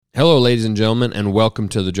Hello, ladies and gentlemen, and welcome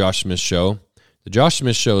to the Josh Smith Show. The Josh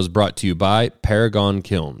Smith Show is brought to you by Paragon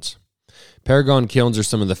Kilns. Paragon Kilns are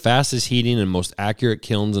some of the fastest heating and most accurate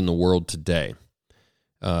kilns in the world today.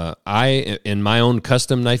 I, in my own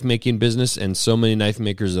custom knife making business, and so many knife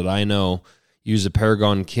makers that I know, use a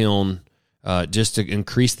Paragon kiln just to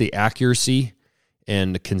increase the accuracy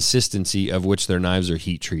and the consistency of which their knives are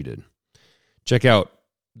heat treated. Check out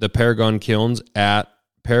the Paragon Kilns at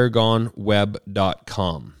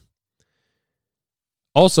paragonweb.com.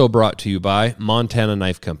 Also brought to you by Montana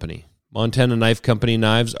Knife Company. Montana Knife Company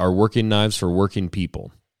knives are working knives for working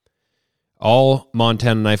people. All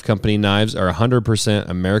Montana Knife Company knives are 100%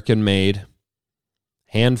 American-made,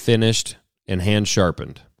 hand-finished, and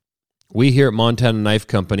hand-sharpened. We here at Montana Knife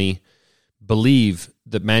Company believe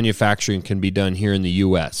that manufacturing can be done here in the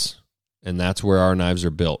U.S., and that's where our knives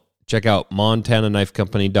are built. Check out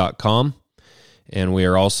montanaknifecompany.com, and we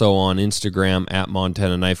are also on Instagram at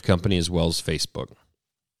Montana Knife Company as well as Facebook.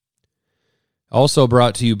 Also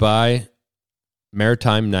brought to you by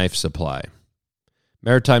Maritime Knife Supply.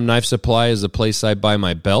 Maritime Knife Supply is the place I buy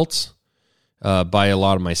my belts, buy a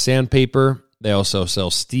lot of my sandpaper. They also sell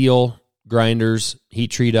steel grinders,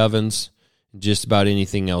 heat treat ovens, just about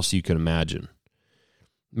anything else you can imagine.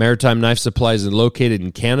 Maritime Knife Supply is located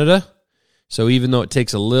in Canada, so even though it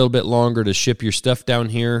takes a little bit longer to ship your stuff down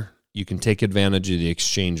here, you can take advantage of the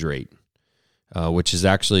exchange rate, which is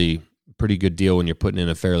actually a pretty good deal when you're putting in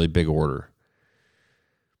a fairly big order.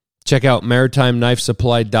 Check out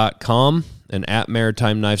MaritimeKnifeSupply.com and at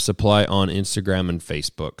Maritime Knife Supply on Instagram and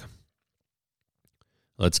Facebook.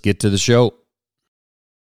 Let's get to the show.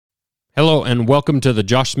 Hello, and welcome to the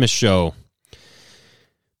Josh Smith Show.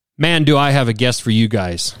 Man, do I have a guest for you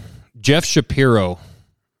guys. Jeff Shapiro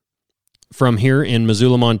from here in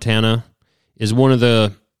Missoula, Montana, is one of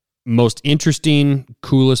the most interesting,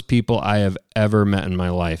 coolest people I have ever met in my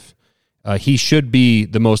life. He should be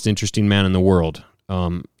the most interesting man in the world.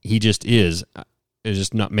 He just is. It's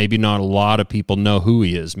just not, maybe not a lot of people know who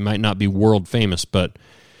he is. Might not be world famous, but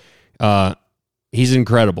he's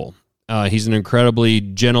incredible. He's an incredibly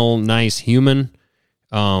gentle, nice human,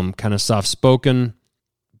 kind of soft-spoken,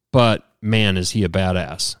 but man, is he a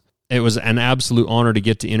badass. It was an absolute honor to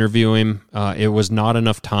get to interview him. It was not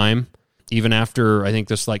enough time, even after, I think,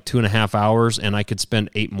 this like 2.5 hours, and I could spend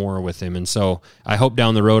 8 more with him. And so I hope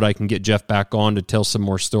down the road I can get Jeff back on to tell some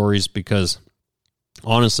more stories, because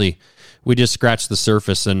honestly, we just scratched the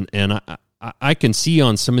surface, and I can see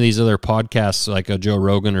on some of these other podcasts, like a Joe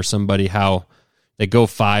Rogan or somebody, how they go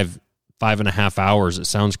 5.5 hours. It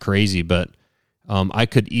sounds crazy, but I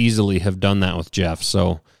could easily have done that with Jeff.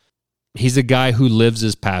 So he's a guy who lives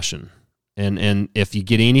his passion, and if you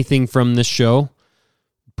get anything from this show,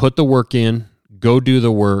 put the work in, go do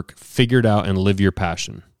the work, figure it out, and live your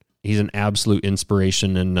passion. He's an absolute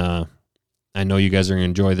inspiration, and I know you guys are going to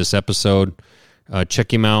enjoy this episode.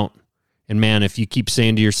 Check him out. And man, if you keep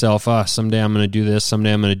saying to yourself, someday I'm going to do this,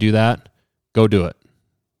 someday I'm going to do that, go do it.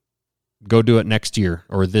 Go do it next year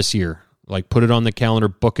or this year. Like, put it on the calendar,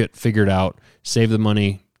 book it, figure it out, save the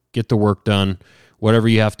money, get the work done, whatever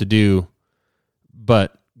you have to do.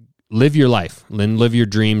 But live your life, and live your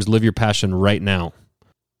dreams, live your passion right now.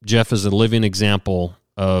 Jeff is a living example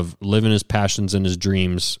of living his passions and his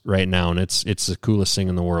dreams right now, and it's the coolest thing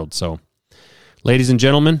in the world. So, ladies and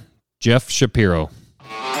gentlemen, Jeff Shapiro.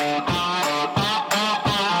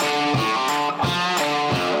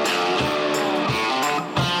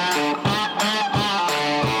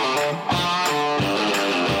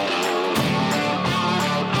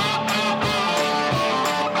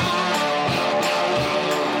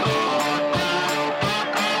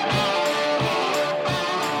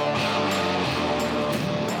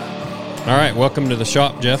 All right, welcome to the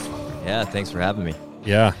shop, Jeff. Yeah, thanks for having me.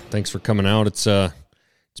 Yeah, thanks for coming out. It's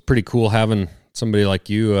pretty cool having somebody like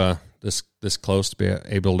you this close to be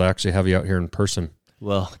able to actually have you out here in person.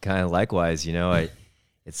 Well, kind of likewise,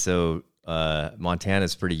 it's so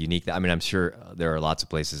Montana's pretty unique. I mean, I'm sure there are lots of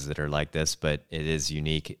places that are like this, but it is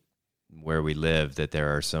unique where we live that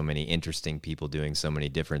there are so many interesting people doing so many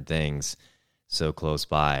different things so close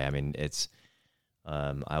by. I mean, it's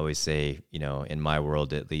I always say, in my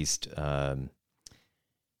world at least,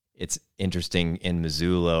 it's interesting in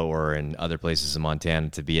Missoula or in other places in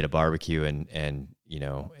Montana to be at a barbecue and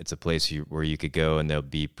it's a place where you could go and there'll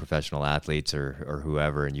be professional athletes or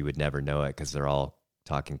whoever, and you would never know it because they're all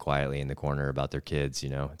talking quietly in the corner about their kids.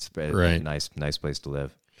 It's right. A nice place to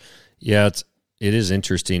live. Yeah, it is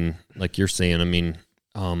interesting, like you're saying. I mean,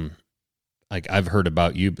 like I've heard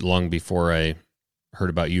about you long before I heard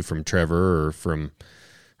about you from Trevor or from,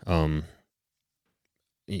 from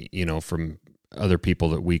other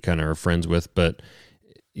people that we kind of are friends with. But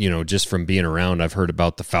just from being around, I've heard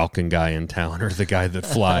about the Falcon guy in town, or the guy that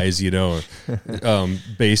flies,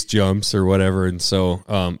 base jumps or whatever. And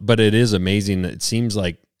so, but it is amazing. It seems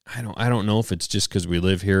like, I don't know if it's just because we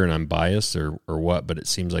live here and I'm biased or what, but it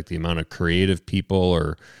seems like the amount of creative people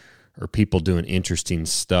or people doing interesting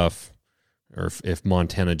stuff, or if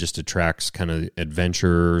Montana just attracts kind of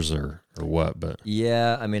adventurers or what. But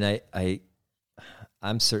yeah, I mean,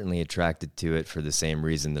 I'm certainly attracted to it for the same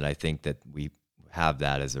reason that I think that we have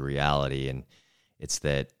that as a reality. And it's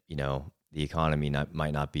that, the economy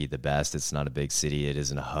might not be the best. It's not a big city. It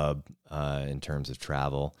isn't a hub in terms of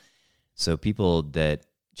travel. So people that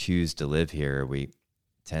choose to live here, we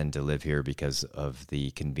tend to live here because of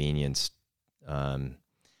the convenience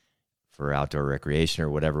for outdoor recreation or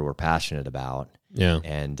whatever we're passionate about. Yeah.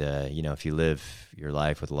 And, if you live your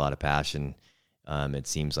life with a lot of passion, it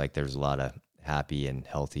seems like there's a lot of happy and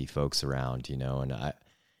healthy folks around, and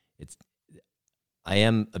I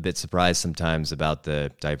am a bit surprised sometimes about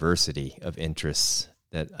the diversity of interests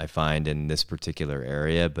that I find in this particular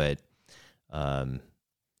area, but,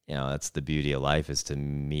 that's the beauty of life, is to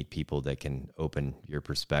meet people that can open your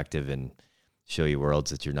perspective and show you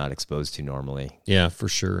worlds that you're not exposed to normally. Yeah, for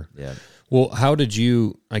sure. Yeah. Well, how did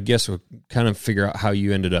you, I guess, kind of figure out how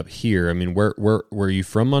you ended up here? I mean, where were you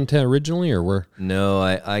from, Montana originally, or where? No,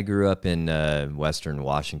 I grew up in Western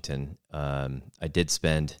Washington. I did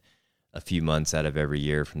spend a few months out of every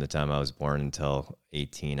year from the time I was born until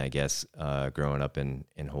 18, I guess, growing up in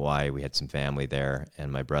Hawaii. We had some family there,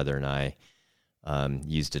 and my brother and I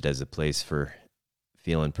used it as a place for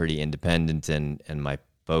feeling pretty independent, and my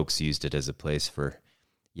folks used it as a place for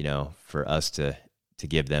us to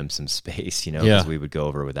give them some space, because we would go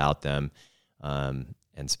over without them and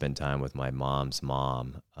spend time with my mom's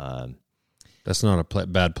mom. That's not a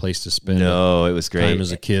bad place to spend. No, it was great time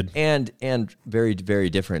as a kid, and very, very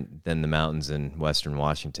different than the mountains in Western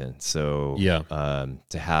Washington. So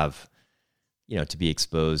to have, to be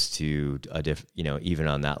exposed to even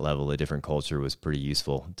on that level, a different culture was pretty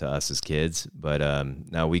useful to us as kids. But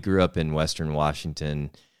now we grew up in Western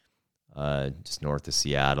Washington, just north of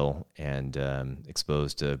Seattle, and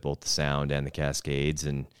exposed to both the Sound and the Cascades.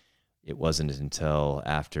 And it wasn't until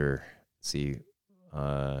after,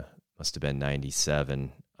 must have been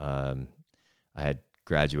 97. I had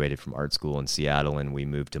graduated from art school in Seattle, and we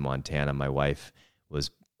moved to Montana. My wife was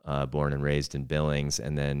born and raised in Billings,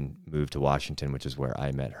 and then moved to Washington, which is where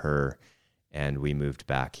I met her. And we moved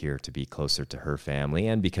back here to be closer to her family,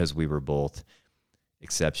 and because we were both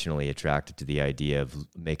exceptionally attracted to the idea of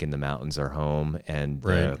making the mountains our home. And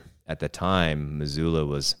at the time, Missoula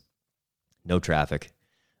was no traffic,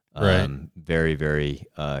 very, very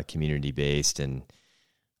community-based, and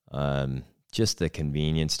just the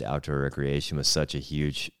convenience to outdoor recreation was such a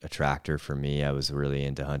huge attractor for me. I was really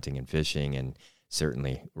into hunting and fishing, and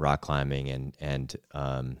certainly rock climbing. And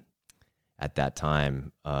at that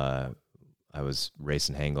time, I was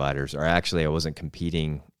racing hang gliders, or actually I wasn't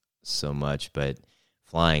competing so much, but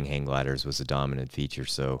flying hang gliders was a dominant feature.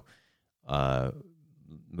 So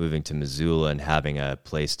moving to Missoula and having a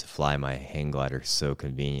place to fly my hang glider so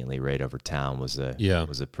conveniently right over town was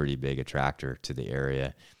a pretty big attractor to the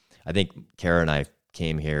area. I think Kara and I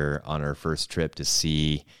came here on our first trip to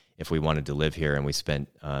see if we wanted to live here, and we spent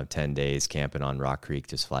 10 days camping on Rock Creek,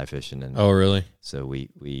 just fly fishing. And oh, really? So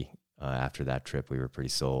we after that trip, we were pretty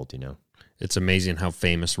sold. It's amazing how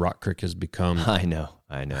famous Rock Creek has become. I know.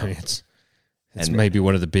 It's maybe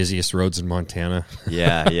one of the busiest roads in Montana.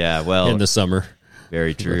 Yeah. Well, in the summer.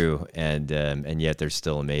 Very true. And yet there's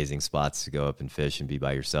still amazing spots to go up and fish and be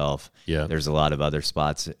by yourself. Yeah. There's a lot of other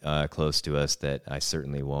spots close to us that I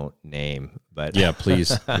certainly won't name, but yeah,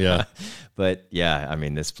 please. Yeah. But yeah, I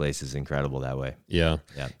mean, this place is incredible that way. Yeah.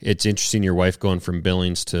 It's interesting. Your wife going from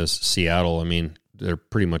Billings to Seattle. I mean, they're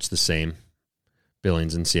pretty much the same.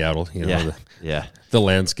 Billings and Seattle, the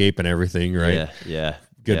landscape and everything, right? Yeah.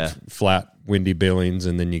 Good flat, windy Billings,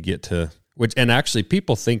 and then you get to and actually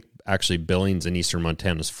people think Billings in eastern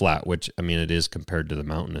Montana is flat, which I mean it is compared to the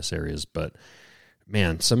mountainous areas, but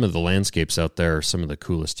man, some of the landscapes out there are some of the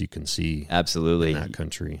coolest you can see. Absolutely. In that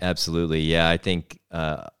country. Absolutely. Yeah, I think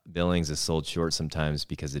Billings is sold short sometimes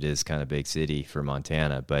because it is kind of big city for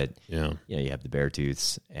Montana, but you have the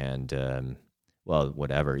Beartooths and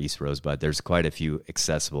East Rosebud. There's quite a few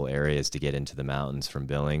accessible areas to get into the mountains from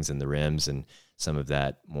Billings and the rims, and some of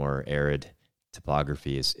that more arid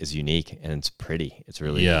topography is unique, and it's pretty. It's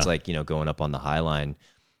really, it's like, going up on the High Line.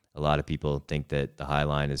 A lot of people think that the High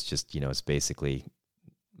Line is just, it's basically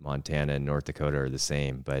Montana and North Dakota are the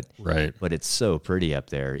same, but it's so pretty up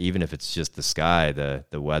there. Even if it's just the sky, the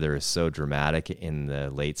weather is so dramatic in the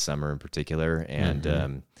late summer in particular.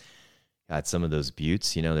 And, got some of those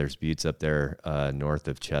buttes. There's buttes up there north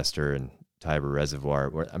of Chester and Tiber Reservoir.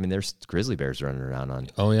 Where, I mean, there's grizzly bears running around on.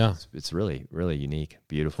 Oh yeah, it's really, really unique,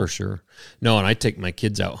 beautiful for sure. No, and I take my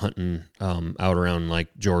kids out hunting out around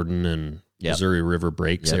like Jordan and Missouri River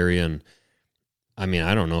Breaks area, and I mean,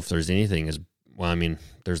 I don't know if there's anything as well. I mean,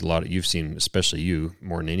 there's a lot of, you've seen, especially you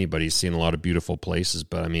more than anybody's seen a lot of beautiful places,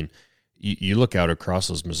 but I mean, you look out across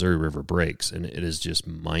those Missouri River Breaks, and it is just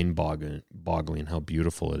mind-boggling how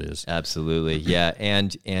beautiful it is. Absolutely, yeah,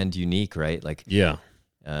 and unique, right? Like, yeah.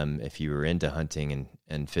 If you were into hunting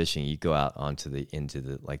and fishing, you go out into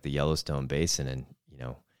the like the Yellowstone Basin, and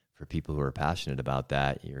for people who are passionate about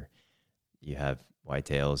that, you have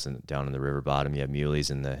whitetails and down in the river bottom, you have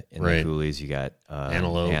muleys in the coulees, you got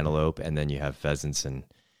antelope, and then you have pheasants and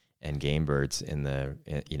game birds in the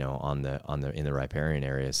in the riparian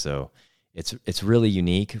area. So it's really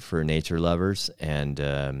unique for nature lovers, and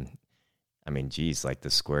I mean, geez, like the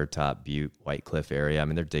Square Top Butte, White Cliff area. I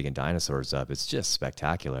mean, they're digging dinosaurs up. It's just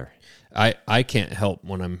spectacular. I can't help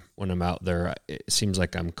when I'm out there. It seems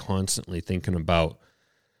like I'm constantly thinking about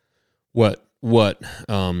what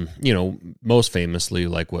most famously,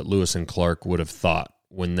 like what Lewis and Clark would have thought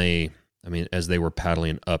when as they were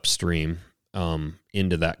paddling upstream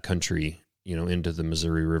into that country, into the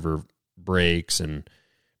Missouri River Breaks and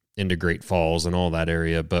into Great Falls and all that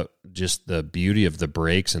area, but just the beauty of the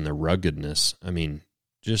breaks and the ruggedness. I mean,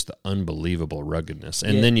 just the unbelievable ruggedness.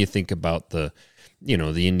 And then you think about the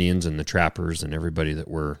Indians and the trappers and everybody that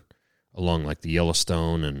were along like the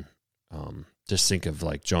Yellowstone, and just think of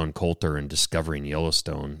like John Coulter and discovering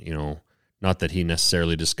Yellowstone, not that he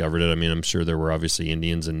necessarily discovered it. I mean, I'm sure there were obviously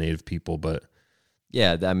Indians and Native people, but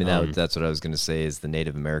yeah, I mean, that's what I was going to say, is the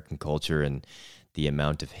Native American culture and the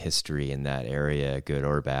amount of history in that area, good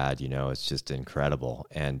or bad, it's just incredible.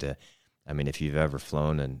 And I mean, if you've ever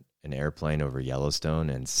flown an airplane over Yellowstone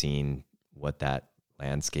and seen what that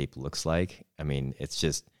landscape looks like, I mean, it's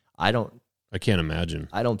just, I can't imagine.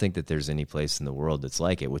 I don't think that there's any place in the world that's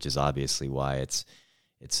like it, which is obviously why it's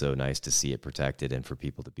so nice to see it protected and for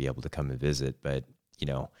people to be able to come and visit. But,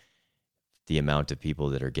 the amount of people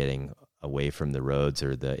that are getting away from the roads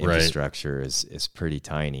or the infrastructure is pretty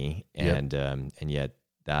tiny. And yet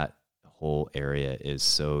that whole area is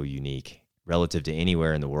so unique relative to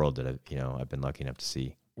anywhere in the world that I've been lucky enough to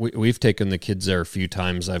see. We've taken the kids there a few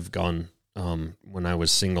times. I've gone, when I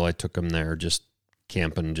was single, I took them there just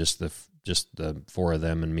camping, just the four of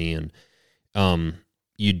them and me. And, a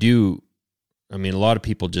lot of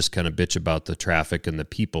people just kind of bitch about the traffic and the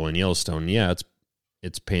people in Yellowstone. Yeah,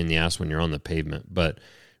 it's a pain in the ass when you're on the pavement, but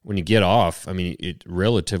when you get off, I mean,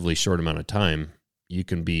 relatively short amount of time, you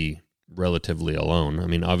can be relatively alone. I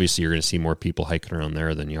mean, obviously you're going to see more people hiking around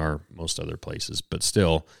there than you are most other places, but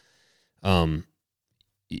still,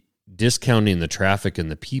 discounting the traffic and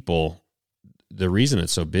the people, the reason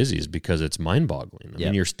it's so busy is because it's mind-boggling. I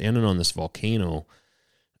mean, you're standing on this volcano,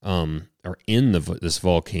 or in this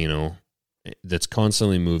volcano that's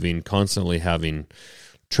constantly moving, constantly having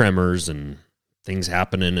tremors and things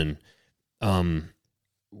happening. And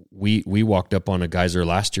we walked up on a geyser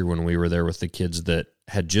last year when we were there with the kids that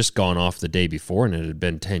had just gone off the day before, and it had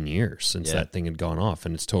been 10 years since that thing had gone off,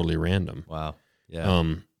 and it's totally random. Wow.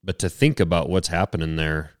 Yeah. But to think about what's happening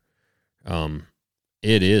there,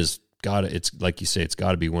 it's like you say, it's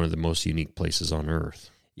got to be one of the most unique places on earth.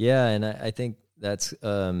 Yeah. And I think that's,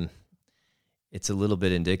 it's a little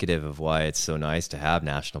bit indicative of why it's so nice to have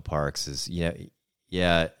national parks is,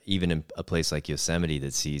 even in a place like Yosemite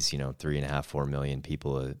that sees, 3.5-4 million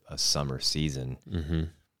people a summer season,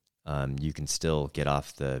 you can still get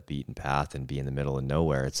off the beaten path and be in the middle of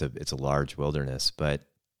nowhere. It's a large wilderness, but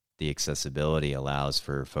the accessibility allows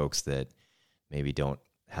for folks that maybe don't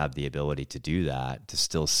have the ability to do that to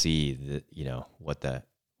still see what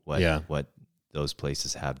those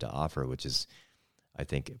places have to offer, which is, I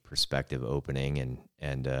think, perspective opening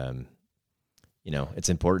and it's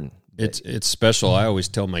important. It's special. I always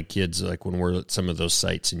tell my kids, like when we're at some of those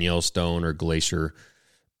sites in Yellowstone or Glacier,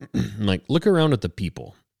 I'm like, look around at the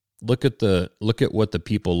people. Look at what the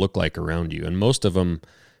people look like around you. And most of them,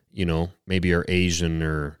 maybe are Asian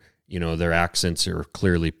or, their accents are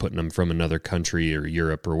clearly putting them from another country or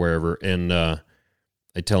Europe or wherever. And I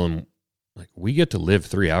tell them, like, we get to live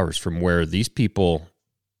 3 hours from where these people,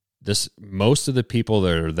 most of the people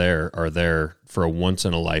that are there for a once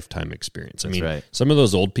in a lifetime experience. I mean, some of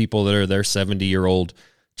those old people that are there, 70-year-old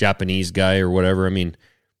Japanese guy or whatever, I mean,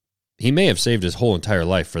 he may have saved his whole entire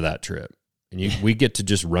life for that trip. And we get to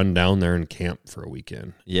just run down there and camp for a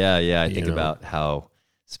weekend. Yeah. I think about how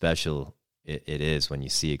special it is when you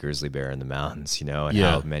see a grizzly bear in the mountains, and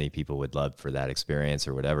how many people would love for that experience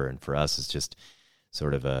or whatever. And for us, it's just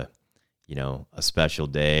sort of a a special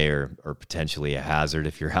day or potentially a hazard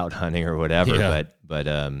if you're out hunting or whatever. Yeah. But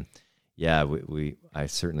I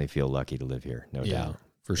certainly feel lucky to live here. No doubt.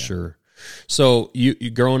 For sure. So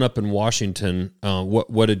you growing up in Washington,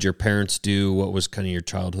 what did your parents do? What was kind of your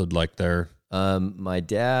childhood like there? My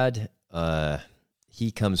dad,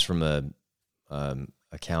 he comes from a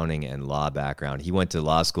accounting and law background. He went to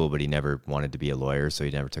law school, but he never wanted to be a lawyer, so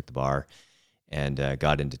he never took the bar, and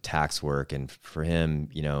got into tax work. And for him,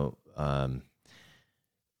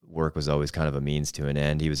 work was always kind of a means to an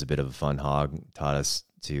end. He was a bit of a fun hog, taught us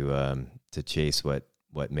to chase what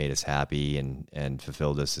made us happy and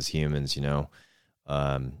fulfilled us as humans,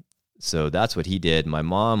 So that's what he did. My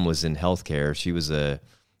mom was in healthcare. She was a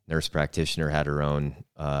nurse practitioner, had her own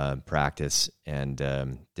practice, and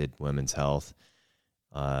did women's health.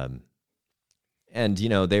 And,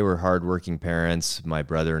 they were hardworking parents. My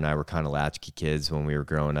brother and I were kind of latchkey kids when we were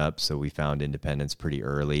growing up, so we found independence pretty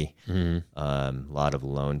early. Mm-hmm. A lot of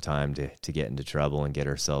alone time to get into trouble and get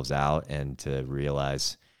ourselves out, and to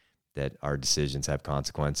realize that our decisions have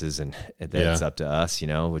consequences, and that it's up to us,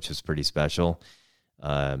 which was pretty special.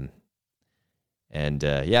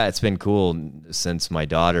 It's been cool. Since my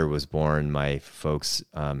daughter was born, my folks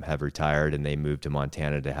have retired, and they moved to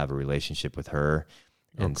Montana to have a relationship with her.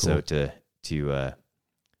 And cool. So to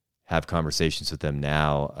have conversations with them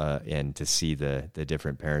now, and to see the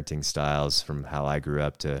different parenting styles from how I grew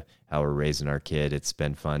up to how we're raising our kid, it's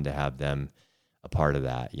been fun to have them a part of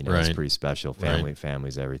that. It's pretty special.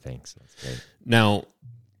 Family's everything. So it's great. Now,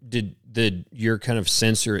 did your kind of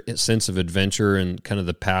sense of adventure and kind of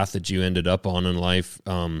the path that you ended up on in life,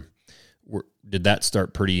 did that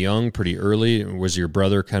start pretty young, pretty early? Was your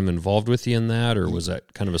brother kind of involved with you in that, or was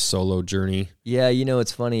that kind of a solo journey? Yeah,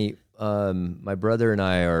 it's funny. My brother and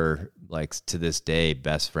I are, like, to this day,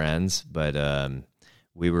 best friends, but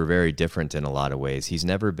we were very different in a lot of ways. He's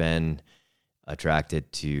never been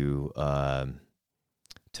attracted to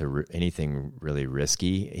anything really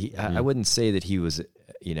risky. I wouldn't say that he was,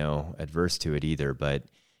 adverse to it either, but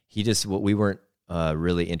we weren't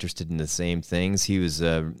really interested in the same things. He was,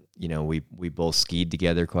 we both skied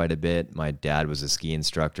together quite a bit. My dad was a ski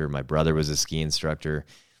instructor. My brother was a ski instructor.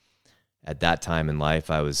 At that time in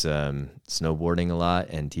life, I was snowboarding a lot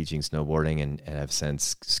and teaching snowboarding, and have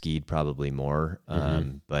since skied probably more.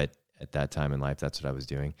 But at that time in life, that's what I was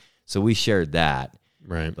doing. So we shared that.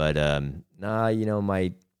 Right. But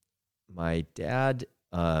my dad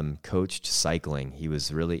coached cycling. He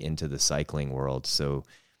was really into the cycling world. So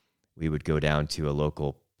we would go down to a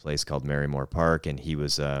local place called Marymore Park, and he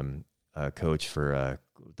was a coach for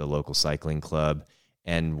the local cycling club,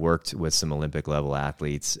 and worked with some Olympic level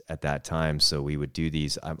athletes at that time. So we would do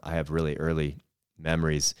these. I have really early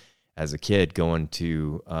memories as a kid going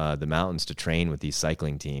to the mountains to train with these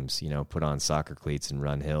cycling teams, put on soccer cleats and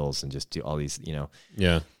run hills and just do all these,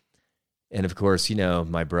 Yeah. And of course,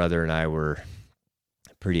 my brother and I were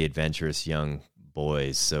pretty adventurous young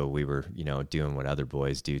boys. So we were, doing what other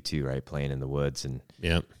boys do too, right? Playing in the woods. And,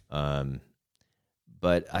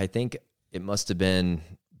 but I think it must have been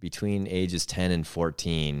between ages 10 and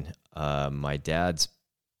 14. One of my dad's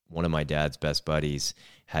best buddies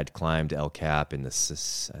had climbed El Cap in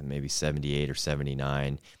maybe 78 or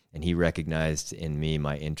 79. And he recognized in me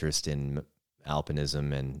my interest in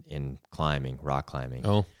alpinism and in climbing, rock climbing.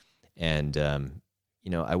 Oh. And,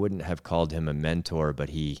 I wouldn't have called him a mentor, but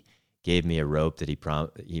he gave me a rope that he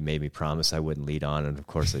made me promise I wouldn't lead on. And of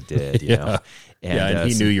course I did, you know. And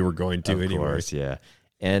he knew you were going to anyway. Of course, yeah.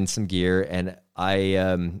 And some gear. And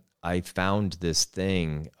I found this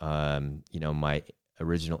thing, my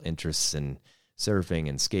original interests in surfing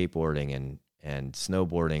and skateboarding and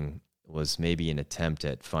snowboarding was maybe an attempt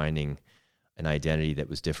at finding an identity that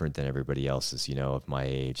was different than everybody else's, of my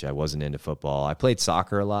age. I wasn't into football. I played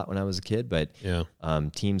soccer a lot when I was a kid, but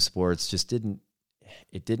team sports just didn't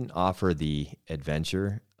offer the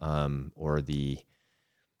adventure, I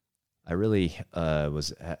really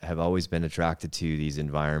have always been attracted to these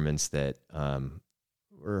environments that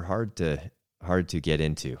were hard to get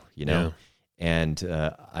into, And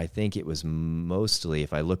I think it was mostly,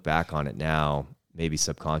 if I look back on it now, maybe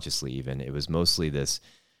subconsciously even, it was mostly this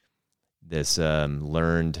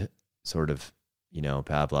learned sort of,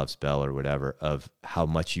 Pavlov's bell or whatever, of how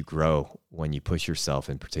much you grow when you push yourself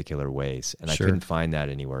in particular ways. And Sure. I couldn't find that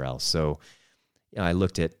anywhere else. So, I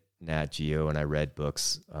looked at Nat Geo and I read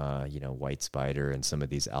books, White Spider and some of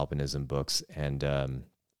these alpinism books. And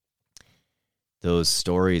those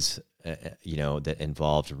stories, that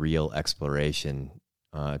involved real exploration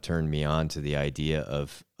turned me on to the idea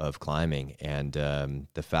of climbing. And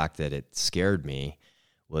the fact that it scared me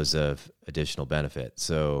was of additional benefit.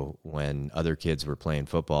 So when other kids were playing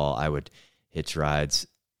football, I would hitch rides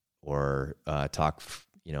or talk,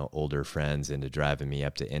 older friends into driving me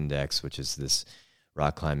up to Index, which is this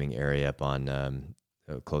rock climbing area up on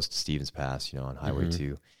close to Stevens Pass, on Highway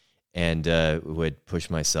 2, and would push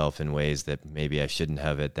myself in ways that maybe I shouldn't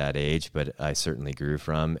have at that age, but I certainly grew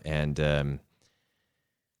from. And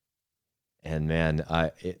man,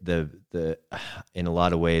 in a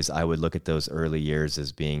lot of ways, I would look at those early years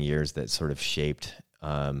as being years that sort of shaped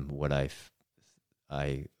what I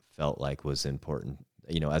felt like was important,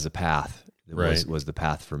 as a path. Right. Was the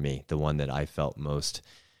path for me, the one that I felt most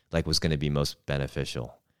like was going to be most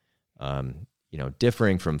beneficial.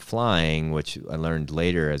 Differing from flying, which I learned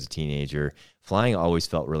later as a teenager, flying always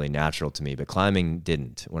felt really natural to me, but climbing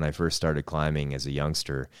didn't. When I first started climbing as a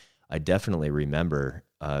youngster, I definitely remember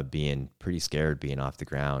being pretty scared being off the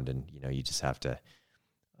ground, and you just have to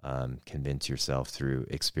convince yourself through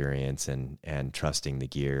experience and trusting the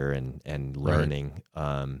gear and learning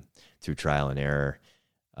through trial and error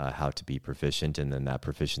how to be proficient, and then that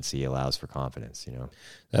proficiency allows for confidence.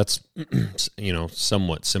 That's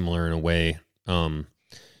somewhat similar in a way.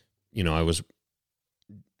 I was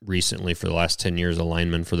recently, for the last 10 years, a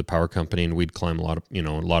lineman for the power company, and we'd climb a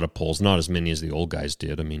lot of poles, not as many as the old guys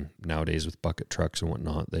did. I mean, nowadays with bucket trucks and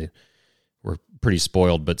whatnot, they were pretty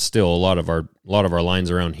spoiled, but still a lot of our lines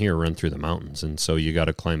around here run through the mountains. And so you got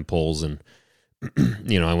to climb poles. And,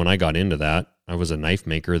 when I got into that, I was a knife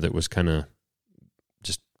maker that was kind of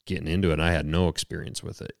just getting into it. I had no experience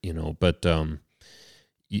with it, but,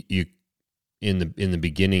 you in the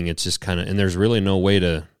beginning, it's just kind of, and there's really no way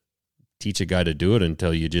to teach a guy to do it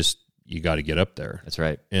until you got to get up there. That's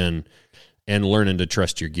right. And learning to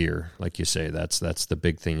trust your gear. Like you say, that's the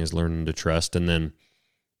big thing, is learning to trust. And then,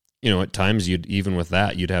 at times even with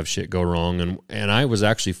that, you'd have shit go wrong. And I was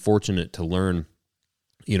actually fortunate to learn,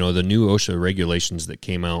 the new OSHA regulations that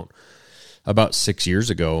came out about 6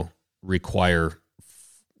 years ago require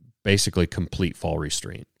basically complete fall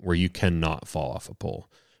restraint, where you cannot fall off a pole.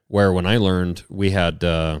 Where when I learned, we had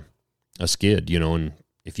a skid, and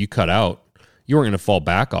if you cut out, you weren't going to fall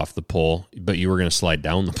back off the pole, but you were going to slide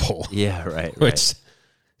down the pole. Yeah, right. Which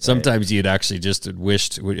sometimes you'd actually just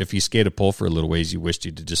wished, if you skate a pole for a little ways, you wished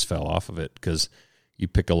you'd just fell off of it, because you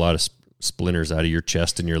pick a lot of splinters out of your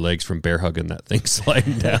chest and your legs from bear hugging that thing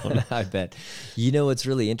sliding down. I bet. What's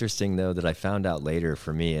really interesting though that I found out later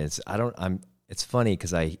for me is it's funny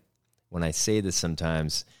because when I say this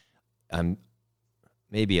sometimes, I'm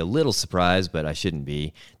maybe a little surprised, but I shouldn't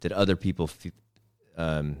be, that other people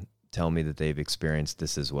tell me that they've experienced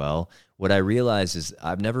this as well. What I realize is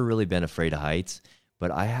I've never really been afraid of heights,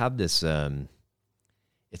 but I have this,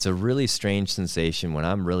 it's a really strange sensation when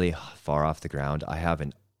I'm really far off the ground. I have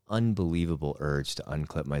an unbelievable urge to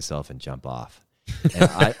unclip myself and jump off.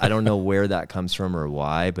 And I don't know where that comes from or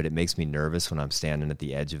why, but it makes me nervous when I'm standing at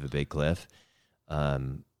the edge of a big cliff.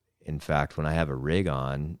 In fact, when I have a rig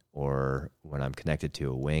on or when I'm connected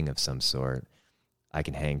to a wing of some sort, I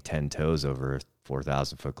can hang 10 toes over a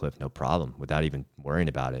 4,000 foot cliff, no problem, without even worrying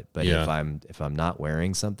about it. But if I'm not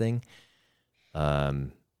wearing something,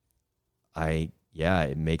 it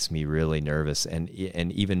makes me really nervous. And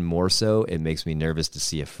even more so, it makes me nervous to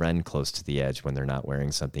see a friend close to the edge when they're not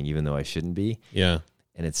wearing something, even though I shouldn't be. Yeah.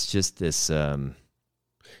 And it's just this,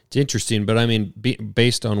 it's interesting, but I mean,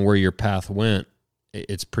 based on where your path went,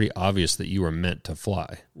 it's pretty obvious that you were meant to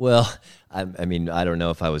fly. Well, I mean, I don't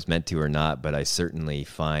know if I was meant to or not, but I certainly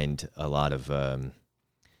find a lot of,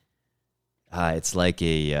 it's like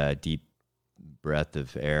a deep breath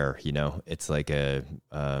of air, it's like for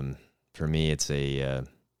me, it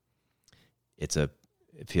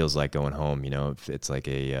feels like going home, it's like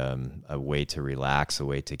a way to relax, a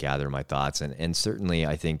way to gather my thoughts. And certainly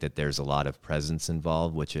I think that there's a lot of presence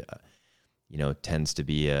involved, which, tends to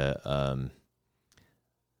be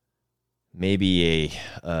maybe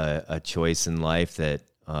a choice in life that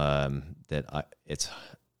it's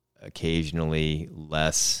occasionally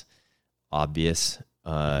less obvious,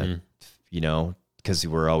 because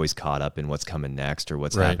we're always caught up in what's coming next or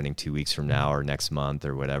what's happening 2 weeks from now or next month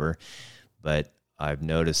or whatever. But I've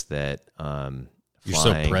noticed that you're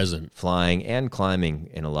so present, flying and climbing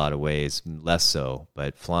in a lot of ways, less so,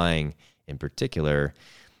 but flying in particular,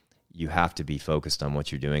 you have to be focused on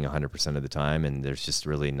what you're doing 100% of the time, and there's just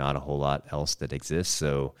really not a whole lot else that exists.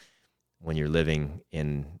 So when you're living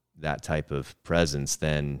in that type of presence,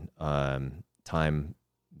 then time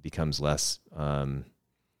becomes less,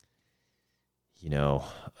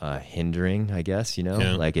 hindering, I guess,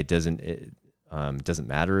 like it doesn't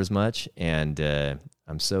matter as much. And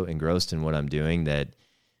I'm so engrossed in what I'm doing that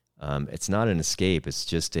it's not an escape. It's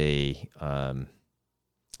just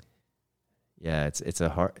Yeah, it's a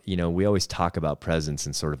hard, we always talk about presence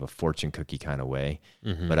in sort of a fortune cookie kind of way.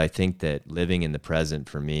 Mm-hmm. But I think that living in the present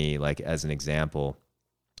for me, like as an example,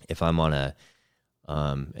 if I'm on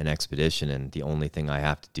an expedition and the only thing I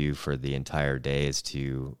have to do for the entire day is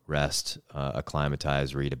to rest,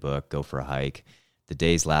 acclimatize, read a book, go for a hike, the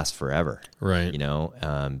days last forever. Right.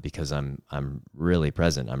 Because I'm really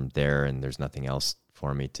present. I'm there and there's nothing else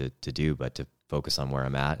for me to do but to focus on where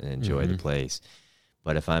I'm at and enjoy the place.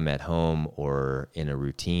 But if I'm at home or in a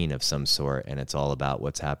routine of some sort and it's all about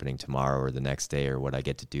what's happening tomorrow or the next day or what I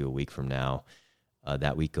get to do a week from now,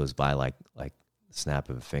 that week goes by like the snap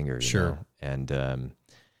of a finger. Sure. You know? And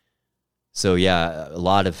so, yeah, a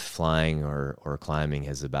lot of flying or climbing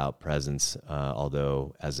is about presence,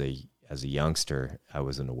 although as a youngster, I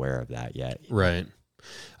wasn't aware of that yet. Right.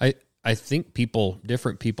 I think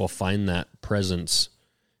different people find that presence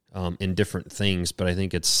in different things, but I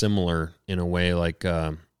think it's similar in a way. Like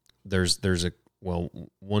there's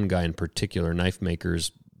one guy in particular, Knife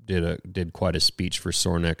Makers, did quite a speech for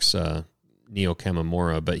Sornex, Neo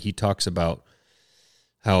Kamimura, but he talks about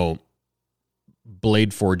how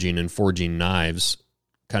blade forging and forging knives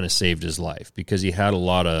kind of saved his life because he had a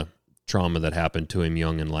lot of trauma that happened to him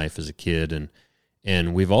young in life as a kid,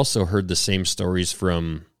 and we've also heard the same stories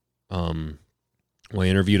from. I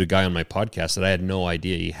interviewed a guy on my podcast that I had no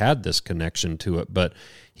idea he had this connection to it, but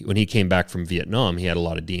when he came back from Vietnam, he had a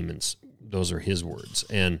lot of demons. Those are his words.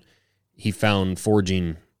 And he found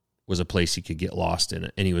forging was a place he could get lost in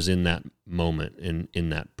it. And he was in that moment, in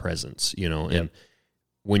that presence, Yep. And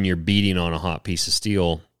when you're beating on a hot piece of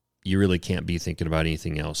steel, you really can't be thinking about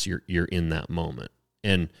anything else. You're in that moment.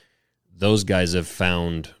 And those guys have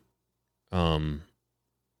found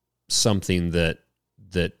something that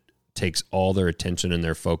takes all their attention and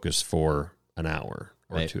their focus for an hour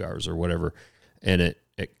or right. 2 hours or whatever. And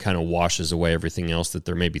it kind of washes away everything else that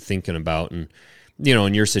they're maybe thinking about. And,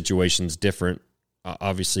 and your situation's different,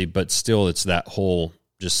 obviously, but still it's that whole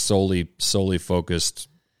just solely focused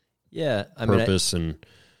purpose. And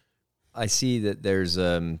I see that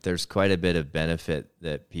there's quite a bit of benefit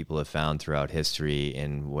that people have found throughout history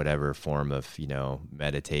in whatever form of,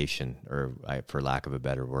 meditation or for lack of a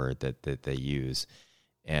better word that they use.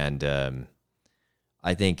 And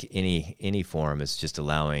I think any form is just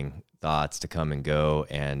allowing thoughts to come and go,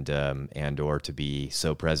 and or to be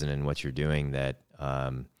so present in what you're doing that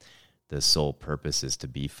the sole purpose is to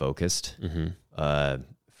be focused. Mm-hmm.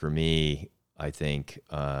 For me, I think,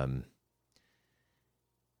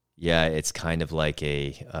 it's kind of like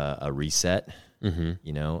a reset,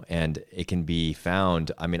 mm-hmm. And it can be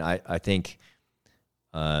found. I mean, I think,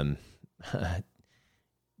 if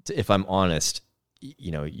I'm honest,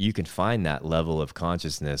 you can find that level of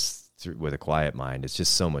consciousness with a quiet mind. It's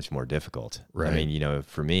just so much more difficult. Right. I mean,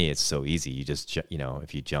 for me, it's so easy. You just,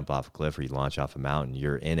 if you jump off a cliff or you launch off a mountain,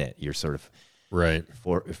 you're in it. You're sort of right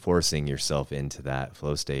forcing yourself into that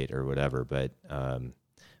flow state or whatever. But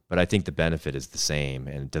I think the benefit is the same,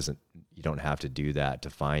 and you don't have to do that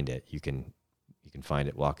to find it. You can find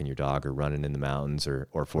it walking your dog or running in the mountains or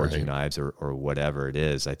forging knives or whatever it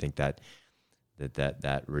is. I think that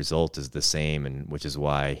result is the same, and which is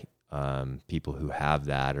why people who have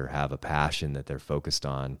that or have a passion that they're focused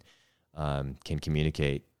on can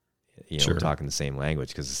communicate. Sure. We're talking the same language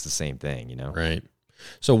because it's the same thing. Right.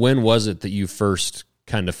 So when was it that you first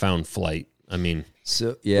kind of found flight? I mean,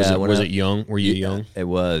 so yeah, was it young? Were you young? It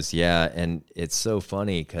was, yeah, and it's so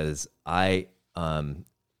funny because I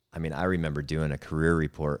remember doing a career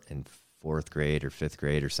report in 4th grade or 5th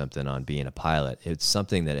grade or something on being a pilot. It's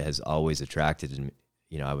something that has always attracted me.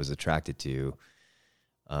 I was attracted to.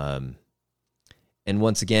 And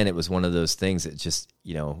once again, it was one of those things that just,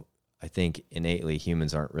 I think innately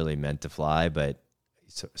humans aren't really meant to fly, but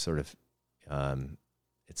sort of,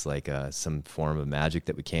 it's like some form of magic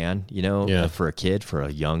that we can, for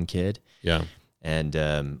a young kid. Yeah. And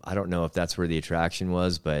I don't know if that's where the attraction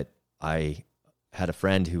was, but I had a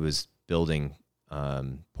friend who was building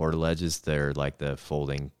portaledges. They're like the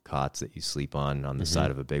folding cots that you sleep on the mm-hmm.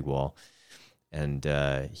 side of a big wall. And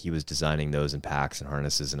he was designing those in packs and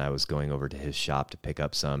harnesses, and I was going over to his shop to pick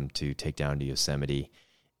up some to take down to Yosemite.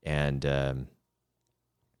 And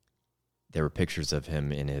there were pictures of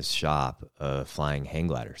him in his shop flying hang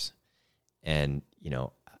gliders. And,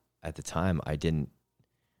 at the time I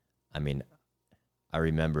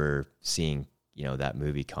remember seeing, that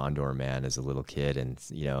movie Condor Man as a little kid. And,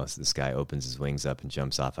 this guy opens his wings up and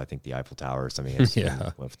jumps off, I think, the Eiffel Tower or something. It's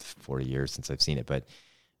yeah. 40 years since I've seen it. But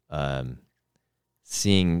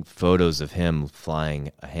seeing photos of him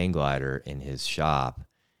flying a hang glider in his shop,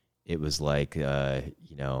 it was like,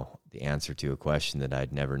 the answer to a question that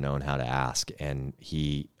I'd never known how to ask. And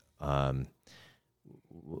he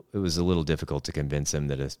it was a little difficult to convince him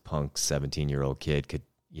that a punk 17-year-old kid could,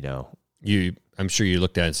 I'm sure you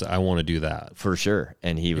looked at it and said, I want to do that. for sure.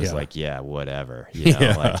 And he was like, yeah, whatever, you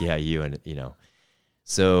and,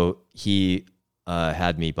 so he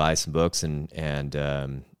had me buy some books and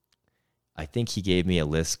I think he gave me a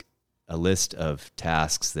list of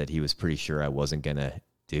tasks that he was pretty sure I wasn't going to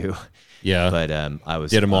do. Yeah. But I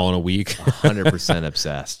was did them all in a week. 100%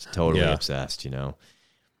 obsessed, totally obsessed,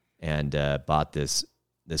 and bought this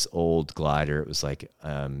old glider. It was like,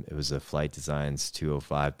 it was a Flight Designs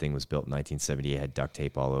 205 thing, was built in 1970. It had duct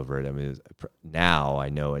tape all over it. I mean, now I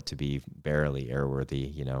know it to be barely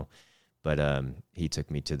airworthy, but he took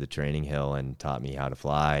me to the training hill and taught me how to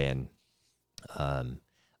fly. And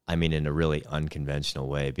I mean, in a really unconventional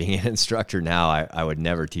way. Being an instructor now, I would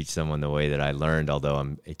never teach someone the way that I learned, although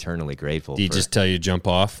I'm eternally grateful. Did he just tell you to jump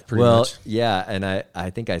off pretty much? Yeah, and I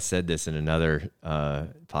think I said this in another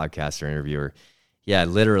podcast or interviewer. Yeah,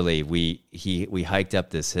 literally, we hiked up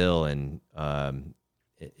this hill in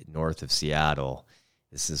north of Seattle.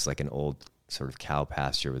 This is like an old sort of cow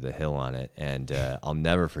pasture with a hill on it, and I'll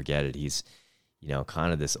never forget it. He's,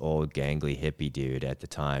 kind of this old gangly hippie dude at the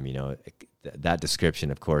time. That description,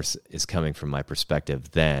 of course, is coming from my perspective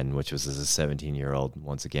then, which was as a 17-year-old,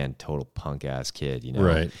 once again, total punk ass kid,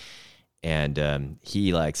 Right. And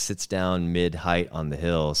he like sits down mid height on the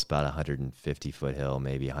hill. It's about 150-foot hill,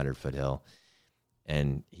 maybe 100-foot hill.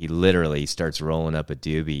 And he literally starts rolling up a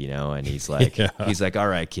doobie, and he's like, he's like, all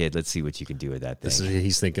right, kid, let's see what you can do with that thing.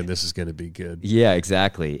 He's thinking this is going to be good. Yeah,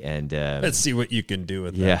 exactly. And let's see what you can do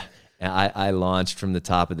with that. Yeah. And I launched from the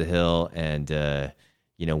top of the hill and,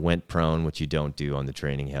 went prone, which you don't do on the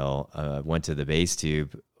training hill, went to the base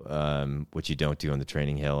tube, which you don't do on the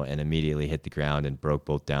training hill, and immediately hit the ground and broke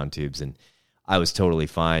both down tubes. And I was totally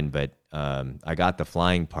fine, but I got the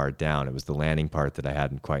flying part down. It was the landing part that I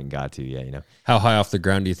hadn't quite got to yet, How high off the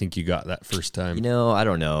ground do you think you got that first time? I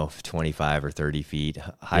don't know, 25 or 30 feet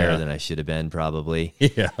higher than I should have been probably.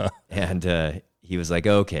 Yeah. And he was like,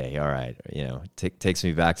 okay, all right. Takes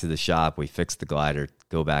me back to the shop. We fixed the glider,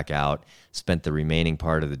 go back out, spent the remaining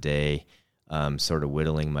part of the day sort of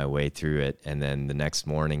whittling my way through it. And then the next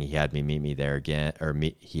morning he had me meet me there again,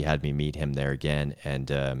 he had me meet him there again.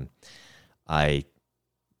 And I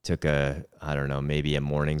took maybe a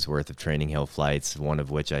morning's worth of training hill flights, one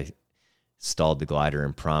of which I stalled the glider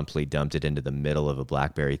and promptly dumped it into the middle of a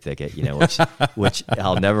blackberry thicket, which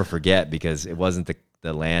I'll never forget, because it wasn't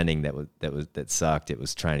the landing that sucked. It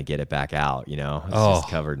was trying to get it back out, it was just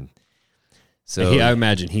covered. So I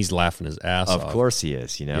imagine he's laughing his ass off. Of course he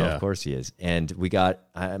is, of course he is. And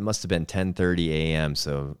it must have been 10:30 a.m.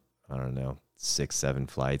 So I don't know, 6-7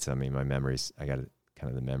 flights. I mean, I got kind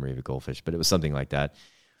of the memory of a goldfish, but it was something like that.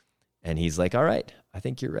 And he's like, all right, I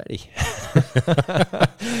think you're ready.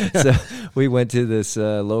 So we went to this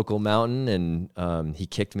local mountain, and he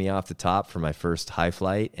kicked me off the top for my first high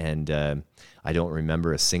flight. And I don't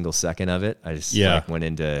remember a single second of it. I just went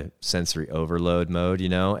into sensory overload mode,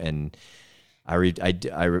 and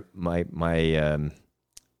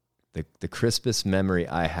the crispest memory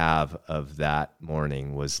I have of that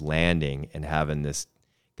morning was landing and having this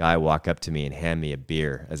guy walk up to me and hand me a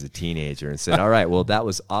beer as a teenager and said, all right, well, that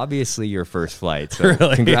was obviously your first flight, so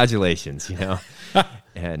really? Congratulations,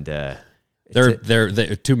 And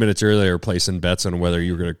they're 2 minutes earlier, they were placing bets on whether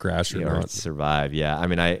you were going to crash or not. Survive. Yeah. I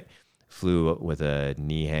mean, I flew with a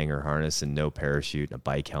knee hanger harness and no parachute and a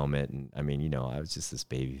bike helmet. And I mean, I was just this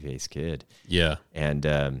baby faced kid. Yeah. And,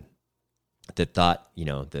 that thought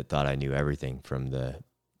I knew everything from the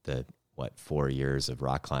 4 years of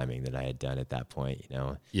rock climbing that I had done at that point,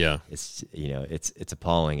 Yeah. It's, it's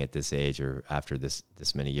appalling at this age or after this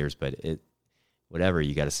many years, but whatever,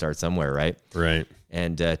 you got to start somewhere. Right. Right.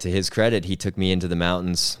 And, to his credit, he took me into the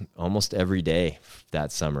mountains almost every day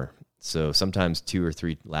that summer. So sometimes 2 or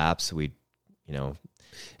 3 laps, we'd, And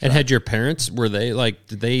had your parents, did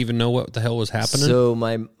they even know what the hell was happening? So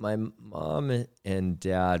my mom and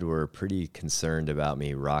dad were pretty concerned about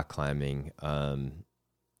me rock climbing,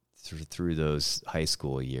 through those high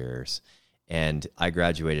school years. And I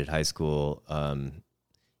graduated high school,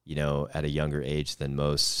 at a younger age than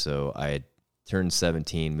most. So I had turned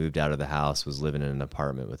 17, moved out of the house, was living in an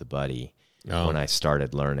apartment with a buddy when I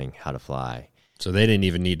started learning how to fly. So they didn't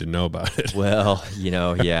even need to know about it. Well,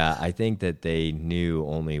 yeah, I think that they knew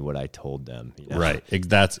only what I told them. Right.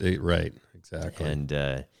 That's it. Right. Exactly.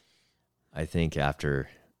 And I think after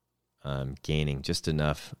gaining just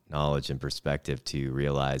enough knowledge and perspective to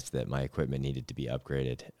realize that my equipment needed to be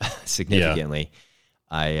upgraded significantly,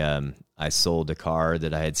 I sold a car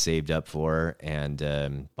that I had saved up for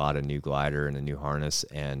and bought a new glider and a new harness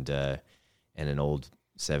and an old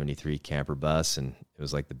 73 camper bus, and it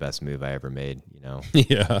was like the best move I ever made,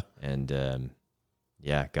 Yeah. And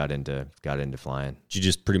yeah, got into flying. Did you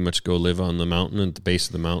just pretty much go live on the mountain at the base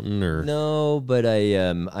of the mountain, or? No, but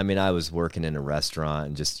I mean, I was working in a restaurant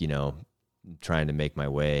and just, trying to make my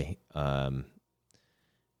way.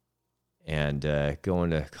 And I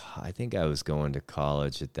think I was going to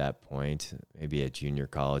college at that point, maybe a junior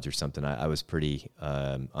college or something. I was pretty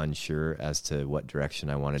unsure as to what direction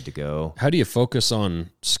I wanted to go. How do you focus on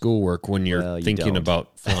schoolwork when you're thinking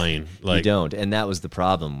about flying? You don't. And that was the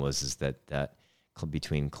problem is that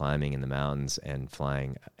between climbing in the mountains and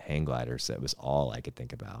flying hang gliders, that was all I could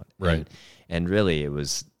think about. Right. And really it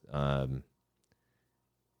was,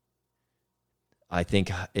 I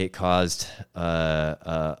think it caused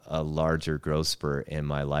a larger growth spurt in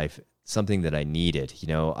my life, something that I needed.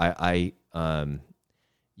 You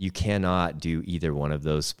cannot do either one of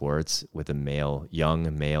those sports with a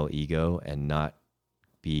young male ego and not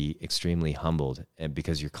be extremely humbled, and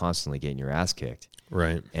because you're constantly getting your ass kicked.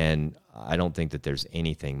 Right. And I don't think that there's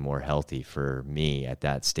anything more healthy for me at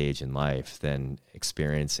that stage in life than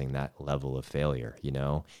experiencing that level of failure,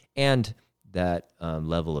 and that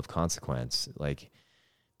level of consequence. Like,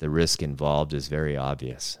 the risk involved is very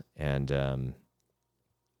obvious. And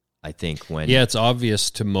I think it's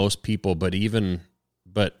obvious to most people, but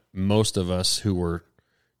most of us who were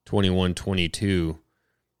 21, 22,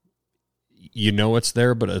 it's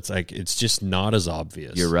there, but it's just not as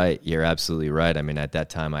obvious. You're right. You're absolutely right. I mean, at that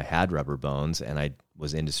time I had rubber bones and I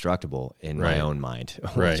was indestructible in my own mind,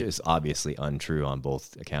 which is obviously untrue on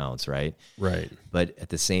both accounts. Right. Right. But at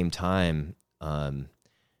the same time,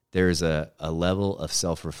 there's a level of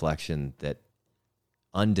self-reflection that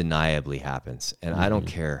undeniably happens. And I don't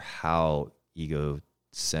care how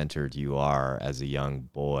ego-centered you are as a young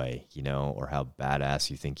boy, or how badass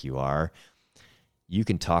you think you are. You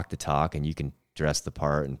can talk the talk and you can dress the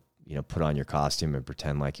part and, put on your costume and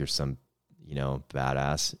pretend like you're some,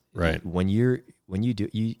 badass. Right. When you do,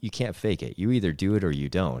 you can't fake it. You either do it or you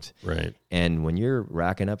don't. Right. And when you're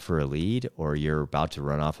racking up for a lead or you're about to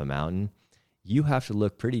run off a mountain, you have to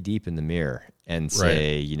look pretty deep in the mirror and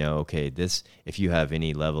say, okay, if you have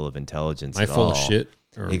any level of intelligence am I full of shit?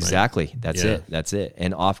 Exactly. That's it.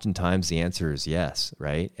 And oftentimes the answer is yes.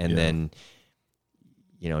 Right. And then,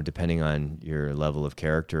 depending on your level of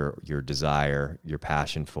character, your desire, your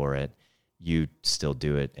passion for it, you still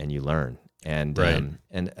do it and you learn. And,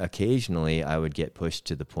 and occasionally I would get pushed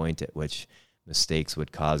to the point at which mistakes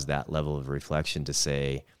would cause that level of reflection to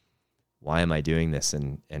say, why am I doing this?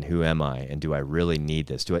 And who am I? And do I really need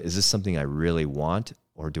this? Is this something I really want,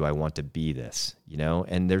 or do I want to be this?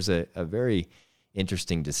 And there's a very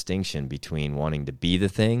interesting distinction between wanting to be the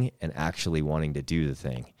thing and actually wanting to do the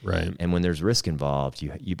thing. Right. And when there's risk involved,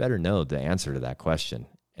 you better know the answer to that question.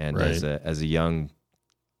 And as a young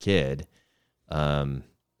kid,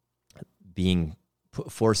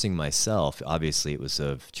 forcing myself, obviously it was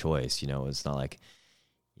of choice. It's not like,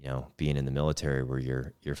 being in the military where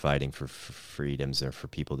you're fighting for freedoms or for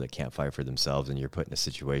people that can't fight for themselves, and you're put into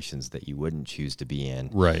situations that you wouldn't choose to be in.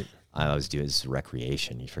 Right. I always do it as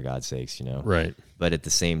recreation, for God's sakes, Right. But at the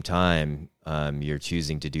same time, you're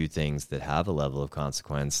choosing to do things that have a level of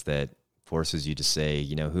consequence that forces you to say,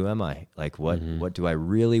 who am I? Like, what do I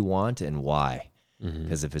really want and why?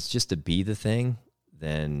 Because if it's just to be the thing,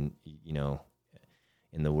 then,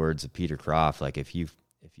 in the words of Peter Croft, like if you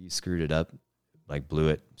screwed it up, like blew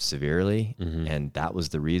it severely, and that was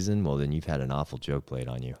the reason, well, then you've had an awful joke played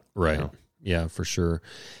on you. Right. Yeah, for sure.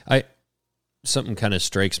 Something kind of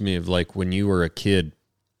strikes me of like when you were a kid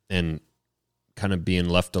and kind of being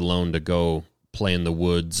left alone to go play in the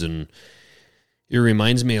woods. And it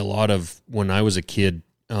reminds me a lot of when I was a kid.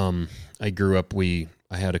 I grew up, I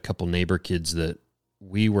had a couple neighbor kids that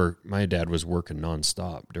my dad was working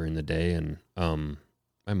nonstop during the day, and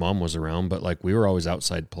my mom was around, but like we were always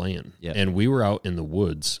outside playing. Yep. And we were out in the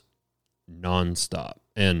woods nonstop.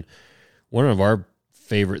 And one of our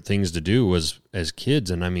favorite things to do was as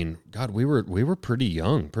kids, and I mean, God, we were pretty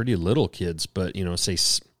young, pretty little kids, but say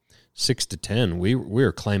 6 to 10, we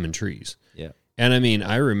were climbing trees. Yeah. And I mean,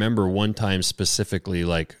 I remember one time specifically,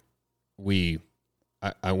 like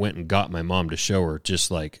I went and got my mom to show her,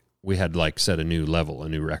 just like we had like set a new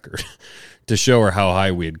record to show her how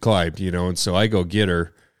high we had climbed, and so I go get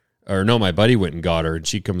her. Or no, my buddy went and got her, and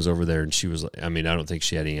she comes over there, and she was like, I mean, I don't think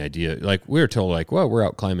she had any idea. Like, we were told, like, well, we're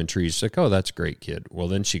out climbing trees. She's like, oh, that's great, kid. Well,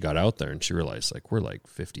 then she got out there, and she realized, like, we're like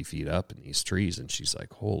 50 feet up in these trees, and she's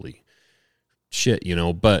like, holy shit,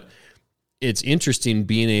 But it's interesting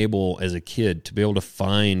being able, as a kid, to be able to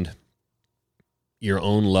find your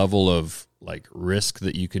own level of, like, risk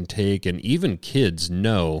that you can take. And even kids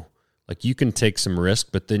know Like you can take some risk,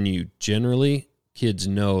 but then kids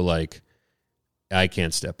know, like, I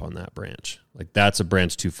can't step on that branch. Like that's a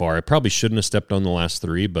branch too far. I probably shouldn't have stepped on the last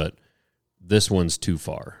 3, but this one's too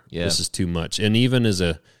far. Yeah. This is too much. And even as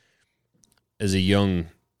a young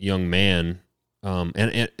man,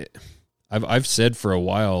 and I've said for a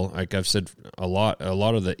while, like I've said a lot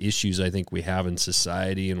of the issues I think we have in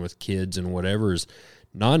society and with kids and whatever is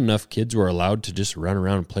not enough kids were allowed to just run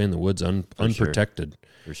around and play in the woods unprotected.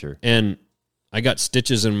 For sure. And I got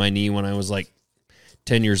stitches in my knee when I was like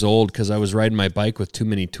 10 years old because I was riding my bike with too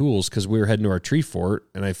many tools because we were heading to our tree fort,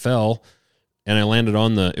 and I fell and I landed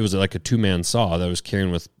on it was like a 2-man saw that I was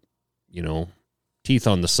carrying with, teeth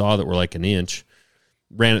on the saw that were like an inch.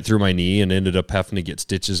 Ran it through my knee and ended up having to get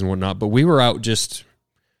stitches and whatnot. But we were out just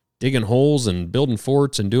digging holes and building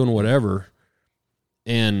forts and doing whatever,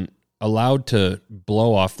 and allowed to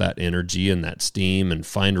blow off that energy and that steam and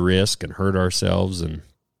find risk and hurt ourselves. And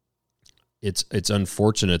it's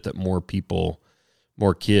unfortunate that more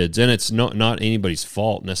kids, and it's not anybody's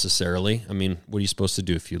fault necessarily. I mean, what are you supposed to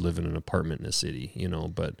do if you live in an apartment in a city,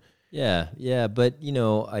 but yeah. But,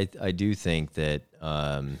 I do think that,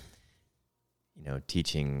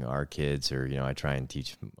 teaching our kids, or, I try and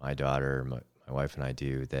teach my daughter, my wife and I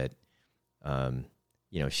do that,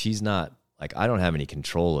 she's not like, I don't have any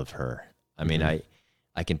control of her. I mean,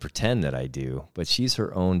 I can pretend that I do, but she's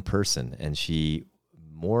her own person, and it's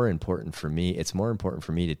more important for me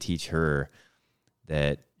to teach her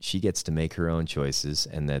that she gets to make her own choices,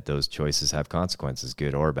 and that those choices have consequences,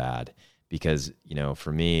 good or bad. Because,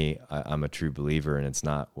 for me, I'm a true believer, and it's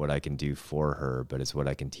not what I can do for her, but it's what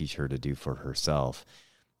I can teach her to do for herself.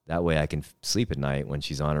 That way I can sleep at night when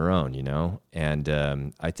she's on her own, And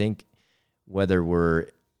I think whether we're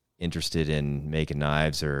interested in making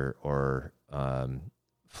knives or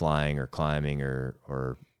flying or climbing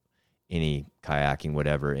or any kayaking,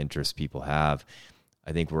 whatever interests people have,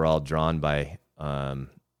 I think we're all drawn by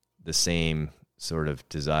the same sort of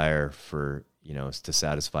desire for, to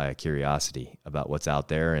satisfy a curiosity about what's out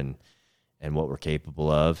there and what we're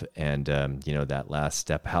capable of. And, that last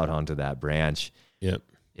step out onto that branch, yep.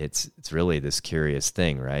 It's really this curious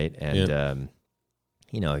thing. Right. And, yep.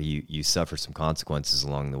 You suffer some consequences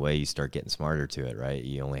along the way. You start getting smarter to it, right?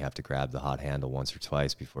 You only have to grab the hot handle once or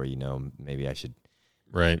twice before, maybe I should,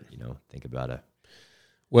 right. Think about it.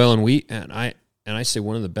 Well, and I say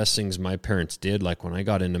one of the best things my parents did, like when I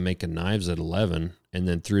got into making knives at 11 and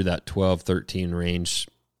then through that 12, 13 range,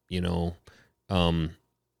 they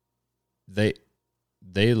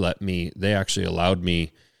actually allowed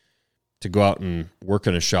me to go out and work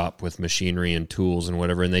in a shop with machinery and tools and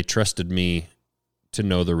whatever. And they trusted me to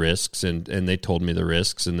know the risks, and they told me the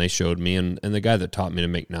risks, and they showed me, and the guy that taught me to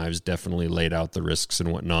make knives definitely laid out the risks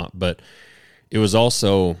and whatnot. But it was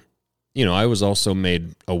also, I was also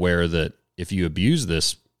made aware that if you abuse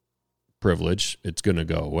this privilege, it's going to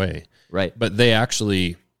go away. Right. But they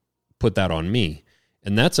actually put that on me.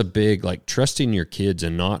 And that's a big, like, trusting your kids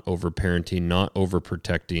and not over-parenting, not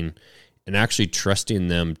over-protecting, and actually trusting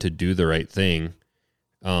them to do the right thing.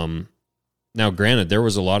 Now, granted, there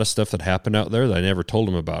was a lot of stuff that happened out there that I never told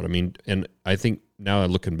them about. I mean, and I think now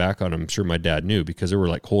looking back on it, I'm sure my dad knew, because there were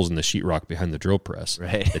like holes in the sheetrock behind the drill press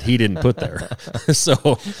that he didn't put there.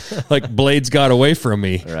 So like blades got away from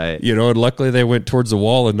me, right? And luckily they went towards the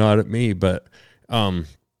wall and not at me. But I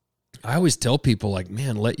always tell people, like,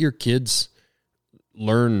 man, let your kids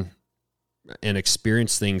learn and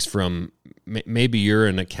experience things from, maybe you're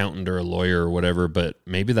an accountant or a lawyer or whatever, but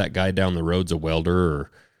maybe that guy down the road's a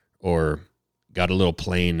welder or got a little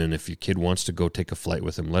plane, and if your kid wants to go take a flight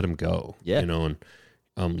with him, let him go. Yeah. And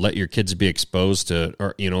let your kids be exposed to,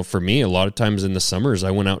 or, for me, a lot of times in the summers,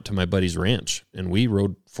 I went out to my buddy's ranch and we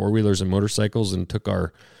rode 4-wheelers and motorcycles and took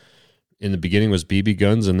in the beginning was BB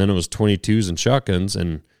guns, and then it was 22s and shotguns,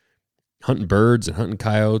 and hunting birds and hunting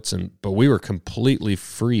coyotes. But we were completely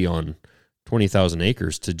free on 20,000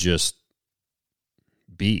 acres to just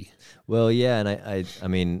be. Well, yeah. And I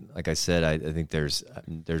mean, like I said, I think there's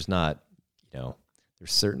not,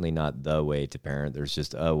 there's certainly not the way to parent. There's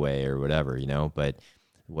just a way or whatever, but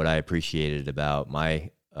what I appreciated about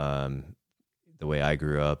my, the way I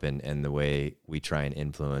grew up and the way we try and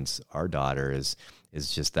influence our daughter is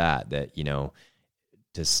just that,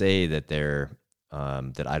 to say that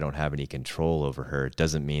that I don't have any control over her, it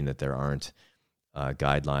doesn't mean that there aren't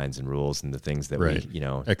guidelines and rules and the things that right. we,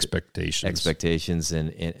 expectations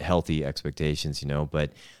and healthy expectations,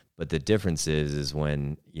 but the difference is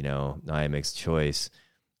when, Naya makes a choice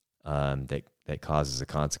that causes a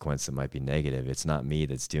consequence that might be negative. It's not me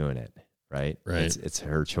that's doing it, right? Right. It's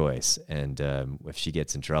her choice. And if she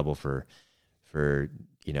gets in trouble for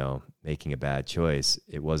making a bad choice,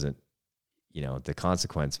 it wasn't the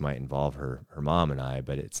consequence might involve her mom and I,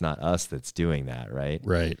 but it's not us that's doing that, right?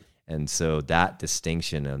 Right. And so that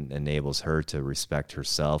distinction enables her to respect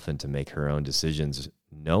herself and to make her own decisions,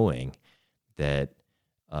 knowing that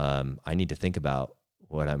I need to think about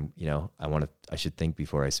what I should think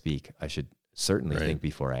before I speak. I should certainly think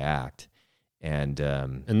before I act. And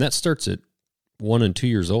that starts at 1 and 2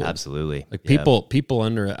 years old. Absolutely. Like people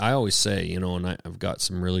under, I always say, and I've got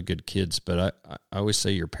some really good kids, but I always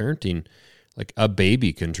say you're parenting, like a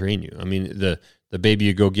baby can train you. I mean, the baby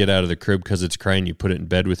you go get out of the crib because it's crying, you put it in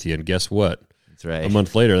bed with you, and guess what? That's right. A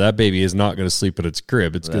month later, that baby is not going to sleep at its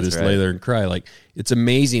crib. It's going to just lay there and cry. Like, it's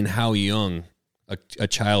amazing how young a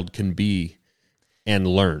child can be and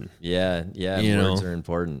learn. Yeah. Words are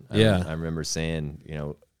important. I remember saying,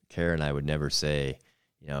 Kara and I would never say,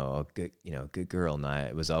 good girl, Naya.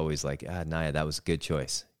 It was always like, Naya, that was a good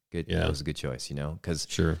choice. That was a good choice,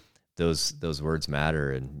 because those words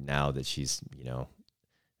matter. And now that she's,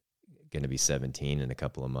 going to be 17 in a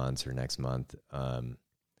couple of months or next month,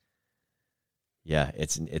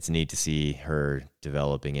 it's neat to see her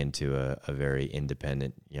developing into a very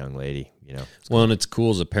independent young lady, Well, and it's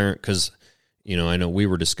cool as a parent because, I know we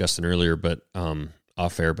were discussing earlier, but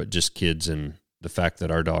off air, but just kids and the fact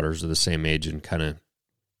that our daughters are the same age and kind of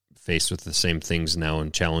faced with the same things now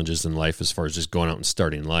and challenges in life as far as just going out and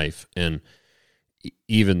starting life. And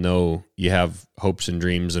even though you have hopes and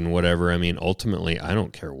dreams and whatever, I mean, ultimately, I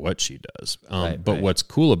don't care what she does. But what's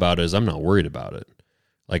cool about it is I'm not worried about it.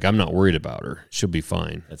 Like, I'm not worried about her. She'll be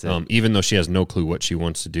fine. That's it. Even though she has no clue what she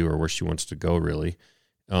wants to do or where she wants to go, really.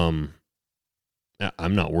 I'm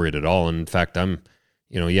not worried at all. And in fact,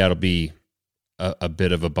 it'll be a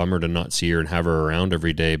bit of a bummer to not see her and have her around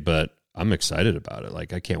every day, but I'm excited about it.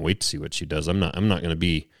 Like, I can't wait to see what she does. I don't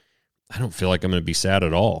feel like I'm going to be sad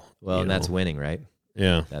at all. Well, and that's winning, right?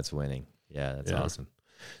 Yeah. That's winning. Yeah. That's awesome.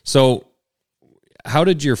 So how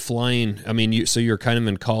did your flying, I mean, you're kind of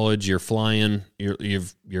in college, you're flying, you're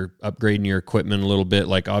upgrading your equipment a little bit.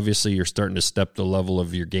 Like, obviously you're starting to step the level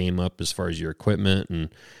of your game up as far as your equipment. And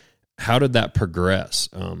how did that progress?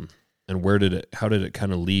 And how did it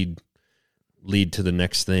kind of lead to the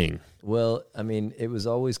next thing? Well, I mean, it was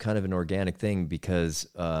always kind of an organic thing because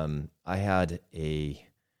I had a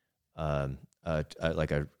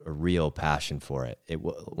real passion for it.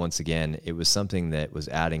 Once again, it was something that was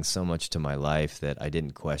adding so much to my life that I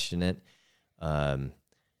didn't question it.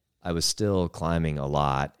 I was still climbing a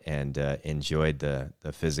lot and enjoyed the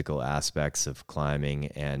physical aspects of climbing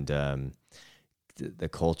and the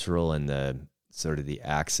cultural and the sort of the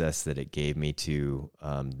access that it gave me to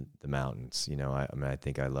the mountains. I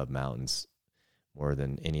think I love mountains more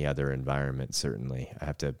than any other environment. Certainly,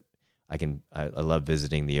 I love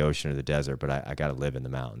visiting the ocean or the desert, but I got to live in the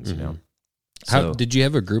mountains. Mm-hmm. How did you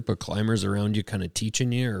have a group of climbers around you, kind of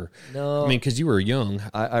teaching you, or no? I mean, because you were young.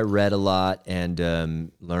 I read a lot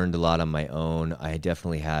and learned a lot on my own. I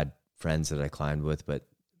definitely had friends that I climbed with, but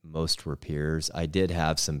most were peers. I did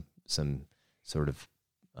have some sort of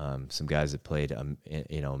some guys that played a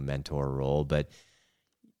mentor role, but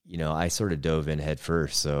I sort of dove in head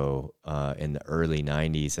first. So in the early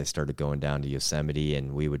 90s, I started going down to Yosemite,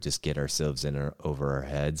 and we would just get ourselves in over our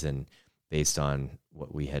heads, and based on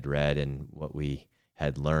what we had read and what we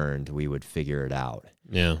had learned, we would figure it out.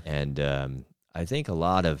 Yeah. And I think a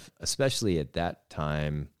lot of, especially at that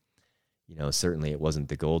time, certainly it wasn't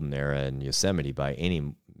the golden era in Yosemite by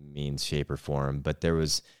any means, shape, or form, but there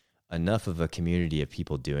was enough of a community of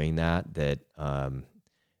people doing that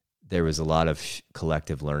there was a lot of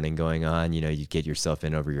collective learning going on. You get yourself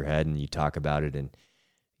in over your head and you talk about it in,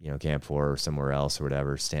 Camp 4 or somewhere else or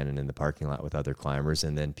whatever, standing in the parking lot with other climbers.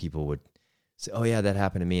 And then people would say, oh yeah, that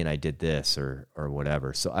happened to me and I did this or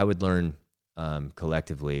whatever. So I would learn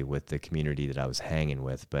collectively with the community that I was hanging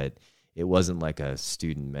with, but it wasn't like a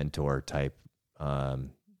student mentor type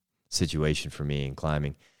situation for me in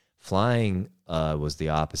climbing. Flying was the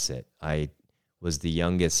opposite. I was the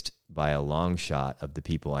youngest by a long shot of the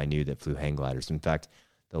people I knew that flew hang gliders. In fact,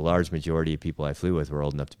 the large majority of people I flew with were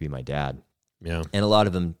old enough to be my dad. Yeah. And a lot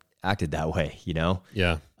of them acted that way,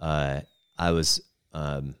 Yeah. I was,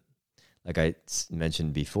 like I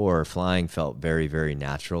mentioned before, flying felt very, very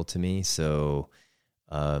natural to me. So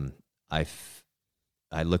I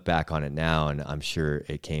look back on it now, and I'm sure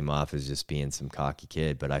it came off as just being some cocky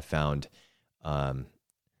kid, but I found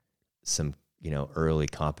some early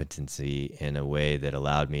competency in a way that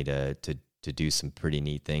allowed me to do some pretty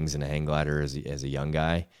neat things in a hang glider as a young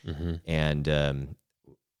guy. Mm-hmm. And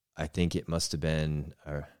I think it must have been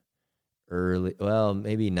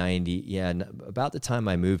maybe 90. Yeah, about the time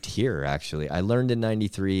I moved here, actually. I learned in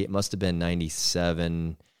 93. It must have been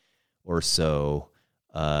 97 or so.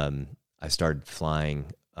 I started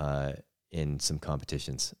flying in some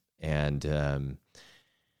competitions. And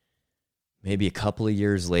maybe a couple of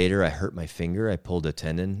years later, I hurt my finger. I pulled a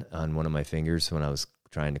tendon on one of my fingers when I was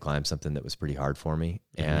trying to climb something that was pretty hard for me.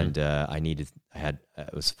 And I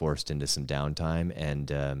was forced into some downtime,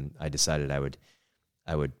 and I decided I would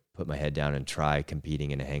put my head down and try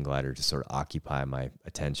competing in a hang glider to sort of occupy my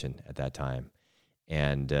attention at that time.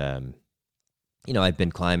 And, I'd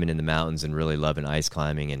been climbing in the mountains and really loving ice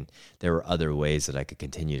climbing, and there were other ways that I could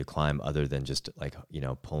continue to climb other than just like,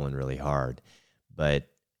 pulling really hard. But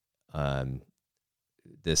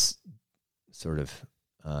this sort of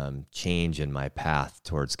change in my path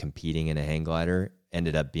towards competing in a hang glider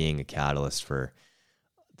ended up being a catalyst for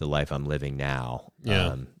the life I'm living now.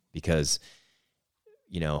 Yeah. Because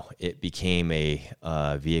it became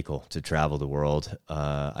a vehicle to travel the world.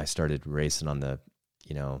 I started racing on the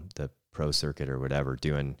pro circuit or whatever,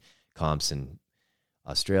 doing comps in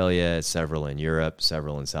Australia, several in Europe,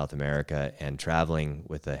 several in South America, and traveling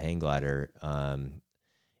with a hang glider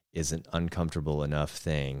is an uncomfortable enough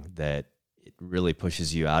thing that it really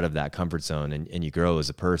pushes you out of that comfort zone, and you grow as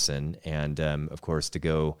a person. And of course, to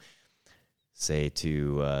go, say,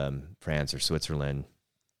 to France or Switzerland,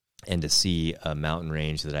 and to see a mountain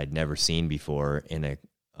range that I'd never seen before in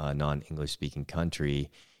a non-English speaking country,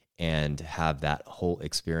 and have that whole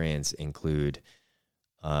experience include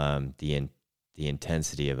the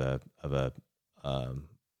intensity of a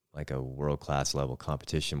like a world-class level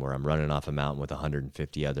competition where I'm running off a mountain with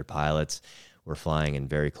 150 other pilots. We're flying in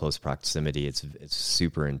very close proximity. It's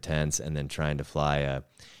super intense, and then trying to fly a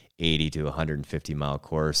 80 to 150 mile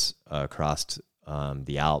course across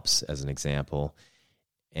the Alps, as an example,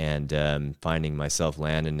 and finding myself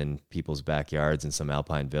landing in people's backyards in some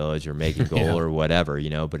alpine village or making goal or whatever,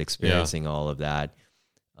 but experiencing all of that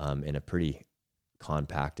in a pretty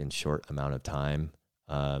compact and short amount of time.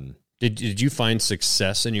 Did you find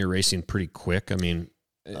success in your racing pretty quick? I mean,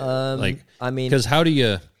 because how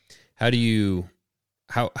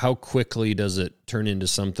quickly does it turn into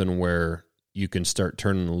something where you can start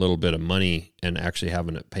turning a little bit of money and actually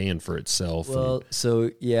having it paying for itself? Well,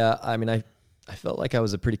 I felt like I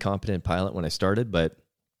was a pretty competent pilot when I started, but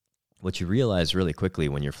what you realize really quickly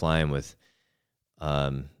when you're flying with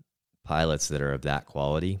pilots that are of that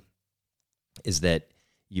quality is that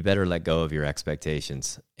you better let go of your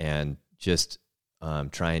expectations and just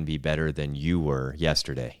try and be better than you were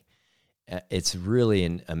yesterday. It's really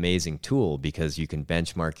an amazing tool because you can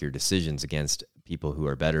benchmark your decisions against people who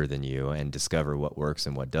are better than you and discover what works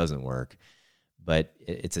and what doesn't work. But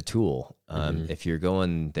it's a tool. If you're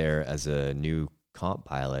going there as a new comp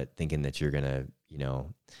pilot thinking that you're going to,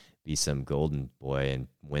 be some golden boy and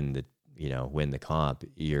win the comp,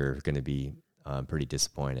 you're going to be pretty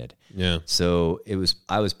disappointed. Yeah. So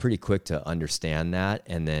I was pretty quick to understand that,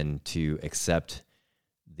 and then to accept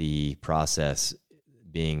the process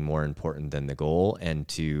being more important than the goal, and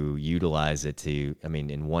to utilize it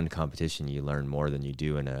in one competition, you learn more than you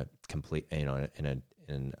do in a complete, in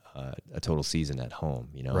a total season at home,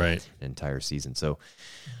 right. An entire season. So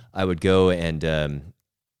I would go and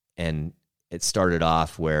it started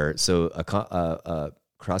off where, so a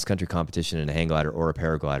cross-country competition in a hang glider or a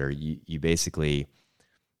paraglider, you basically,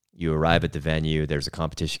 you arrive at the venue, there's a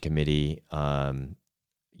competition committee,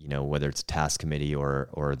 whether it's a task committee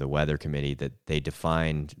or the weather committee, that they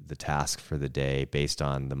defined the task for the day based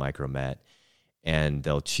on the micromet. And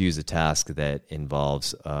they'll choose a task that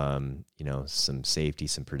involves, some safety,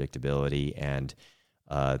 some predictability, and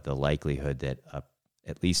the likelihood that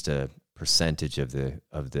at least a percentage of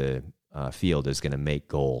the field is going to make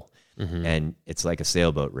goal. Mm-hmm. And it's like a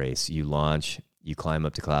sailboat race. You launch, you climb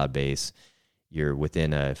up to cloud base. You're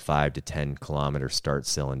within a 5 to 10 kilometer start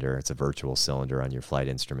cylinder. It's a virtual cylinder on your flight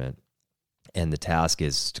instrument. And the task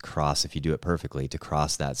is to cross, if you do it perfectly, to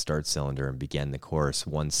cross that start cylinder and begin the course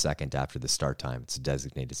 1 second after the start time. It's a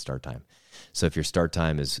designated start time. So if your start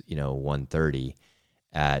time is, 1:30,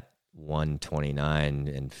 at 1:29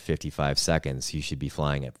 and 55 seconds, you should be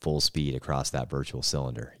flying at full speed across that virtual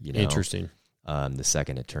cylinder. Interesting. The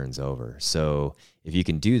second it turns over. So if you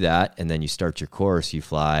can do that, and then you start your course, you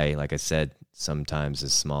fly, like I said, sometimes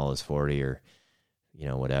as small as 40 or,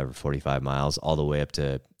 45 miles, all the way up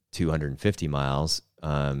to 250 miles.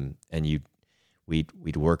 And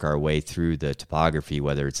we'd work our way through the topography,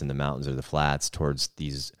 whether it's in the mountains or the flats, towards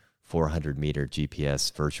these 400 meter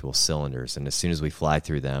GPS virtual cylinders. And as soon as we fly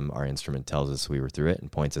through them, our instrument tells us we were through it and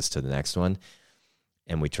points us to the next one.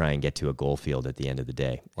 And we try and get to a goal field at the end of the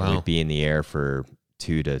day. Wow. And we'd be in the air for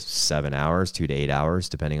 2 to 7 hours, 2 to 8 hours,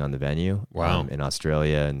 depending on the venue. Wow. In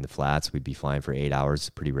Australia and the flats, we'd be flying for 8 hours,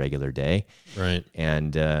 a pretty regular day. Right.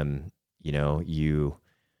 And, you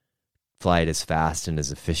fly it as fast and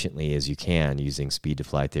as efficiently as you can using speed to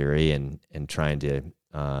fly theory and trying to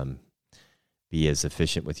be as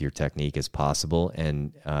efficient with your technique as possible.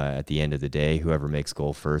 And at the end of the day, whoever makes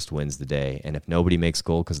goal first wins the day. And if nobody makes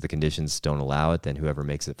goal because the conditions don't allow it, then whoever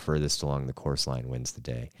makes it furthest along the course line wins the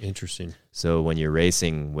day. Interesting. So when you're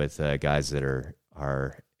racing with guys that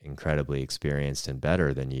are incredibly experienced and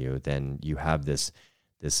better than you, then you have this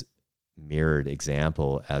mirrored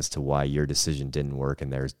example as to why your decision didn't work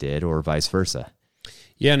and theirs did, or vice versa.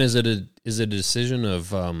 Yeah, and is it a decision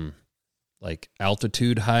of like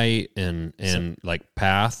altitude, height, and like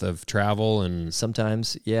path of travel? And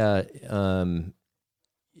sometimes, yeah,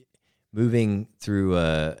 moving through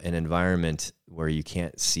an environment where you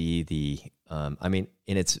can't see the, in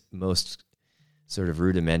its most sort of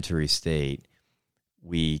rudimentary state,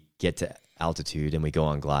 we get to altitude and we go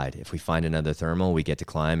on glide. If we find another thermal, we get to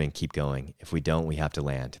climb and keep going. If we don't, we have to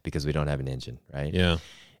land because we don't have an engine, right? Yeah.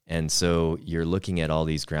 And so you're looking at all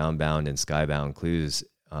these ground-bound and sky-bound clues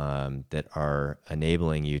that are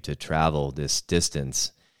enabling you to travel this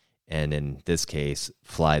distance, and in this case,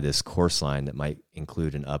 fly this course line that might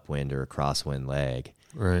include an upwind or a crosswind leg.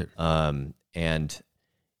 Right. And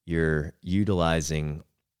you're utilizing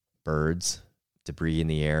birds, debris in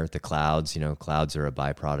the air, the clouds. Clouds are a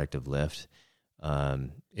byproduct of lift.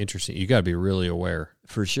 Interesting. You got to be really aware.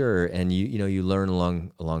 For sure. And you learn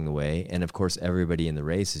along the way. And of course, everybody in the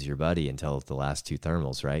race is your buddy until the last two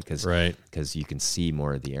thermals, right? Because you can see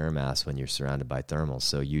more of the air mass when you're surrounded by thermals.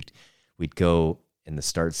 So we'd go, and the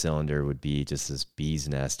start cylinder would be just this bee's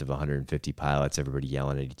nest of 150 pilots, everybody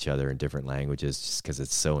yelling at each other in different languages just because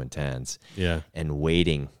it's so intense. Yeah. And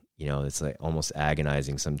waiting, it's like almost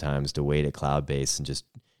agonizing sometimes to wait at cloud base and just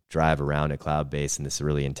drive around at cloud base in this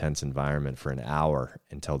really intense environment for an hour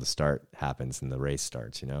until the start happens and the race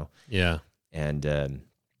starts, Yeah. And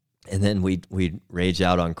then we'd rage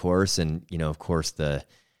out on course, and of course the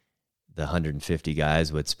 150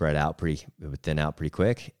 guys would thin out pretty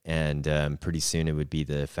quick, and pretty soon it would be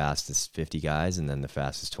the fastest 50 guys and then the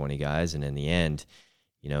fastest 20 guys, and in the end,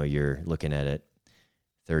 you're looking at it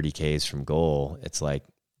 30 Ks from goal. It's like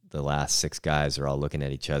the last 6 guys are all looking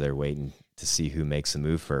at each other waiting to see who makes the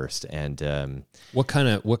move first. And what kind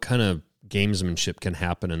of gamesmanship can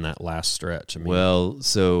happen in that last stretch? Well,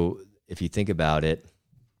 so if you think about it,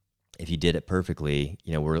 if you did it perfectly,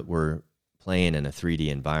 we're playing in a 3D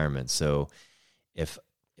environment. So if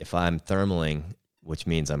I'm thermaling, which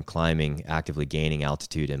means I'm climbing, actively gaining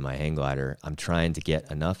altitude in my hang glider, I'm trying to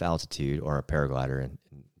get enough altitude, or a paraglider, and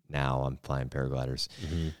now I'm flying paragliders.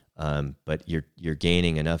 Mm-hmm. But you're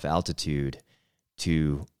gaining enough altitude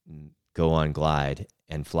to go on glide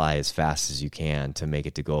and fly as fast as you can to make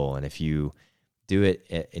it to goal. And if you do it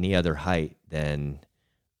at any other height than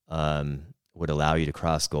would allow you to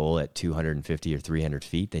cross goal at 250 or 300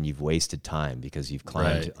 feet, then you've wasted time because you've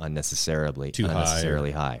climbed unnecessarily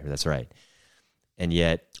high. That's right. And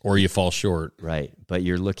yet, or you fall short. Right. But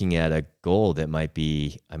you're looking at a goal that might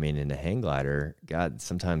be, in a hang glider, God,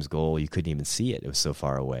 sometimes goal, you couldn't even see it. It was so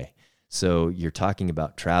far away. So you're talking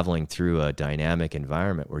about traveling through a dynamic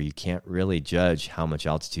environment where you can't really judge how much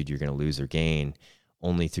altitude you're going to lose or gain,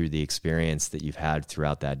 only through the experience that you've had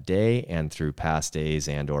throughout that day and through past days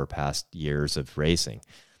and or past years of racing.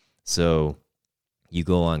 So you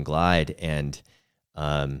go on glide, and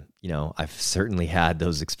I've certainly had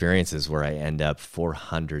those experiences where I end up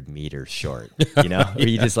 400 meters short, where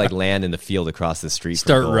you just like land in the field across the street.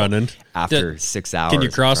 Start running. After 6 hours. Can you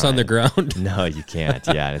cross on the ground? No, you can't.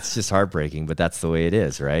 Yeah. It's just heartbreaking, but that's the way it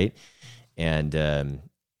is. Right.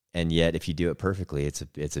 And yet if you do it perfectly,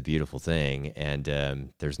 it's a beautiful thing.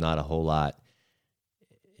 And there's not a whole lot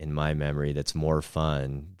in my memory that's more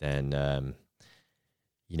fun than,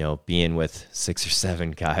 being with 6 or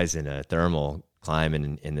 7 guys in a thermal,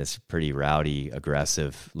 climbing in this pretty rowdy,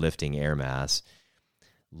 aggressive, lifting air mass,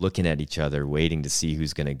 looking at each other, waiting to see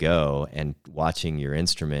who's going to go, and watching your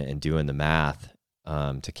instrument and doing the math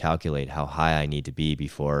to calculate how high I need to be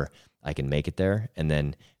before I can make it there. And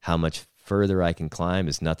then how much further I can climb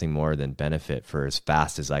is nothing more than benefit for as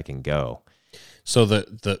fast as I can go. So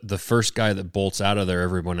the first guy that bolts out of there,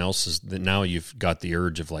 everyone else is, now you've got the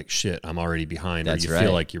urge of like, shit, I'm already behind. That's or you right.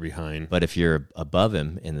 feel like you're behind. But if you're above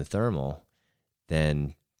him in the thermal,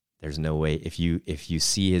 then there's no way, if you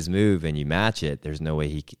see his move and you match it, there's no way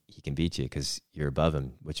he can beat you because you're above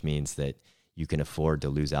him, which means that you can afford to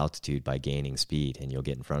lose altitude by gaining speed and you'll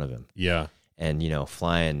get in front of him. Yeah. And,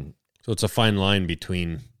 flying. So it's a fine line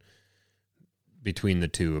between the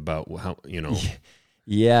two about how,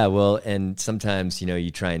 Yeah, well, and sometimes, you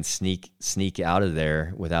try and sneak out of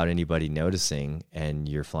there without anybody noticing, and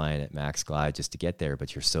you're flying at max glide just to get there,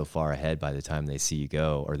 but you're so far ahead by the time they see you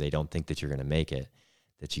go, or they don't think that you're going to make it,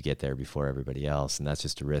 that you get there before everybody else. And that's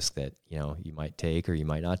just a risk that, you might take or you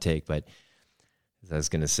might not take. But as I was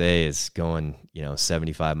going to say, is going,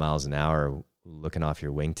 75 miles an hour, looking off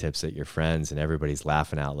your wingtips at your friends, and everybody's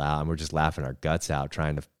laughing out loud, and we're just laughing our guts out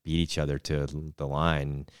trying to beat each other to the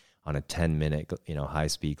line on a 10-minute,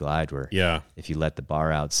 high-speed glide where if you let the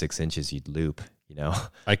bar out 6 inches, you'd loop,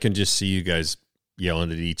 I can just see you guys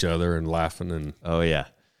yelling at each other and laughing. And oh, yeah.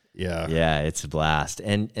 Yeah. Yeah, it's a blast.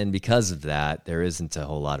 And because of that, there isn't a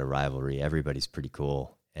whole lot of rivalry. Everybody's pretty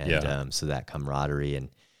cool. And so that camaraderie and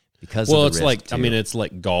because of the it's risk like, too, it's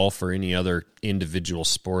like golf or any other individual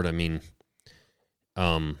sport. You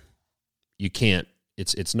can't,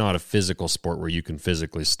 it's not a physical sport where you can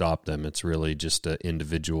physically stop them. It's really just an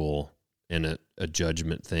individual and a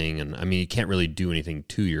judgment thing. And you can't really do anything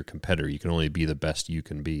to your competitor. You can only be the best you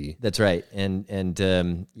can be. That's right. And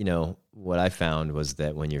what I found was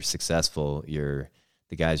that when you're successful,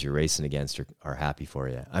 the guys you're racing against are happy for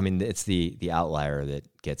you. It's the outlier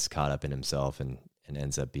that gets caught up in himself and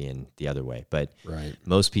ends up being the other way. But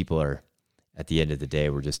most people are, at the end of the day,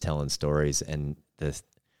 we're just telling stories, and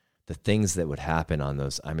the things that would happen on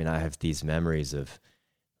those. I have these memories of,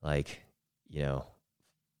 like,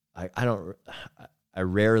 I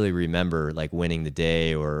rarely remember like winning the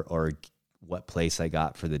day or what place I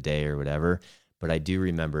got for the day or whatever, but I do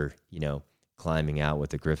remember, climbing out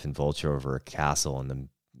with the Griffin Vulture over a castle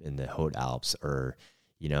in the Haute Alps, or,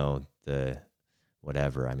 the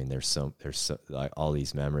whatever. There's so like all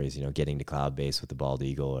these memories, getting to Cloud Base with the bald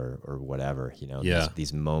eagle or whatever,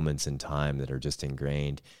 these moments in time that are just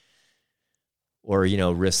ingrained. Or,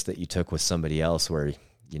 risks that you took with somebody else where,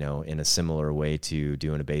 in a similar way to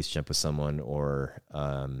doing a base jump with someone or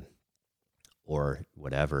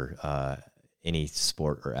whatever, any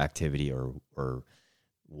sport or activity or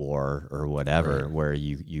war or whatever, where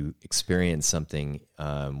you experience something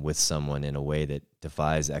with someone in a way that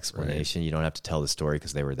defies explanation. You don't have to tell the story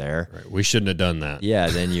because they were there. Right. We shouldn't have done that. Yeah.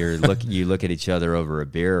 Then you look at each other over a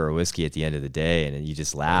beer or a whiskey at the end of the day, and you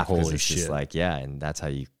just laugh because it's just like, and that's how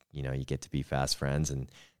you get to be fast friends, and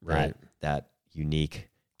that unique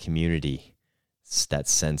community, that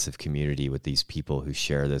sense of community with these people who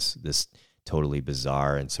share this totally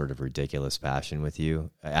bizarre and sort of ridiculous passion with you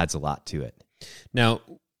adds a lot to it. Now,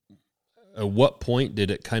 at what point did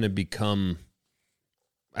it kind of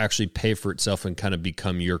actually pay for itself and kind of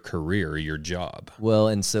become your career, your job? Well,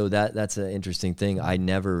 and so that's an interesting thing.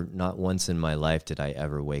 Not once in my life did I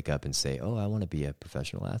ever wake up and say, oh, I want to be a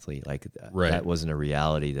professional athlete. Like that wasn't a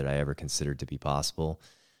reality that I ever considered to be possible,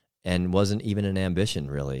 and wasn't even an ambition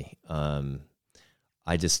really.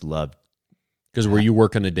 I just loved. Because were you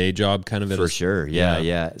working a day job kind of? For sure.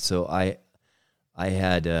 Yeah. So I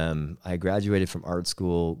graduated from art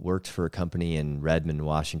school, worked for a company in Redmond,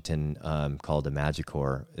 Washington, called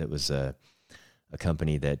Imagicor. It was a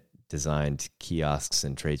company that designed kiosks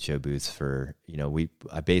and trade show booths for,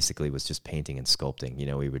 I basically was just painting and sculpting.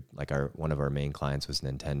 We would, like, one of our main clients was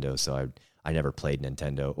Nintendo. So I never played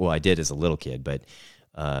Nintendo. Well, I did as a little kid, but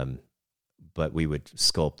we would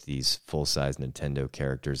sculpt these full-size Nintendo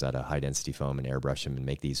characters out of high-density foam and airbrush them and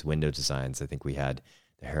make these window designs. I think we had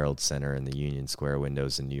the Herald Center and the Union Square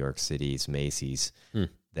windows in New York City's Macy's,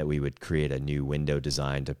 that we would create a new window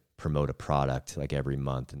design to promote a product like every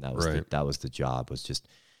month. And that was the job, was just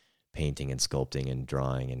painting and sculpting and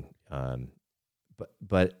drawing. And,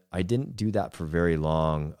 but I didn't do that for very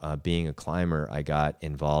long. Being a climber, I got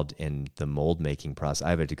involved in the mold making process.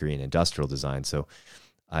 I have a degree in industrial design. So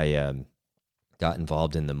I, got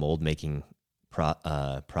involved in the mold making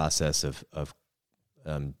process of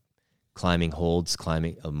climbing holds,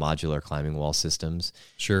 modular climbing wall systems.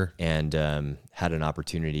 Sure. And had an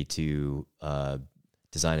opportunity to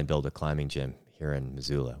design and build a climbing gym here in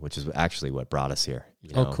Missoula, which is actually what brought us here.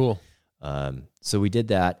 Oh, cool. So we did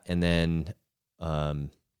that, and then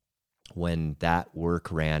when that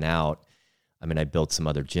work ran out, I built some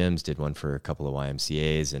other gyms, did one for a couple of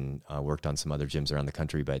YMCAs, and worked on some other gyms around the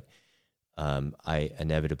country, but I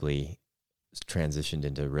inevitably transitioned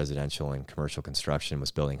into residential and commercial construction, was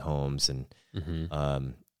building homes. And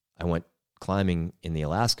I went climbing in the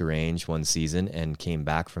Alaska range one season and came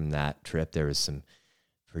back from that trip. There was some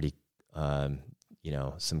pretty,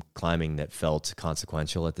 some climbing that felt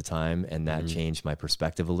consequential at the time, and that changed my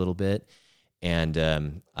perspective a little bit. And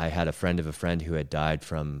I had a friend of a friend who had died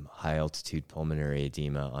from high altitude pulmonary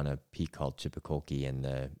edema on a peak called Chipicolqui in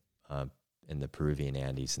the Peruvian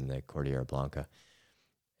Andes in the Cordillera Blanca.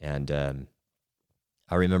 And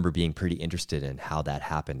I remember being pretty interested in how that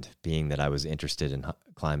happened, being that I was interested in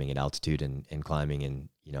climbing at altitude and climbing in,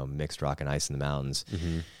 mixed rock and ice in the mountains.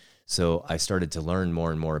 Mm-hmm. So I started to learn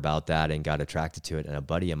more and more about that and got attracted to it. And a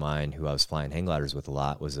buddy of mine who I was flying hang gliders with a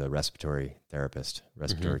lot was a respiratory therapist,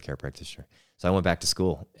 respiratory care practitioner. So I went back to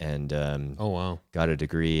school and Oh, wow. got a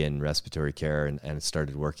degree in respiratory care and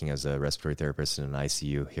started working as a respiratory therapist in an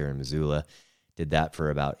ICU here in Missoula. Did that for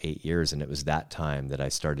about 8 years. And it was that time that I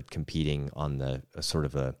started competing on the sort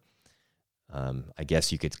of I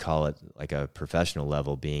guess you could call it like a professional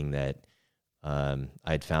level, being that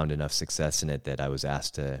I'd found enough success in it that I was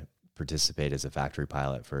asked to participate as a factory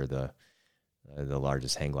pilot for the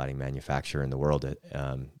largest hang gliding manufacturer in the world at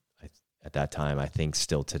that time, I think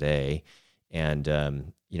still today. And,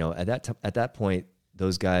 at that point,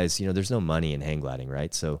 those guys, there's no money in hang gliding,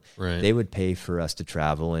 right? So they would pay for us to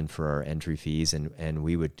travel and for our entry fees, and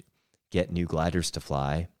we would get new gliders to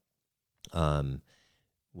fly,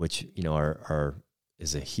 which,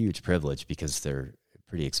 is a huge privilege because they're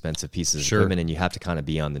pretty expensive pieces of equipment, and you have to kind of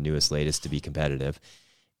be on the newest, latest to be competitive.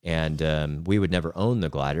 And we would never own the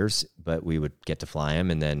gliders, but we would get to fly them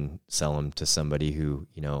and then sell them to somebody who,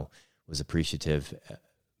 was appreciative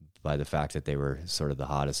by the fact that they were sort of the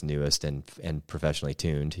hottest, newest, and professionally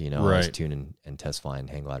tuned. I was tuning and test flying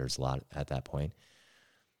hang gliders a lot at that point.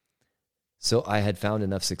 So I had found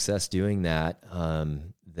enough success doing that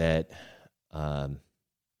that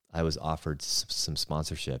I was offered some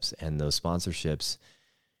sponsorships, and those sponsorships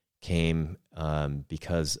came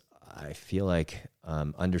because I feel like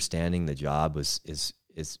understanding the job is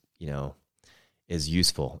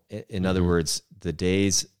useful. In other words,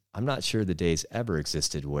 I'm not sure the days ever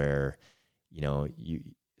existed where,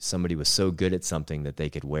 somebody was so good at something that they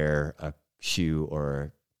could wear a shoe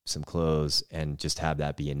or some clothes and just have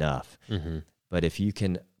that be enough. Mm-hmm. But if you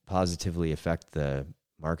can positively affect the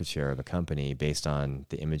market share of a company based on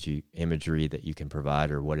the imagery that you can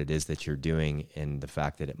provide or what it is that you're doing, and the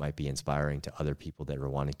fact that it might be inspiring to other people that are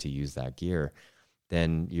wanting to use that gear,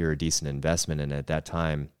 then you're a decent investment. And at that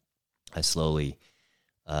time, I slowly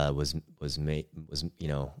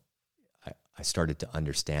I started to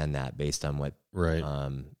understand that based on what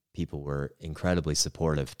people were incredibly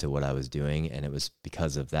supportive to what I was doing. And it was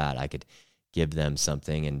because of that I could give them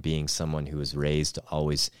something, and being someone who was raised to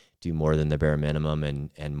always do more than the bare minimum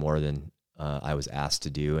and more than I was asked to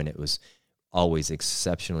do. And it was always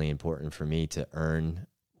exceptionally important for me to earn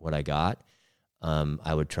what I got.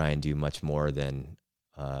 I would try and do much more than,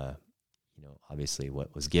 obviously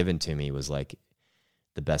what was given to me was like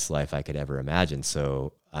the best life I could ever imagine.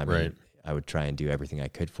 So I would try and do everything I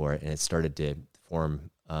could for it. And it started to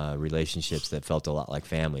form relationships that felt a lot like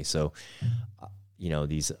family. So,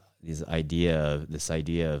 this idea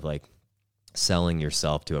of like selling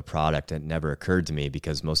yourself to a product, it never occurred to me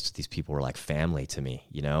because most of these people were like family to me,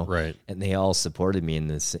 Right. And they all supported me in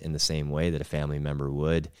the same way that a family member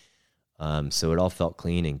would. So it all felt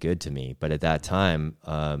clean and good to me. But at that time,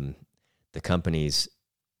 the companies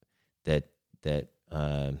that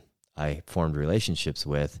I formed relationships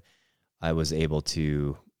with, I was able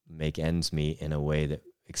to make ends meet in a way that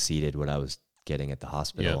exceeded what I was getting at the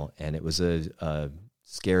hospital. Yeah. And it was a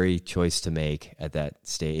scary choice to make at that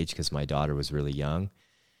stage because my daughter was really young.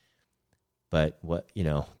 But what,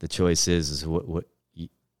 the choice is what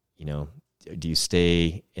do you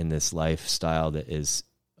stay in this lifestyle that is,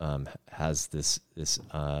 has this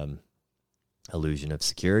illusion of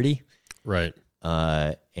security? Right.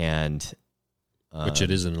 Which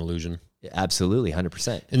it is an illusion. Absolutely.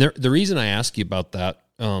 100%. And the reason I ask you about that,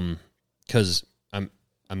 cause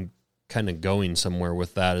I'm kind of going somewhere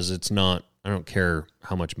with that, is it's not, I don't care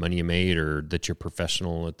how much money you made or that you're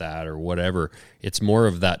professional at that or whatever. It's more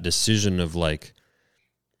of that decision of like,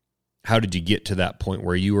 how did you get to that point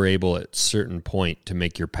where you were able at a certain point to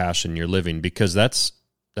make your passion your living? Because that's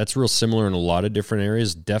real similar in a lot of different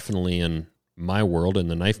areas, definitely in my world, in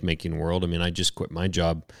the knife making world. I mean, I just quit my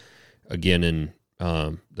job again in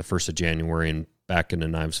the 1st of January and back into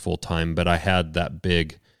knives full time. But I had that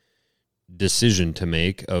big decision to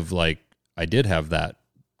make of like, I did have that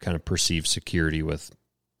kind of perceived security with,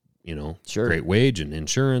 great wage and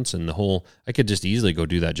insurance and the whole, I could just easily go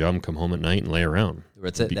do that job and come home at night and lay around.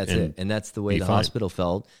 That's it. And that's the way the hospital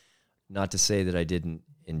felt. Not to say that I didn't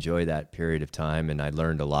enjoy that period of time, and I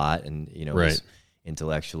learned a lot, and, it was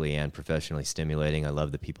intellectually and professionally stimulating. I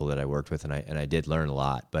love the people that I worked with, and I did learn a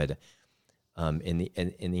lot. But in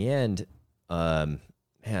the end,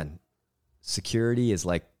 man, security is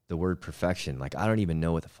like the word perfection. Like, I don't even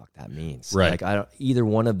know what the fuck that means. Right. Like, either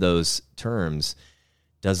one of those terms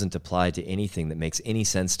doesn't apply to anything that makes any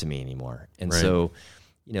sense to me anymore. And so,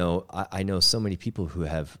 I know so many people who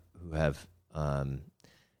have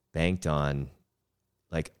banked on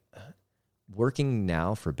like working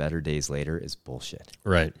now for better days later is bullshit.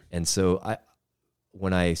 Right. And so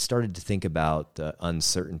when I started to think about the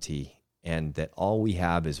uncertainty and that all we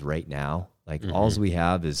have is right now, like all we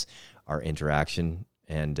have is our interaction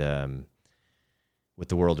and with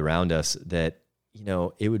the world around us, that, you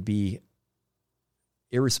know, it would be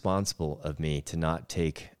irresponsible of me to not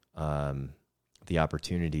take the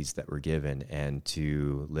opportunities that were given and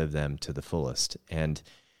to live them to the fullest and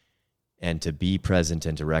to be present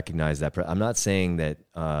and to recognize that. I'm not saying that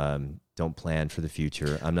don't plan for the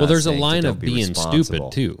future. I'm not. Well, there's a saying line to of don't be being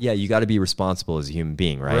responsible. stupid too. Yeah, you got to be responsible as a human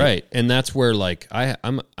being, right? Right, and that's where like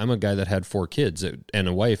I'm a guy that had 4 kids and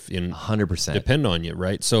a wife in 100% depend on you,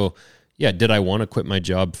 right? So yeah, did I want to quit my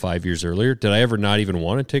job 5 years earlier? Did I ever not even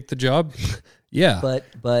want to take the job? Yeah,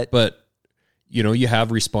 but you know, you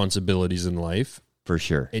have responsibilities in life for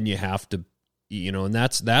sure, and you have to, you know, and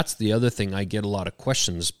that's the other thing. I get a lot of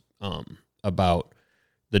questions about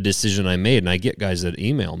the decision I made, and I get guys that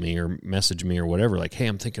email me or message me or whatever, like, hey,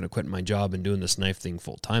 I'm thinking of quitting my job and doing this knife thing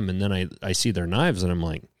full time. And then I see their knives and I'm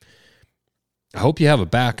like, I hope you have a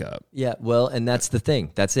backup. Yeah, well, and that's the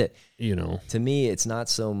thing. That's it. You know, to me, it's not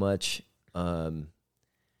so much. I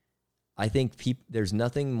think there's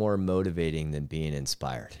nothing more motivating than being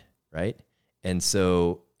inspired, right? And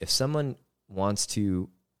so if someone wants to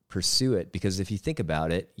pursue it, because if you think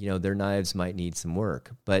about it, you know, their knives might need some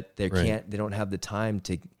work, but they don't have the time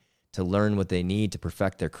to learn what they need to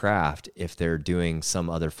perfect their craft if they're doing some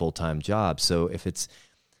other full-time job. So if it's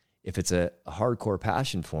a hardcore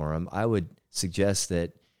passion for them, I would suggest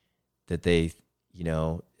that they, you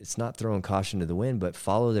know, it's not throwing caution to the wind, but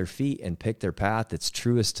follow their feet and pick their path that's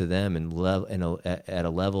truest to them and at a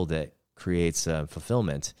level that creates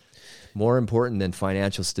fulfillment. More important than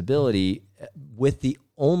financial stability, with the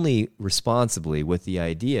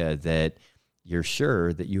idea that you're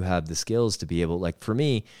sure that you have the skills to be able, like for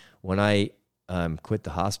me, when I quit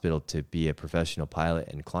the hospital to be a professional pilot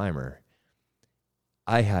and climber,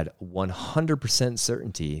 I had 100%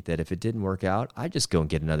 certainty that if it didn't work out, I'd just go and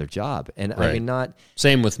get another job. And right. I mean, not...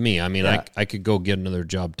 Same with me. I mean, yeah. I could go get another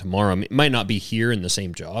job tomorrow. I mean, it might not be here in the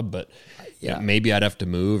same job, but yeah, maybe I'd have to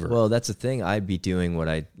move. Well, that's the thing. I'd be doing what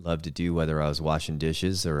I love to do, whether I was washing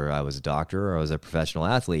dishes or I was a doctor or I was a professional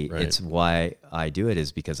athlete. Right. It's why I do it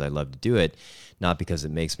is because I love to do it, not because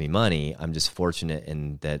it makes me money. I'm just fortunate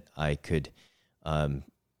in that I could...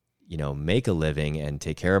 you know, make a living and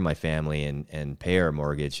take care of my family and pay our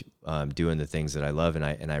mortgage, doing the things that I love.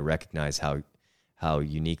 And I recognize how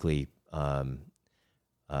uniquely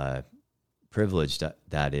privileged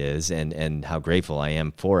that is and how grateful I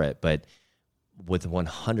am for it. But with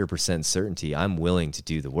 100% certainty, I'm willing to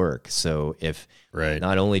do the work. So if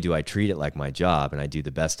not only do I treat it like my job and I do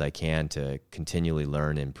the best I can to continually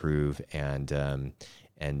learn, improve, and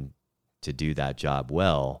to do that job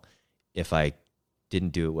well, if I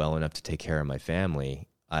didn't do it well enough to take care of my family,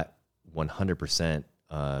 100%,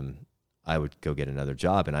 I would go get another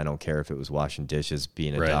job. And I don't care if it was washing dishes,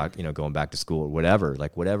 being a doc, you know, going back to school or whatever.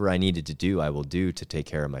 Like whatever I needed to do, I will do to take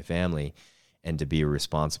care of my family and to be a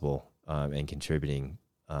responsible and contributing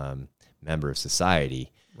member of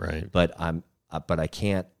society. Right. But I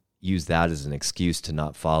can't use that as an excuse to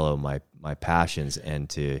not follow my passions and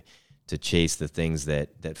to chase the things that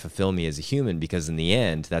fulfill me as a human, because in the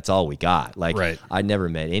end, that's all we got. Like I never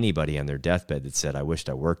met anybody on their deathbed that said, I wished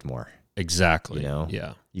I worked more. Exactly. You know?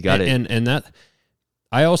 Yeah. You got it. And that,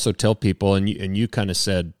 I also tell people, and you kind of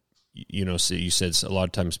said, you know, so you said a lot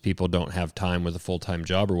of times people don't have time with a full-time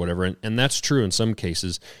job or whatever. And that's true in some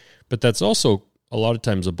cases, but that's also a lot of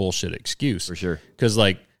times a bullshit excuse. For sure. Cause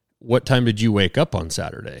like, what time did you wake up on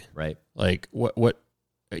Saturday? Right. Like what,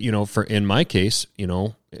 you know, in my case, you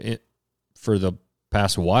know, for the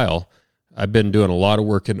past while, I've been doing a lot of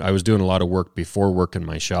work, and I was doing a lot of work before work in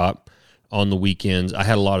my shop on the weekends. I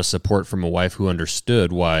had a lot of support from a wife who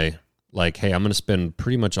understood why, like, hey, I'm going to spend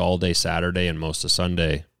pretty much all day Saturday and most of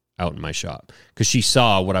Sunday out in my shop, because she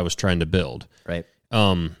saw what I was trying to build. Right.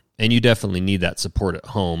 And you definitely need that support at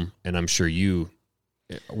home, and I'm sure you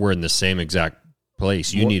were in the same exact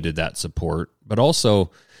place. You needed that support, but also,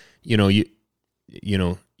 you know,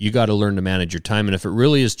 you got to learn to manage your time. And if it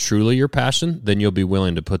really is truly your passion, then you'll be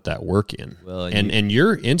willing to put that work in. Well, and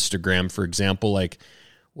your Instagram, for example, like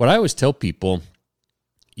what I always tell people,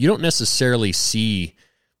 you don't necessarily see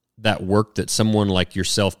that work that someone like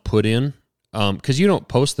yourself put in. Cause you don't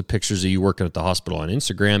post the pictures of you working at the hospital on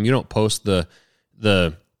Instagram. You don't post the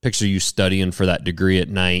picture you studying for that degree at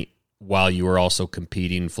night while you were also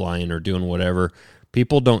competing, flying, or doing whatever.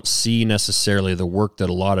 People don't see necessarily the work that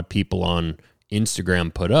a lot of people on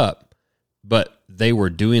Instagram put up, but they were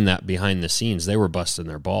doing that behind the scenes. They were busting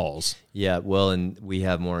their balls. Yeah, well, and we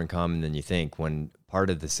have more in common than you think. When part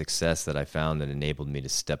of the success that I found that enabled me to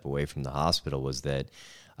step away from the hospital was that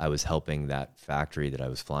I was helping that factory that I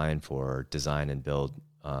was flying for design and build,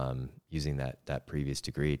 using that previous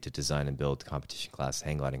degree to design and build competition class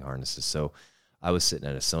hang gliding harnesses. So I was sitting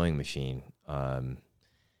at a sewing machine, and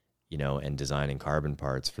designing carbon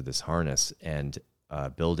parts for this harness, and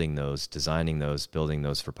building those, designing those, building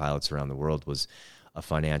those for pilots around the world was a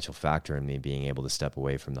financial factor in me being able to step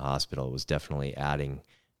away from the hospital. It was definitely adding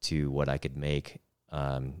to what I could make,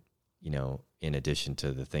 in addition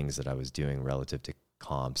to the things that I was doing relative to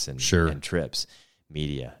comps and trips,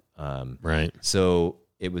 media. Right. So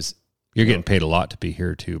it was. You're getting paid a lot to be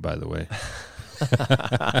here too, by the way.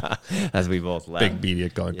 As we both left. Big media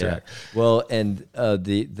contract. Yeah. Well, and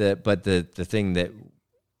the thing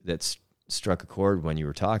that struck a chord when you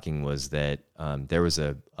were talking was that there was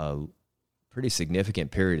a pretty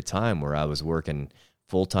significant period of time where I was working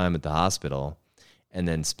full time at the hospital and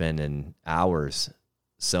then spending hours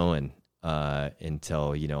sewing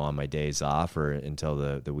until, on my days off or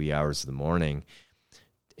until the wee hours of the morning,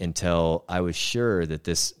 until I was sure that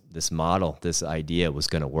this model, this idea was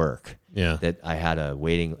going to work. Yeah. That I had a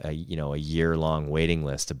year-long waiting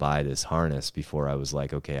list to buy this harness before I was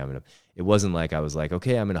like, okay, it wasn't like I was like,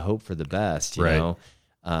 okay, I'm going to hope for the best, you know?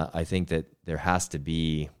 I think that there has to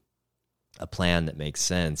be a plan that makes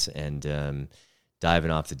sense, and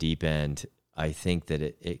diving off the deep end, I think that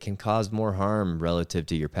it can cause more harm relative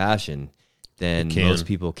to your passion than most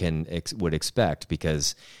people would expect,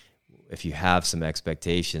 because if you have some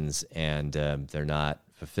expectations and they're not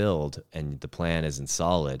fulfilled and the plan isn't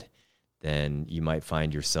solid, then you might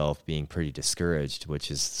find yourself being pretty discouraged,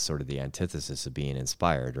 which is sort of the antithesis of being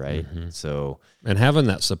inspired, right? Mm-hmm. So, and having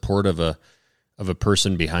that support of a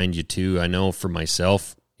person behind you too. I know for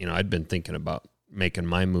myself, I'd been thinking about making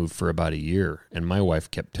my move for about a year, and my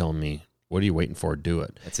wife kept telling me, "What are you waiting for? Do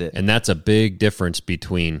it." That's it. And that's a big difference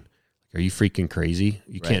between, are you freaking crazy?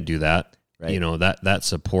 You can't do that. Right. That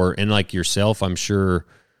support, and like yourself, I'm sure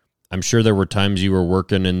there were times you were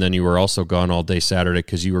working and then you were also gone all day Saturday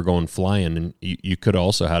because you were going flying, and you could have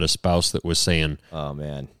also had a spouse that was saying, "Oh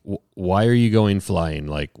man, why are you going flying?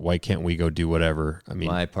 Like, why can't we go do whatever?" I mean,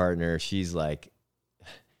 my partner, she's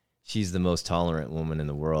the most tolerant woman in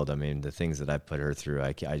the world. I mean, the things that I put her through,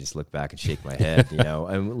 I just look back and shake my head,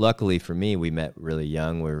 And luckily for me, we met really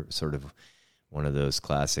young. We're sort of one of those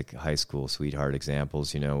classic high school sweetheart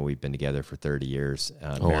examples. We've been together for 30 years,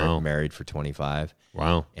 married for 25.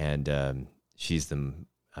 Wow. And she's the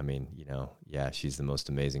most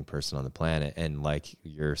amazing person on the planet. And like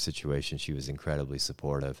your situation, she was incredibly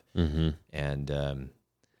supportive. Mm-hmm. And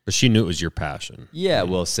but she knew it was your passion. Yeah,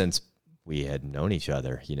 well, since we had known each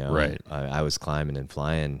other, right. I was climbing and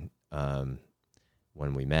flying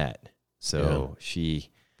when we met. So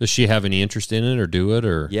Does she have any interest in it or do it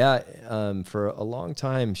or? Yeah, for a long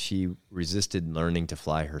time she resisted learning to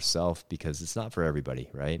fly herself because it's not for everybody,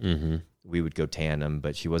 right? Mm-hmm. We would go tandem,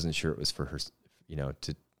 but she wasn't sure it was for her,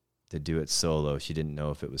 to do it solo. She didn't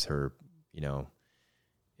know if it was her,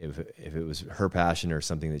 if it was her passion or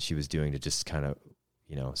something that she was doing to just kind of,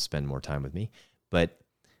 spend more time with me. But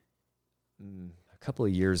a couple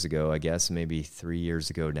of years ago, I guess maybe 3 years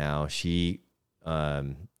ago now, she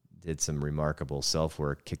did some remarkable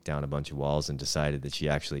self-work, kicked down a bunch of walls, and decided that she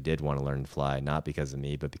actually did want to learn to fly, not because of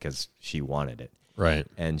me, but because she wanted it. Right.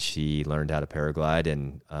 And she learned how to paraglide,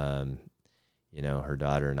 and, her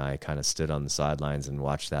daughter and I kind of stood on the sidelines and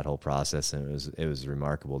watched that whole process, and it was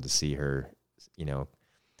remarkable to see her,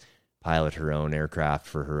 pilot her own aircraft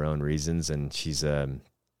for her own reasons, and she's so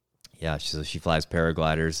she flies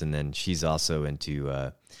paragliders, and then she's also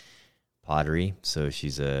into pottery. So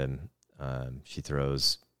she's she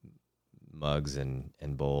throws mugs and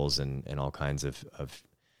bowls and all kinds of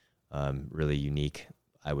really unique,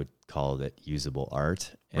 I would call it usable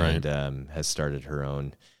art, and has started her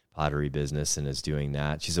own pottery business and is doing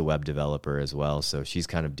that. She's a web developer as well, so she's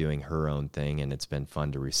kind of doing her own thing, and it's been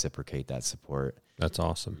fun to reciprocate that support. That's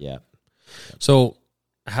awesome. Yeah. So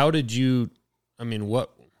how did you, what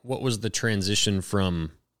was the transition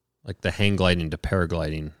from like the hang gliding to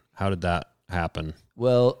paragliding? How did that happen?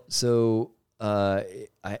 Well, so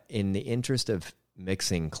in the interest of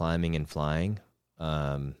mixing climbing and flying,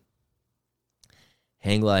 hang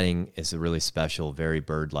gliding is a really special, very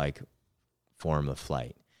bird-like form of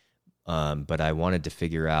flight. But I wanted to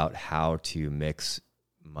figure out how to mix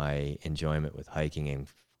my enjoyment with hiking and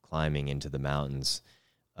climbing into the mountains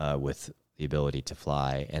with the ability to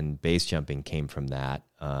fly. And base jumping came from that.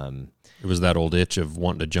 It was that old itch of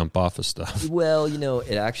wanting to jump off of stuff. Well,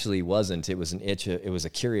 it actually wasn't. It was an itch. It was a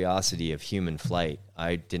curiosity of human flight.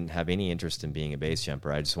 I didn't have any interest in being a base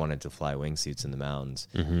jumper. I just wanted to fly wingsuits in the mountains.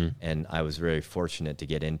 Mm-hmm. And I was very fortunate to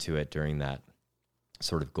get into it during that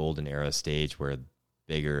sort of golden era stage where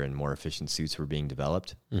bigger and more efficient suits were being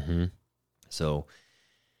developed. Mm-hmm. So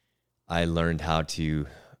I learned how to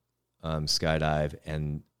skydive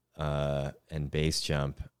and base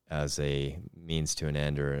jump as a means to an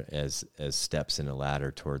end, or as steps in a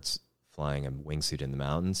ladder towards flying a wingsuit in the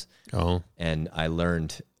mountains. Oh, And I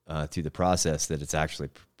learned through the process that it's actually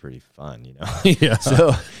pretty fun, yeah.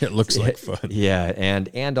 So it looks like fun. Yeah,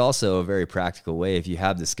 and also a very practical way. If you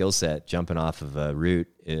have the skill set, jumping off of a route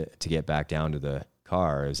to get back down to the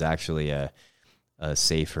car is actually a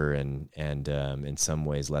safer and in some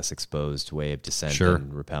ways less exposed way of descent Sure.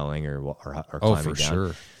 than rappelling or climbing Oh, for down.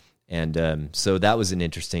 sure. And so that was an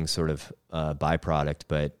interesting sort of byproduct.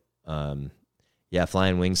 But yeah,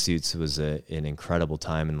 flying wingsuits was an incredible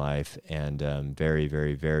time in life, and very,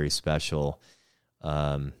 very, very special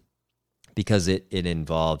because it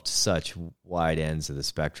involved such wide ends of the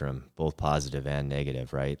spectrum, both positive and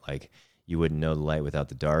negative, right? Like you wouldn't know the light without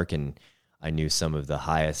the dark. And I knew some of the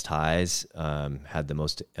highest highs, had the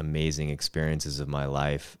most amazing experiences of my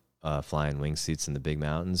life flying wingsuits in the big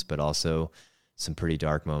mountains, but also some pretty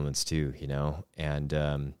dark moments too, and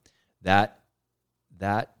that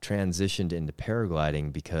transitioned into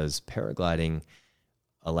paragliding because paragliding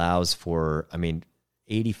allows for,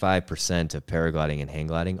 85% of paragliding and hang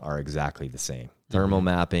gliding are exactly the same. Thermal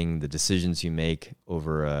mapping, the decisions you make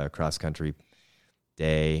over a cross-country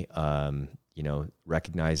day,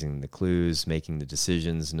 recognizing the clues, making the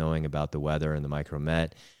decisions, knowing about the weather and the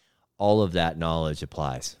micromet, all of that knowledge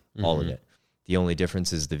applies, all of it. The only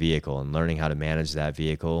difference is the vehicle, and learning how to manage that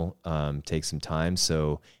vehicle takes some time.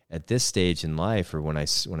 So at this stage in life, or when I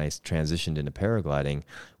transitioned into paragliding,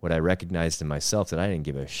 what I recognized in myself that I didn't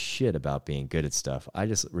give a shit about being good at stuff. I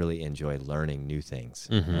just really enjoy learning new things.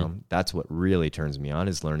 That's what really turns me on,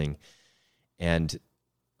 is learning. And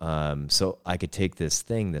so I could take this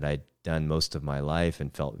thing that I'd done most of my life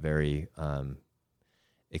and felt very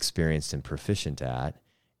experienced and proficient at,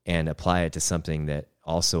 and apply it to something that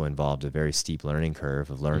also involved a very steep learning curve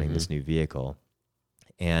of learning this new vehicle.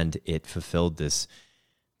 And it fulfilled this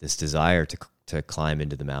desire to climb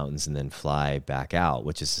into the mountains and then fly back out,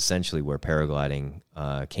 which is essentially where paragliding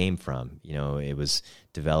came from. It was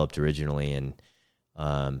developed originally in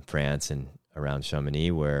France and around Chamonix,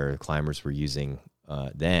 where climbers were using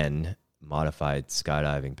then modified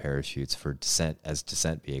skydiving parachutes for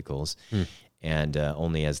descent vehicles. And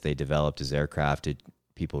only as they developed as aircraft did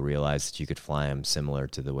people realized that you could fly them similar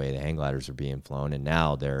to the way the hang gliders are being flown. And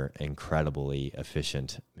now they're incredibly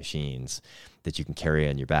efficient machines that you can carry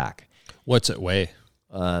on your back. What's it weigh?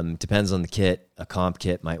 Depends on the kit. A comp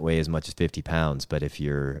kit might weigh as much as 50 pounds, but if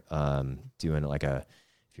you're doing if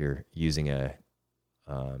you're using a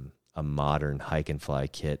modern hike and fly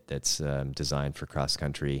kit that's designed for cross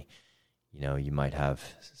country, you might have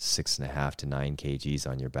 6.5 to 9 kgs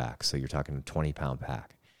on your back. So you're talking a 20-pound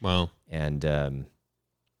pack. Wow. And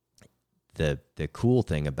the cool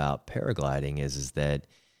thing about paragliding is that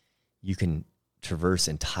you can traverse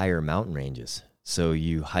entire mountain ranges. So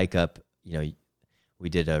you hike up, we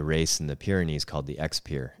did a race in the Pyrenees called the X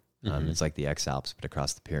Pyr. It's like the X Alps, but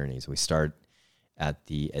across the Pyrenees. We start at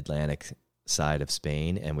the Atlantic side of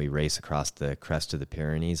Spain, and we race across the crest of the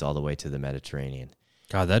Pyrenees all the way to the Mediterranean.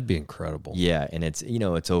 God, that'd be incredible. Yeah, and it's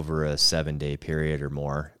it's over a 7-day period or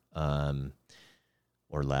more,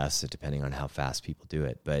 or less, depending on how fast people do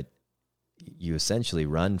it. But you essentially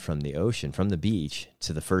run from the ocean, from the beach,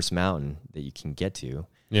 to the first mountain that you can get to.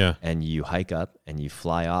 Yeah. And you hike up and you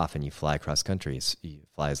fly off and you fly cross country. You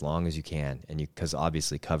fly as long as you can. And because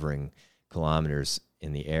obviously covering kilometers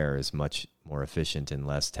in the air is much more efficient and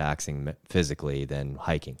less taxing physically than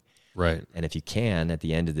hiking. Right. And if you can, at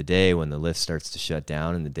the end of the day, when the lift starts to shut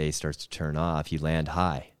down and the day starts to turn off, you land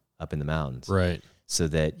high up in the mountains. Right. So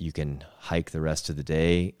that you can hike the rest of the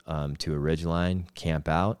day to a ridgeline, camp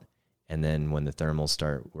out, and then when the thermals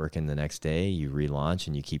start working the next day, you relaunch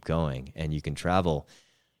and you keep going. And you can travel,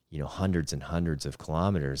 hundreds and hundreds of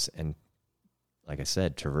kilometers and, like I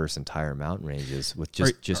said, traverse entire mountain ranges with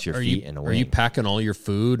just your feet and a wing. Are you packing all your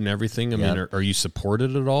food and everything? I mean, are you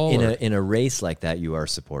supported at all? In a race like that, you are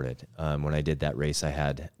supported. When I did that race, I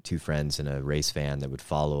had 2 friends in a race van that would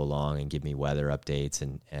follow along and give me weather updates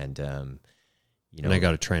and I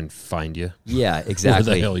got to try and find you. Yeah, exactly.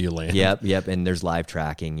 Where the hell you land? Yep. And there's live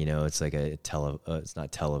tracking. It's like it's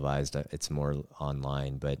not televised. It's more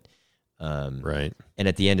online, but Right. And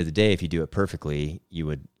at the end of the day, if you do it perfectly, you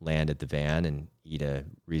would land at the van and eat a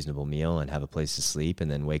reasonable meal and have a place to sleep,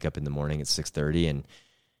 and then wake up in the morning at 6:30, and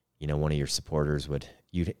one of your supporters would.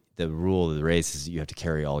 The rule of the race is you have to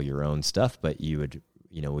carry all your own stuff, but we would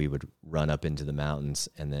run up into the mountains,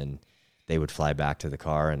 and then they would fly back to the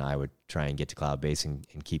car, and I would try and get to Cloud Base and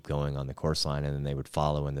keep going on the course line, and then they would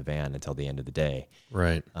follow in the van until the end of the day.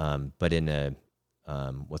 Right. But in a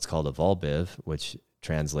what's called a vol-biv, which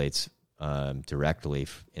translates directly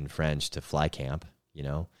in French to fly camp,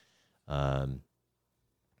 you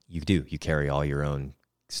carry all your own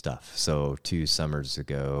stuff. So 2 summers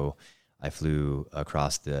ago, I flew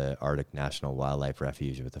across the Arctic National Wildlife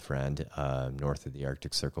Refuge with a friend north of the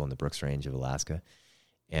Arctic Circle in the Brooks Range of Alaska.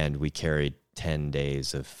 And we carried 10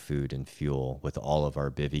 days of food and fuel with all of our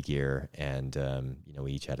bivy gear. And,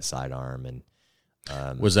 we each had a sidearm. And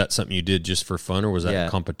was that something you did just for fun, or was that a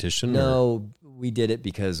competition? No, we did it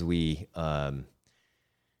because we wanted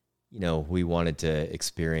to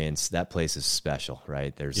experience, that place is special,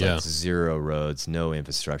 right? There's like 0 roads, no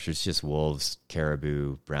infrastructure. It's just wolves,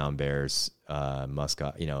 caribou, brown bears, musk.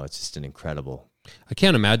 It's just an incredible. I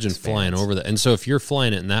can't imagine flying over that. And so if you're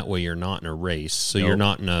flying it in that way, you're not in a race. So you're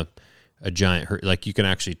not in a giant hurt. Like you can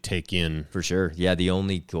actually take in. For sure. Yeah. The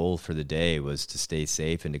only goal for the day was to stay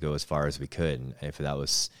safe and to go as far as we could. And if that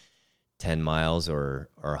was 10 miles or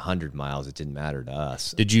 100 miles, it didn't matter to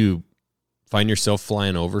us. Did you find yourself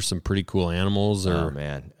flying over some pretty cool animals? Or? Oh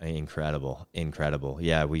man, incredible.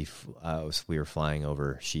 Yeah, we were flying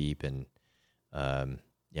over sheep, and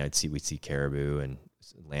we'd see caribou, and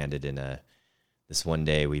landed in this one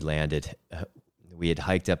day we landed. We had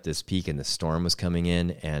hiked up this peak, and the storm was coming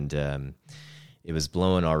in, and it was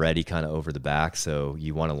blowing already kind of over the back. So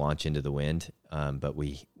you want to launch into the wind, but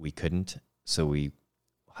we couldn't. So we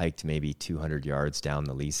hiked maybe 200 yards down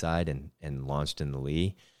the lee side and launched in the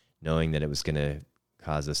lee, knowing that it was going to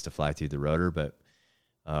cause us to fly through the rotor, but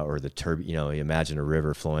or the you imagine a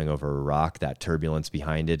river flowing over a rock. That turbulence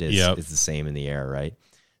behind it is the same in the air, right?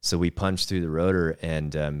 So we punched through the rotor,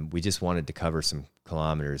 and we just wanted to cover some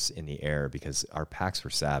kilometers in the air because our packs were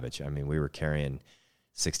savage. I mean, we were carrying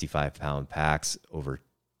 65-pound packs over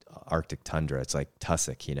Arctic tundra. It's like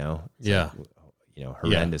tussock, It's like,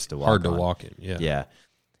 horrendous to walk. Hard on. to walk in. Yeah.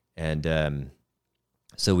 And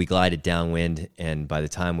so we glided downwind, and by the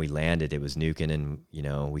time we landed, it was nuking,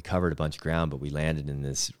 and we covered a bunch of ground, but we landed in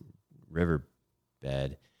this river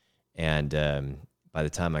bed, and by the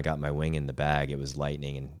time I got my wing in the bag, it was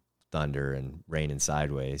lightning and thunder and raining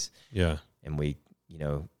sideways. Yeah. And we,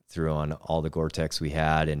 threw on all the Gore-Tex we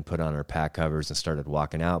had and put on our pack covers and started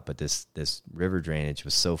walking out. But this river drainage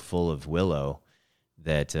was so full of willow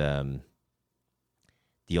that the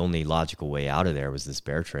only logical way out of there was this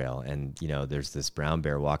bear trail. And, there's this brown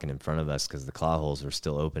bear walking in front of us because the claw holes were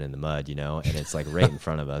still open in the mud, and it's like right in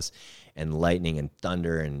front of us, and lightning and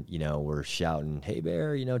thunder. And, we're shouting, "Hey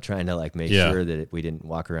bear," trying to like make sure that we didn't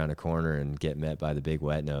walk around a corner and get met by the big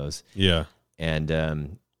wet nose. Yeah.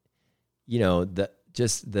 And,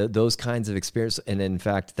 those kinds of experience. And in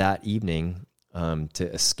fact, that evening, to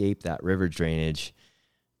escape that river drainage,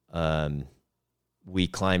 we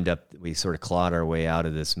climbed up, we sort of clawed our way out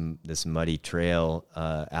of this muddy trail,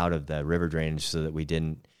 out of the river drainage, so that we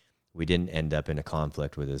didn't end up in a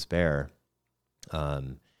conflict with this bear.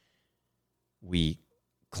 We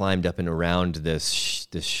climbed up and around this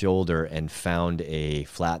shoulder and found a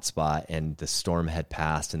flat spot, and the storm had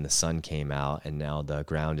passed and the sun came out, and now the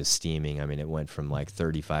ground is steaming. I mean, it went from like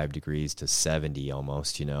 35 degrees to 70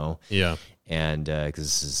 almost, Yeah. And, cause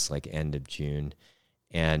this is like end of June,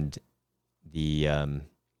 and the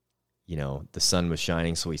sun was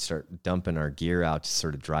shining. So we start dumping our gear out to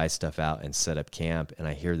sort of dry stuff out and set up camp. And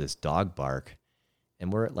I hear this dog bark,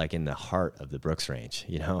 and we're like in the heart of the Brooks Range,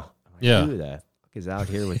 I'm like, who the fuck is out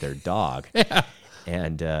here with their dog? Yeah.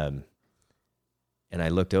 And I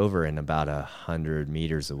looked over, and about 100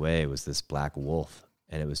 meters away was this black wolf,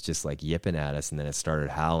 and it was just like yipping at us. And then it started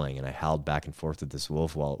howling, and I howled back and forth with this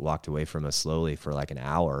wolf while it walked away from us slowly for like an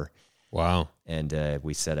hour. Wow. And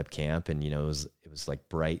we set up camp, and, it was like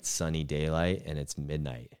bright, sunny daylight, and it's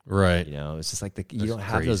midnight. Right. It's just like you don't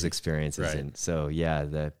have those experiences. Right. And so,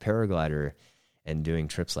 the paraglider and doing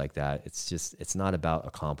trips like that, it's not about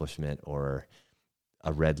accomplishment or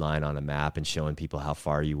a red line on a map and showing people how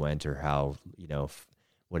far you went or how,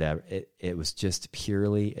 whatever. It was just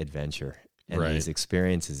purely adventure. And these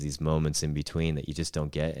experiences, these moments in between that you just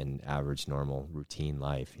don't get in average, normal, routine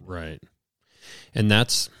life. Right. And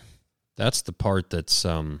that's the part that's,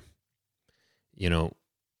 when,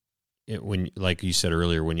 like you said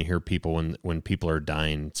earlier, when you hear people, when people are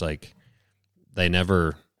dying, it's like they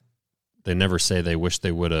never say they wish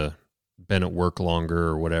they would have been at work longer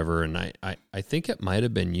or whatever. And I think it might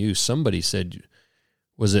have been you. Somebody said,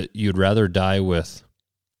 was it you'd rather die with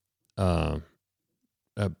a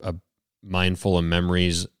mindful of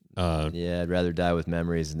memories? I'd rather die with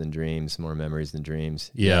memories than dreams, more memories than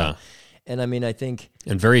dreams. Yeah. And I mean, I think...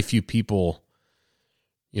 And very few people,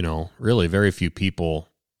 really very few people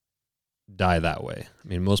die that way. I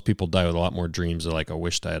mean, most people die with a lot more dreams of like, I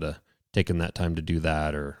wished I had taken that time to do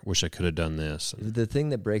that, or wish I could have done this. The thing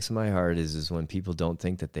that breaks my heart is when people don't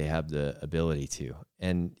think that they have the ability to,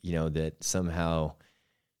 and, that somehow,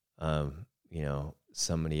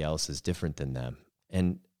 somebody else is different than them.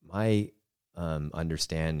 And my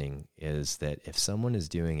understanding is that if someone is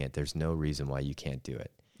doing it, there's no reason why you can't do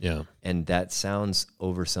it. Yeah. And that sounds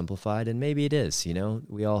oversimplified, and maybe it is.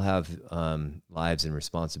 We all have lives and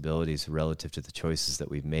responsibilities relative to the choices that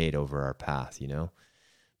we've made over our path,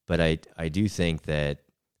 But I do think that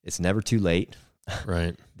it's never too late.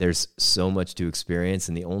 Right. There's so much to experience,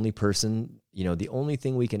 and the only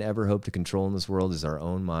thing we can ever hope to control in this world is our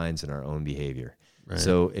own minds and our own behavior. Right.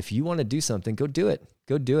 So if you want to do something, go do it.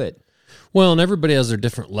 Go do it. Well, and everybody has their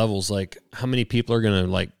different levels. Like, how many people are going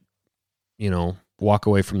to, walk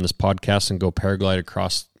away from this podcast and go paraglide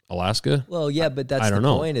across Alaska? Well, yeah, but that's I don't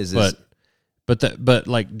know. Point is but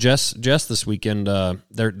like Jess this weekend,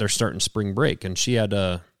 they're starting spring break, and she had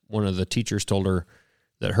one of the teachers told her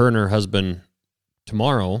that her and her husband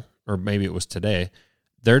tomorrow, or maybe it was today,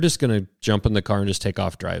 they're just going to jump in the car and just take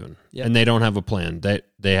off driving. Yep. And they don't have a plan.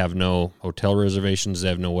 They have no hotel reservations. They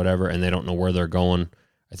have no whatever, and they don't know where they're going.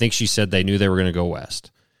 I think she said they knew they were going to go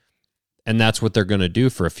west. And that's what they're going to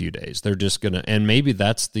do for a few days. They're just going to, and maybe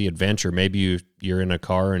that's the adventure. Maybe you're in a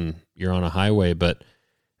car and you're on a highway, but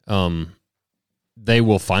they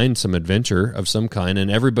will find some adventure of some kind,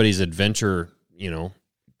 and everybody's adventure,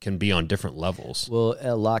 can be on different levels. Well,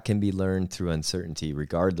 a lot can be learned through uncertainty,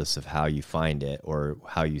 regardless of how you find it or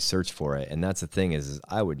how you search for it. And that's the thing is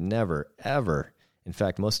I would never, ever, in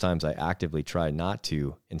fact, most times I actively try not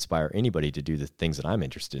to inspire anybody to do the things that I'm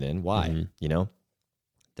interested in. Why? Mm-hmm.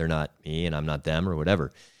 They're not me and I'm not them or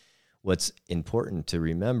whatever. What's important to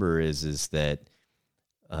remember is that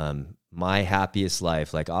my happiest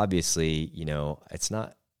life, like obviously, it's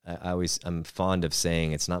not, I'm fond of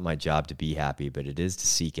saying it's not my job to be happy, but it is to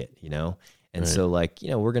seek it, And right. so like,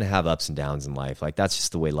 we're going to have ups and downs in life. Like that's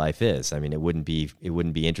just the way life is. I mean, it wouldn't be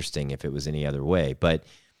interesting if it was any other way, but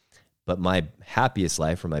my happiest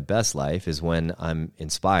life or my best life is when I'm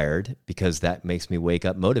inspired, because that makes me wake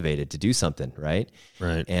up motivated to do something. Right.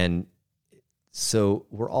 Right. And so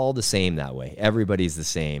we're all the same that way. Everybody's the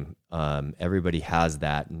same. Everybody has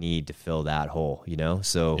that need to fill that hole,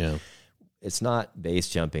 So yeah. It's not base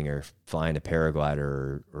jumping or flying a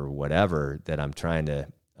paraglider or whatever that I'm trying to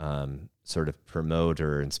sort of promote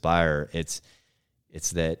or inspire. It's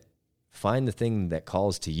that find the thing that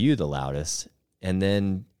calls to you the loudest, and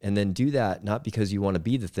then do that, not because you want to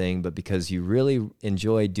be the thing, but because you really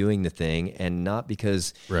enjoy doing the thing, and not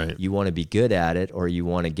because right. you want to be good at it or you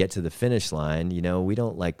want to get to the finish line. We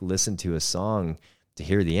don't like listen to a song to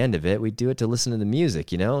hear the end of it. We do it to listen to the music,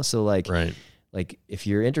 So like, right. Like if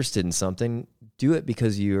you're interested in something, do it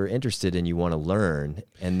because you're interested and you want to learn,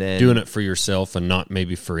 and then doing it for yourself and not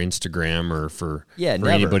maybe for Instagram or for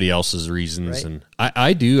anybody else's reasons. Right.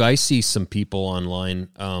 And I see some people online,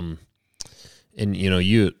 and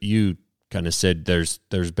you kind of said there's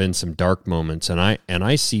been some dark moments, and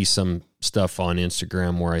I see some stuff on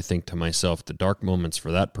Instagram where I think to myself, the dark moments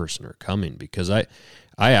for that person are coming, because I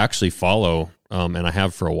actually follow, and I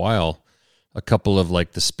have for a while, a couple of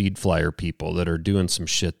like the speed flyer people that are doing some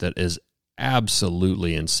shit that is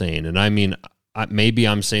absolutely insane. And I mean, maybe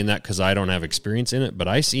I'm saying that because I don't have experience in it, but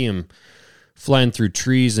I see them flying through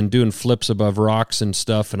trees and doing flips above rocks and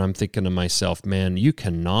stuff. And I'm thinking to myself, man, you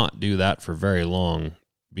cannot do that for very long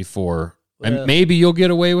before. Well, and maybe you'll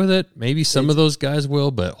get away with it. Maybe some of those guys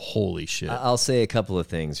will, but holy shit. I'll say a couple of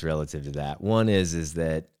things relative to that. One is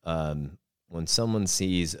that when someone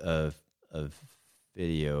sees a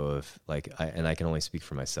video of and I can only speak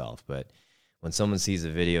for myself, but when someone sees a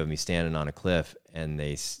video of me standing on a cliff and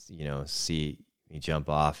they, see me jump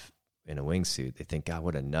off in a wingsuit, they think, God,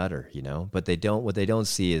 what a nutter, but what they don't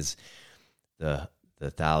see is the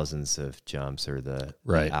thousands of jumps or the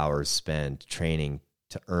hours spent training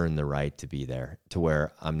to earn the right to be there, to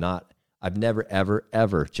where I've never, ever,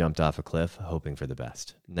 ever jumped off a cliff hoping for the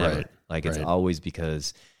best. Never. Right. It's always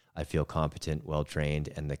because I feel competent, well-trained,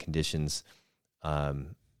 and the conditions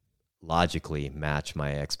logically match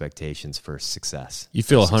my expectations for success. You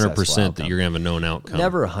feel 100% that you're going to have a known outcome.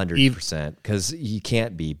 Never 100%, because you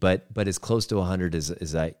can't be, but as close to 100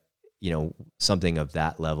 as something of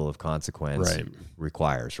that level of consequence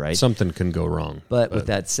requires, right? Something can go wrong. But with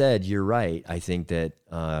that said, you're right. I think that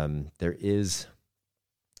there is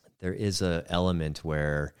a element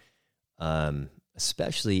where,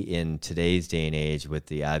 especially in today's day and age with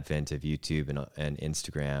the advent of YouTube and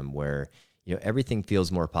Instagram, where everything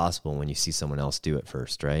feels more possible when you see someone else do it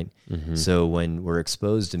first, right? Mm-hmm. So when we're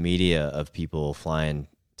exposed to media of people flying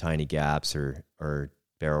tiny gaps or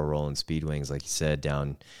barrel rolling speed wings, like you said,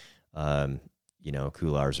 down,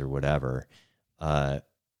 couloirs or whatever,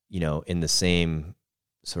 in the same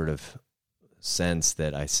sort of sense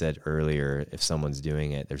that I said earlier, if someone's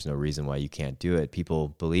doing it, there's no reason why you can't do it. People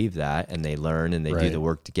believe that, and they learn and they do the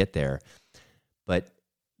work to get there. But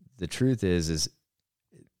the truth is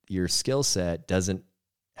your skill set doesn't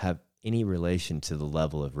have any relation to the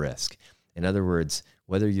level of risk. In other words,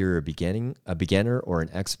 whether you're a beginner or an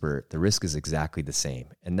expert, the risk is exactly the same.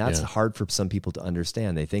 And that's hard for some people to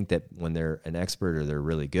understand. They think that when they're an expert or they're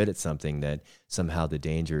really good at something, that somehow the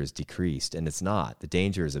danger is decreased. And it's not. The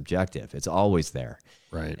danger is objective. It's always there.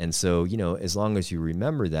 Right. And so, as long as you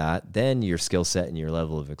remember that, then your skill set and your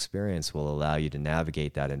level of experience will allow you to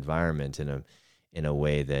navigate that environment in a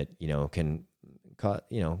way that, can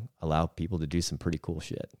allow people to do some pretty cool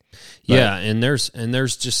shit. But, and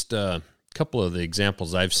there's just couple of the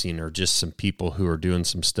examples I've seen are just some people who are doing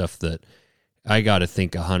some stuff that I got to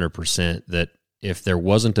think 100% that if there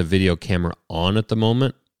wasn't a video camera on at the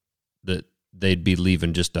moment, that they'd be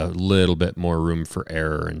leaving just a little bit more room for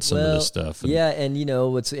error and some of this stuff.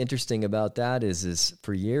 And what's interesting about that is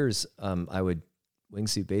for years I would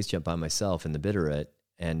wingsuit base jump by myself in the Bitterroot,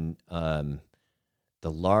 and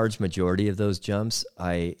the large majority of those jumps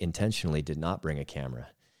I intentionally did not bring a camera,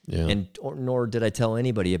 nor did I tell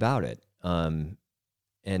anybody about it. For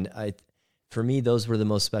me, those were the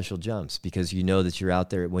most special jumps, because that you're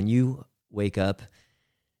out there when you wake up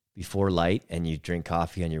before light and you drink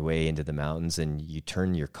coffee on your way into the mountains, and you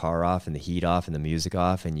turn your car off and the heat off and the music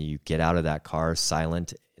off, and you get out of that car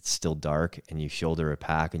silent, it's still dark, and you shoulder a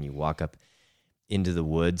pack and you walk up into the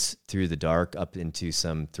woods through the dark up into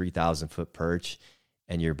some 3,000 foot perch,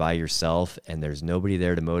 and you're by yourself and there's nobody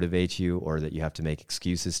there to motivate you or that you have to make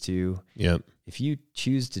excuses to. Yep. If you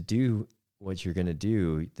choose to do what you're going to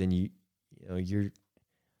do, then you're,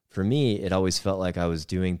 for me, it always felt like I was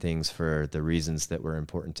doing things for the reasons that were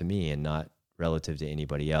important to me and not relative to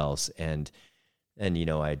anybody else. And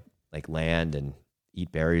I'd like land and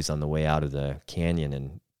eat berries on the way out of the canyon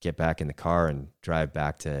and get back in the car and drive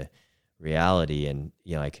back to reality, and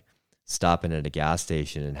stopping at a gas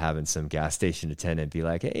station and having some gas station attendant be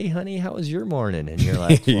like, "Hey, honey, how was your morning?" And you're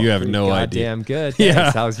like, well, "You have no idea." Damn good. Thanks.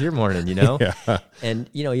 Yeah. How's your morning? And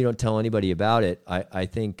you don't tell anybody about it. I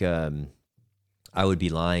think I would be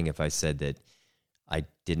lying if I said that I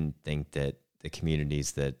didn't think that the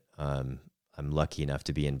communities that I'm lucky enough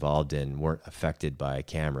to be involved in weren't affected by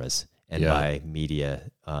cameras and by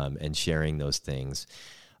media and sharing those things.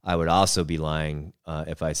 I would also be lying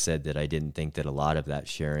if I said that I didn't think that a lot of that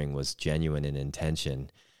sharing was genuine in intention.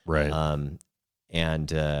 Right.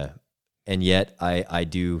 And yet I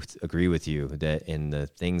do agree with you that in the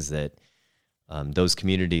things that those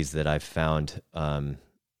communities that I've found, that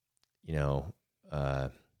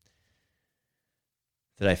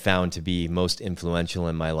I found to be most influential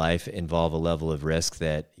in my life involve a level of risk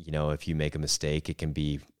that, if you make a mistake, it can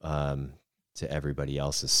be to everybody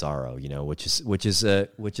else's sorrow, which is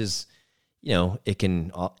it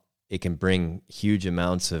can bring huge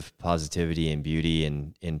amounts of positivity and beauty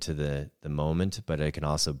into the moment, but it can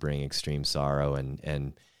also bring extreme sorrow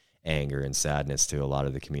and anger and sadness to a lot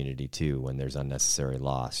of the community too, when there's unnecessary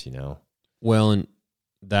loss, Well, and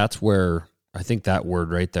that's where I think that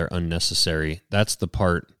word right there, unnecessary, that's the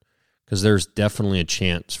part, because there's definitely a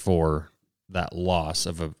chance for that loss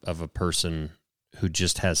of a person who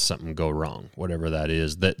just has something go wrong, whatever that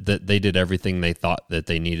is, that they did everything they thought that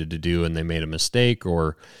they needed to do and they made a mistake,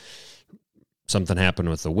 or something happened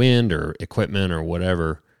with the wind or equipment or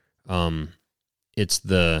whatever. It's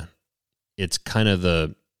kind of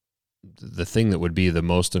the thing that would be the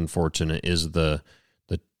most unfortunate is the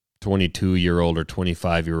 22-year-old or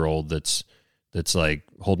 25-year-old that's like,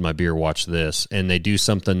 hold my beer, watch this. And they do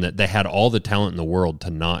something that they had all the talent in the world to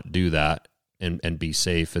not do that and be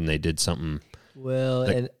safe. And they did something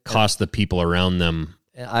that cost the people around them.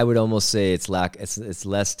 I would almost say it's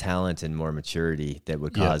less talent and more maturity that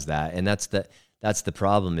would cause that. And that's the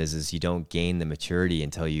problem is you don't gain the maturity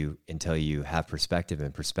until you have perspective,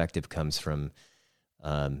 and perspective comes from,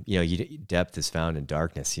 depth is found in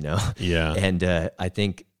darkness, Yeah. And I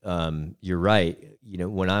think you're right.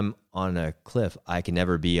 When I'm on a cliff, I can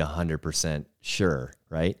never be 100% sure,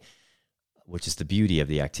 right? which is the beauty of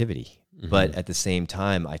the activity. Mm-hmm. But at the same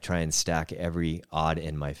time, I try and stack every odd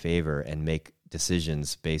in my favor and make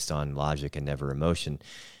decisions based on logic and never emotion.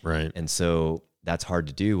 Right. And so that's hard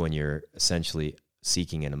to do when you're essentially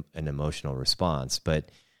seeking an emotional response.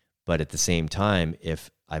 But at the same time,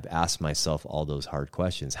 if I've asked myself all those hard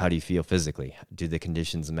questions, how do you feel physically? Do the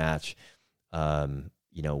conditions match,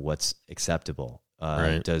 what's acceptable?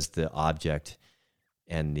 Right. Does the object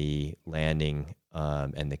and the landing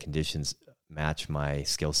and the conditions match my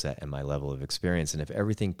skill set and my level of experience? And if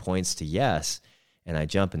everything points to yes, and I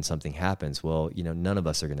jump and something happens, well, none of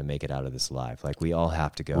us are going to make it out of this alive. Like, we all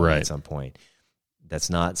have to go at some point. That's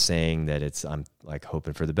not saying that I'm like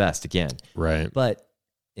hoping for the best again. Right. But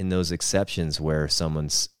in those exceptions where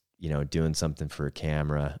someone's, doing something for a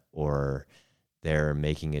camera or they're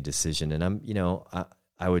making a decision, and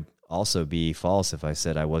I would also be false if I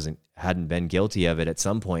said I hadn't been guilty of it at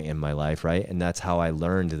some point in my life, right? And that's how I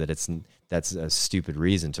learned that that's a stupid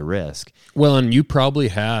reason to risk. Well, and you probably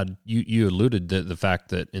had, you alluded to the fact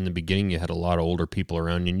that in the beginning you had a lot of older people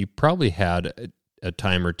around you, and you probably had a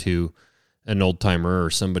time or two, an old timer or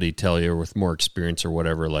somebody tell you with more experience or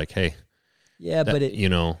whatever, like, hey, yeah, but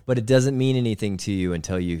it doesn't mean anything to you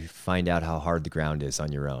until you find out how hard the ground is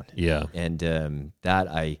on your own. Yeah. And that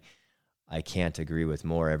I can't agree with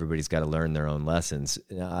more. Everybody's got to learn their own lessons.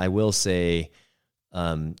 I will say,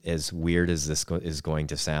 as weird as this is going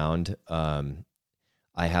to sound,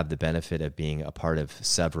 I have the benefit of being a part of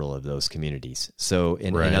several of those communities. So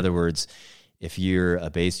in other words, if you're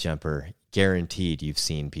a base jumper, guaranteed you've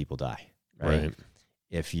seen people die, right?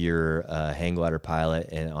 If you're a hang glider pilot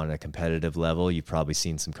and on a competitive level, you've probably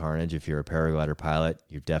seen some carnage. If you're a paraglider pilot,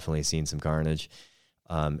 you've definitely seen some carnage.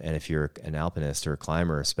 And if you're an alpinist or a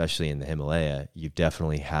climber, especially in the Himalaya, you've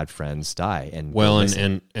definitely had friends die. And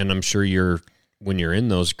I'm sure when you're in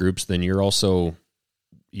those groups, then you're also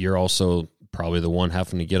probably the one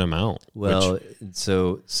having to get them out. Well,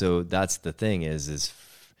 so that's the thing is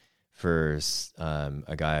for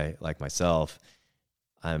a guy like myself,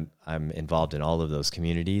 I'm involved in all of those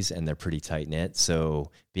communities, and they're pretty tight knit.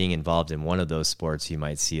 So being involved in one of those sports, you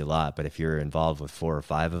might see a lot, but if you're involved with 4 or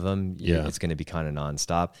 5 of them, it's going to be kind of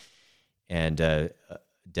nonstop. And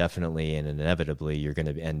definitely and inevitably, you're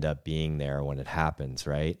going to end up being there when it happens,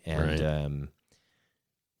 right? And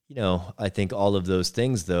I think all of those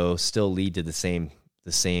things though still lead to the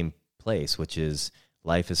same place, which is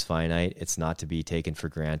life is finite. It's not to be taken for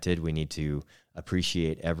granted. We need to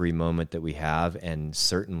appreciate every moment that we have, and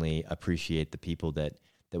certainly appreciate the people that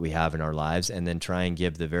we have in our lives, and then try and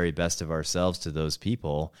give the very best of ourselves to those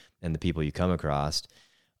people and the people you come across.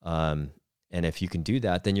 And if you can do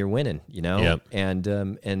that, then you're winning, Yep.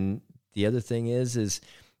 And the other thing is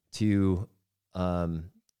to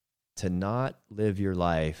not live your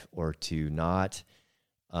life, or to not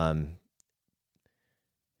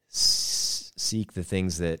seek the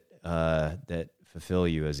things that fulfill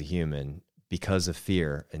you as a human because of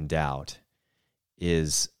fear and doubt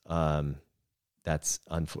is that's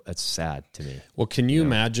sad to me. Well, can you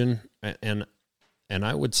imagine? And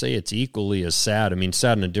I would say it's equally as sad. I mean,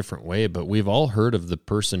 sad in a different way, but we've all heard of the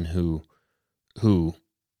person who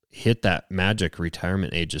hit that magic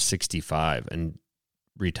retirement age of 65 and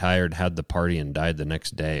retired, had the party, and died the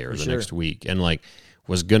next day or the next week, and like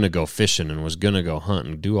was gonna go fishing and was gonna go hunt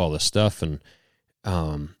and do all this stuff, and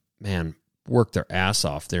man, work their ass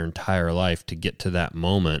off their entire life to get to that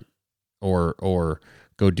moment, or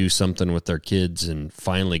go do something with their kids and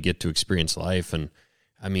finally get to experience life. And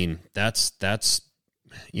I mean, that's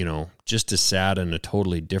just as sad in a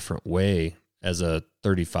totally different way as a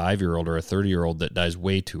 35-year-old or a 30-year-old that dies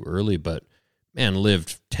way too early, but man,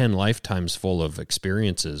 lived 10 lifetimes full of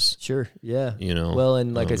experiences. Sure. Yeah. Well,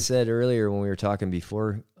 and like I said earlier, when we were talking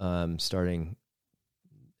before starting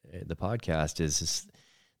the podcast, is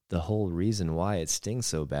the whole reason why it stings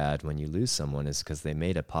so bad when you lose someone is because they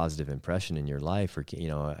made a positive impression in your life, or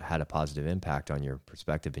had a positive impact on your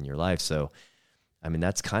perspective in your life. So, I mean,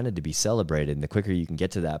 that's kind of to be celebrated. And the quicker you can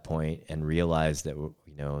get to that point and realize that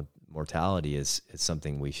mortality is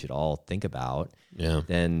something we should all think about,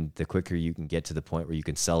 then the quicker you can get to the point where you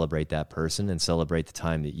can celebrate that person and celebrate the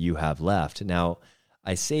time that you have left. Now,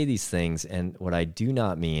 I say these things, and what I do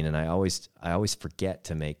not mean, and I always forget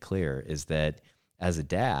to make clear, is that as a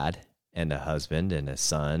dad and a husband and a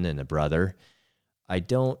son and a brother, I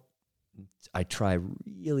try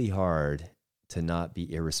really hard to not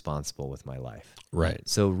be irresponsible with my life. Right.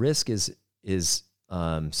 So risk is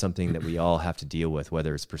something that we all have to deal with,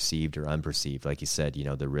 whether it's perceived or unperceived. Like you said,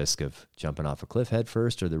 the risk of jumping off a cliff head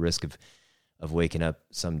first, or the risk of waking up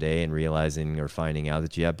someday and realizing or finding out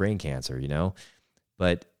that you have brain cancer,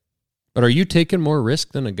 But But are you taking more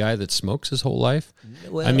risk than a guy that smokes his whole life?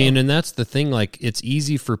 Well, I mean, and that's the thing. Like, it's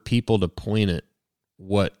easy for people to point at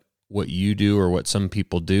what you do or what some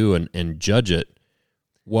people do and judge it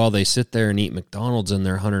while they sit there and eat McDonald's and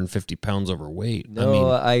they're 150 pounds overweight. No, I mean,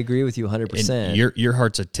 I agree with you 100%. Your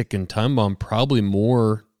heart's a ticking time bomb, probably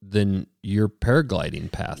more than your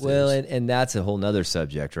paragliding path well, is. and that's a whole nother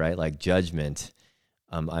subject, right? Like judgment.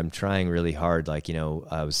 I'm trying really hard. Like,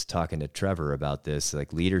 I was talking to Trevor about this.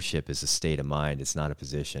 Like, leadership is a state of mind. It's not a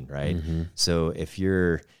position, right? Mm-hmm. So if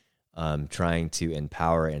you're trying to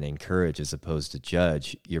empower and encourage as opposed to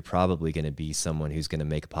judge, you're probably going to be someone who's going to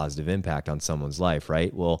make a positive impact on someone's life,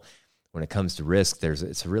 right? Well, when it comes to risk,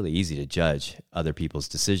 it's really easy to judge other people's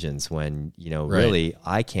decisions when, really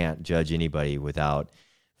I can't judge anybody without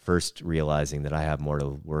first realizing that I have more to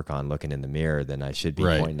work on looking in the mirror than I should be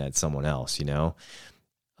pointing at someone else,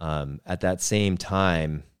 At that same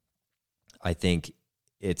time, I think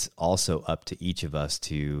it's also up to each of us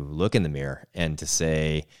to look in the mirror and to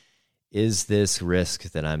say, is this risk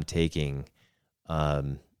that I'm taking,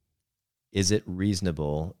 is it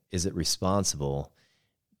reasonable? Is it responsible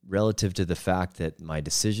relative to the fact that my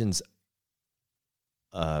decisions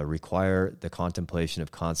require the contemplation of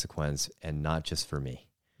consequence and not just for me?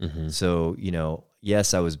 Mm-hmm. So,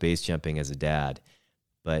 yes, I was base jumping as a dad,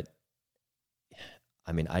 but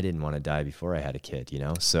I mean, I didn't want to die before I had a kid,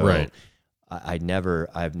 So I've never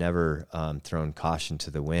thrown caution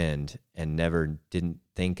to the wind and didn't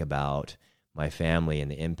think about my family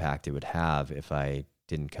and the impact it would have if I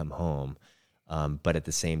didn't come home. But at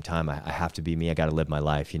the same time, I have to be me. I got to live my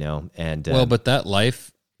life, and but that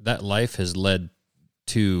life has led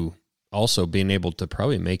to also being able to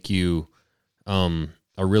probably make you,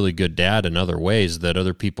 a really good dad in other ways that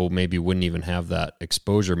other people maybe wouldn't even have that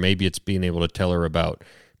exposure. Maybe it's being able to tell her about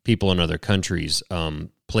people in other countries,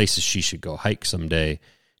 places she should go hike someday,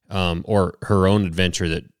 or her own adventure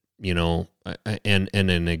that, and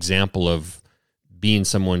an example of being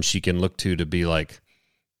someone she can look to be like,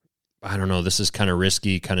 I don't know, this is kind of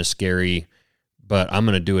risky, kind of scary, but I'm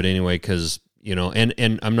going to do it anyway. Cause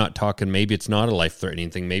and I'm not talking, maybe it's not a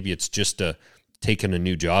life-threatening thing. Maybe it's just taking a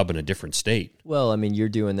new job in a different state. Well, I mean, you're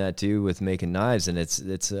doing that too with making knives, and I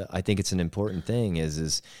think it's an important thing when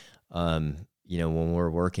we're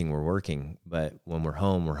working, but when we're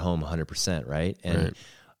home 100%, right? And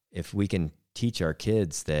if we can teach our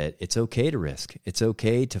kids that it's okay to risk, it's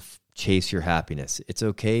okay to chase your happiness, it's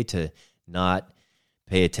okay to not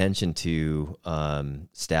pay attention to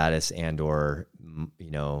status and or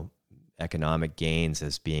economic gains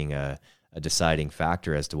as being a deciding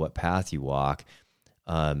factor as to what path you walk.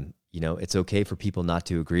 It's okay for people not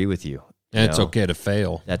to agree with you. And it's okay to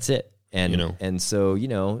fail. That's it. And, and so,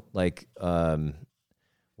 when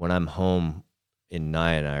I'm home and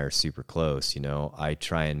Nia and I are super close, I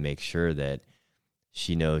try and make sure that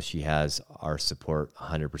she knows she has our support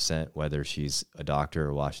 100%, whether she's a doctor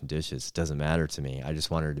or washing dishes. It doesn't matter to me. I just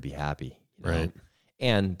want her to be happy. Right.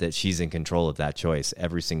 And that she's in control of that choice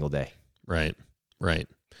every single day. Right.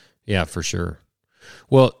 Yeah, for sure.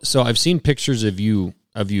 Well, so I've seen pictures of you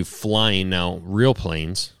flying now, real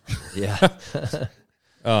planes. Yeah.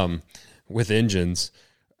 With engines.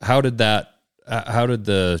 How did you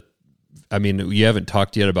haven't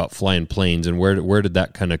talked yet about flying planes, and where did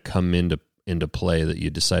that kind of come into play that you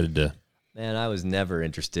decided to? Man, I was never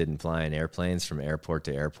interested in flying airplanes from airport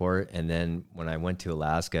to airport. And then when I went to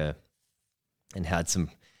Alaska and had some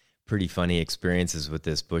pretty funny experiences with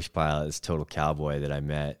this bush pilot, this total cowboy that I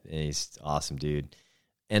met, and he's an awesome dude.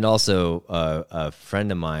 And also a friend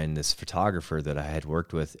of mine, this photographer that I had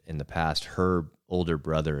worked with in the past, her older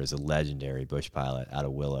brother is a legendary bush pilot out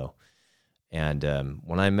of Willow. And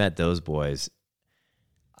when I met those boys,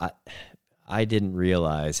 I didn't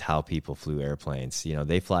realize how people flew airplanes.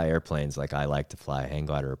 They fly airplanes like I like to fly a hang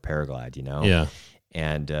glider or paraglide, Yeah.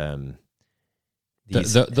 And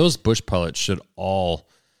those bush pilots should all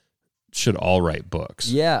write books.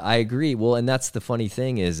 Yeah, I agree. Well, and that's the funny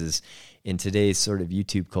thing is in today's sort of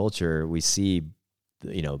YouTube culture, we see,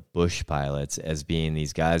 bush pilots as being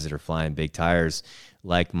these guys that are flying big tires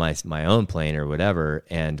like my own plane or whatever,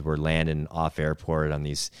 and we're landing off airport on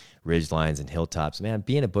these ridge lines and hilltops. Man,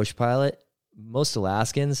 being a bush pilot, most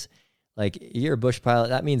Alaskans, like, you're a bush pilot,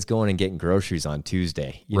 that means going and getting groceries on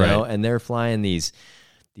Tuesday, you know, and they're flying these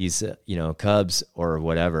Cubs or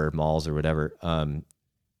whatever, malls or whatever,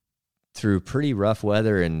 through pretty rough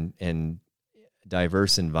weather and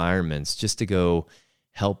diverse environments just to go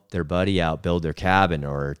help their buddy out build their cabin,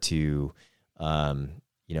 or to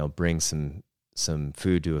bring some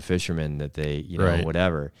food to a fisherman that they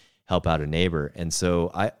whatever, help out a neighbor. And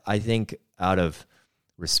so I think out of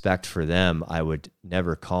respect for them, I would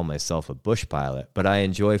never call myself a bush pilot, but I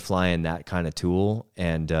enjoy flying that kind of tool,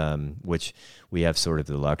 and which we have sort of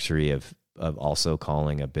the luxury of also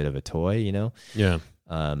calling a bit of a toy, you know? Yeah.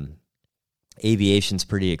 Aviation's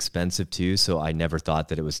pretty expensive too, so I never thought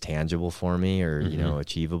that it was tangible for me or, you know,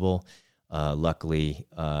 achievable. Luckily,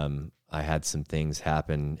 I had some things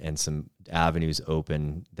happen and some avenues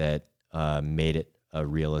open that made it a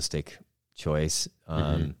realistic choice.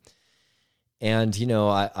 And, you know,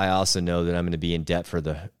 I also know that I'm going to be in debt for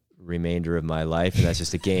the remainder of my life, and that's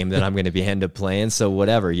just a game that I'm going to be end up playing. So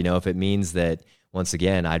whatever, you know, if it means that, once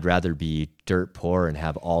again, I'd rather be dirt poor and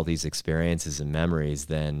have all these experiences and memories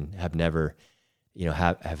than have never, you know,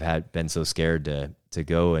 have had been so scared to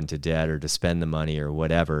go into debt or to spend the money or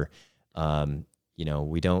whatever. You know,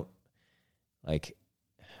 we don't, like,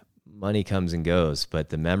 money comes and goes, but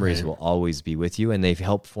the memories will always be with you, and they've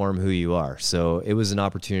helped form who you are. So it was an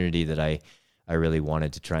opportunity that I really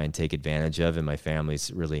wanted to try and take advantage of, and my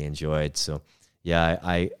family's really enjoyed. So yeah,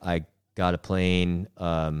 I got a plane.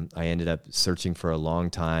 I ended up searching for a long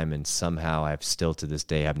time, and somehow I've still to this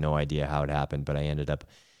day have no idea how it happened, but I ended up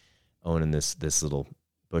owning this little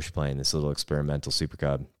bush plane, this little experimental Super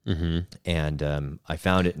Cub. And I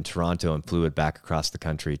found it in Toronto and flew it back across the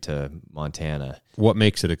country to Montana. What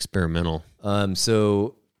makes it experimental?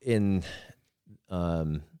 So in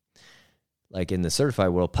like in the certified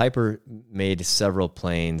world, Piper made several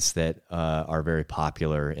planes that are very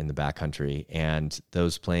popular in the backcountry, and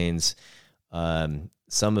those planes,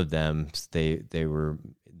 some of them, they were,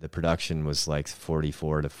 the production was like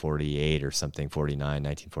 44 to 48 or something,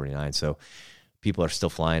 1949. So people are still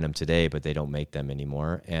flying them today, but they don't make them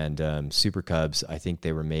anymore. And Super Cubs, I think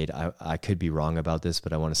they were made, I could be wrong about this,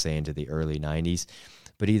 but I want to say into the early 90s.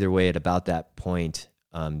 But either way, at about that point,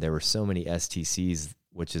 there were so many STCs,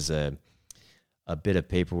 which is a bit of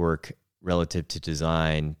paperwork relative to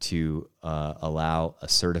design to allow a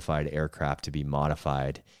certified aircraft to be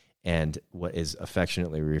modified. And what is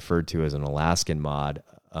affectionately referred to as an Alaskan mod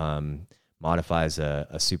modifies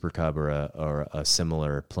a Super Cub or a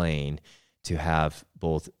similar plane to have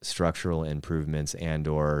both structural improvements and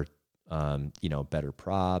or you know, better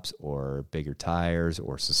props or bigger tires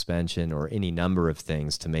or suspension or any number of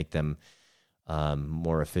things to make them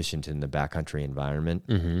more efficient in the backcountry environment.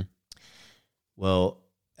 Well,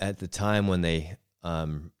 at the time when they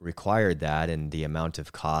required that and the amount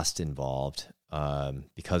of cost involved,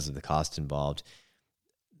 because of the cost involved,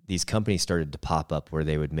 these companies started to pop up where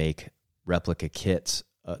they would make replica kits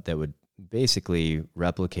that would basically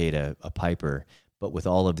replicate a Piper, but with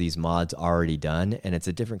all of these mods already done, and it's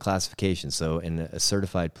a different classification. So in a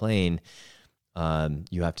certified plane,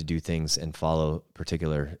 you have to do things and follow a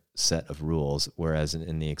particular set of rules, whereas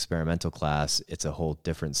in the experimental class, it's a whole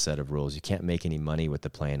different set of rules. You can't make any money with the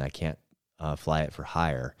plane. I can't fly it for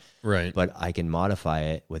hire, right? But I can modify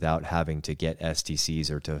it without having to get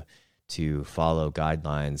STCs or to follow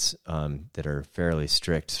guidelines that are fairly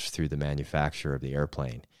strict through the manufacturer of the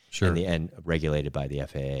airplane, Sure. and regulated by the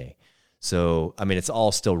FAA. So, I mean, it's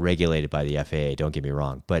all still regulated by the FAA, don't get me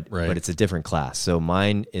wrong, but it's a different class. So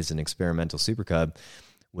mine is an experimental Super Cub,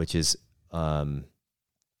 which is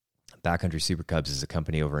Backcountry Super Cubs is a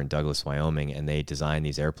company over in Douglas, Wyoming, and they design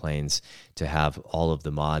these airplanes to have all of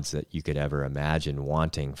the mods that you could ever imagine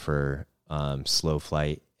wanting for slow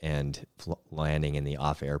flight and landing in the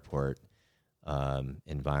off-airport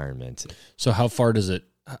environment. So how far does it,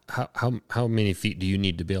 how many feet do you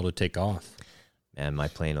need to be able to take off? And my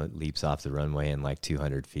plane leaps off the runway in like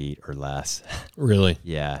 200 feet or less. Really?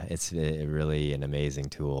 Yeah, it's really an amazing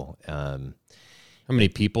tool. How many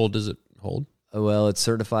people does it hold? Well, it's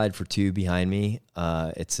certified for 2 behind me.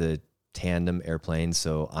 It's a tandem airplane,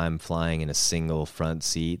 so I'm flying in a single front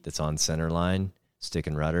seat that's on center line, stick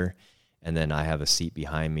and rudder, and then I have a seat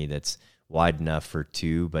behind me that's wide enough for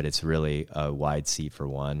 2, but it's really a wide seat for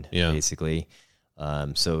 1, basically.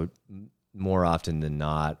 So more often than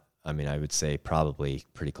not, I mean, I would say probably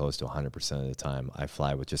pretty close to 100% of the time, I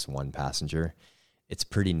fly with just 1 passenger. It's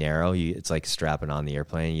pretty narrow. It's like strapping on the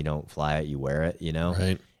airplane. You don't fly it, you wear it, you know?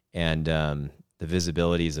 Right. And the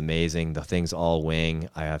visibility is amazing. The thing's all wing.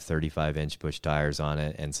 I have 35-inch push tires on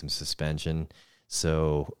it and some suspension.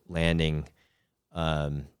 So landing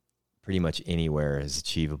pretty much anywhere is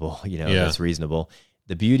achievable, you know, that's reasonable.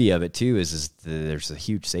 The beauty of it, too, is there's a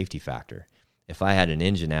huge safety factor. If I had an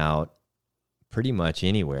engine out, pretty much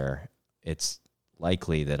anywhere, it's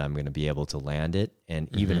likely that I'm going to be able to land it. And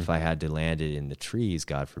even if I had to land it in the trees,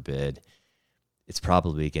 God forbid, it's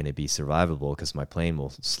probably going to be survivable because my plane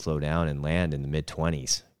will slow down and land in the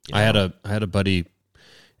mid-20s. You know? I had a buddy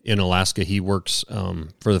in Alaska. He works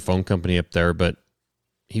for the phone company up there, but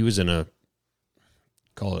he was in a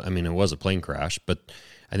call it. I mean, it was a plane crash, but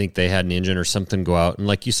I think they had an engine or something go out. And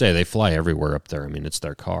like you say, they fly everywhere up there. I mean, it's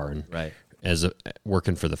their car. And Right.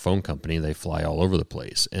 Working for the phone company, they fly all over the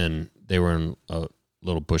place. And they were in a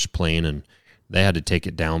little bush plane, and they had to take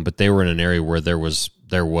it down. But they were in an area where there was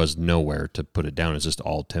nowhere to put it down. It's just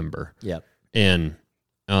all timber. Yep. And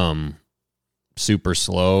super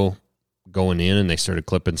slow going in, and they started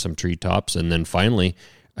clipping some treetops. And then finally,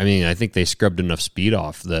 I mean, I think they scrubbed enough speed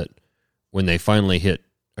off that when they finally hit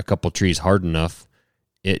a couple trees hard enough,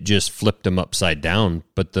 it just flipped them upside down.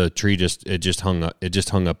 But the tree just hung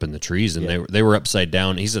up in the trees, and they were upside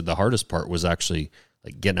down. He said the hardest part was actually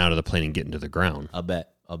like getting out of the plane and getting to the ground. I'll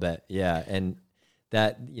bet. Yeah. And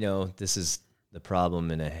that, this is the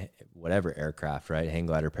problem in a whatever aircraft, right? Hang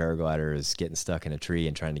glider, paraglider is getting stuck in a tree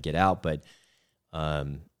and trying to get out. But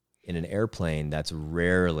in an airplane, that's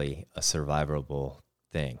rarely a survivable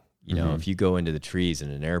thing. If you go into the trees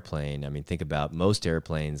in an airplane, I mean, think about most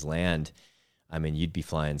airplanes land. I mean, you'd be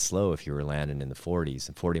flying slow if you were landing in the 40s,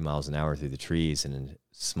 and 40 miles an hour through the trees in a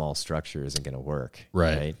small structure isn't going to work.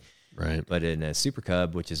 Right. But in a Super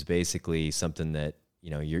Cub, which is basically something that,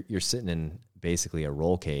 you're sitting in basically a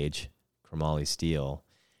roll cage, chromoly steel.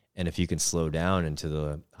 And if you can slow down into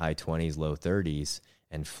the high 20s, low 30s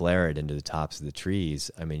and flare it into the tops of the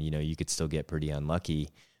trees, I mean, you could still get pretty unlucky,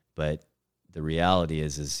 but the reality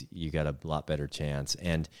is you got a lot better chance.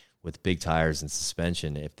 And with big tires and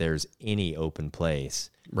suspension, if there's any open place,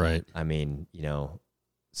 right? I mean,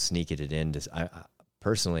 sneak it in.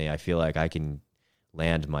 Personally, I feel like I can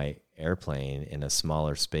land my airplane in a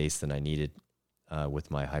smaller space than I needed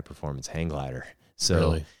with my high performance hang glider. So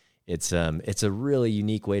really? It's a really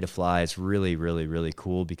unique way to fly. It's really, really, really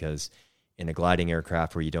cool because in a gliding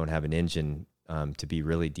aircraft where you don't have an engine, to be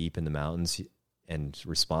really deep in the mountains and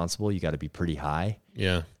responsible, you got to be pretty high.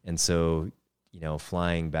 Yeah. And so,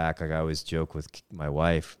 flying back, like I always joke with my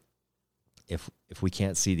wife, if we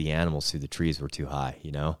can't see the animals through the trees, we're too high,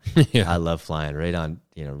 Yeah. I love flying right on,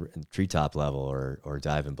 treetop level or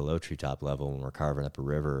diving below treetop level when we're carving up a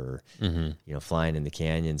river or, flying in the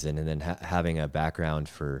canyons and then having a background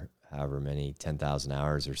for however many 10,000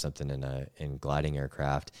 hours or something in gliding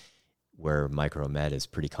aircraft where micro med is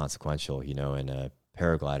pretty consequential, in a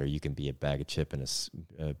paraglider, you can be a bag of chips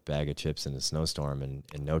in a snowstorm in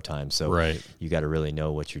no time. So right. You got to really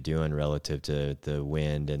know what you're doing relative to the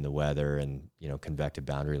wind and the weather and, convective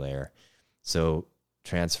boundary layer. So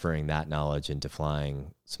transferring that knowledge into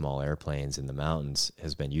flying small airplanes in the mountains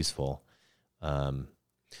has been useful.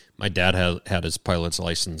 My dad had his pilot's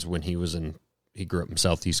license when he grew up in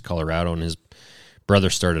Southeast Colorado, and his brother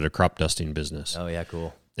started a crop dusting business. Oh yeah.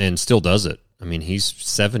 Cool. And still does it. I mean, he's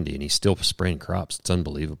 70 and he's still spraying crops. It's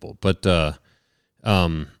unbelievable. But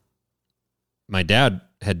my dad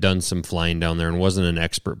had done some flying down there and wasn't an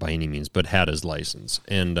expert by any means, but had his license.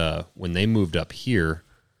 And when they moved up here,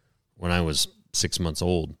 when I was 6 months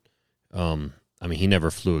old, I mean, he never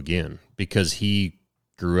flew again because he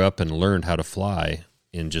grew up and learned how to fly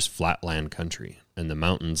in just flatland country and the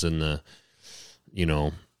mountains and the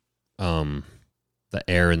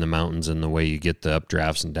air in the mountains and the way you get the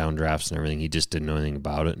updrafts and downdrafts and everything. He just didn't know anything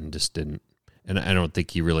about it and just didn't. And I don't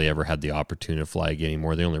think he really ever had the opportunity to fly again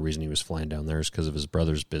anymore. The only reason he was flying down there is because of his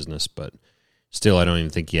brother's business. But still, I don't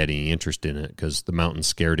even think he had any interest in it because the mountains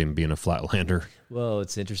scared him being a flatlander. Well,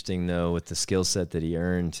 it's interesting, though, with the skill set that he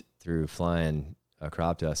earned through flying a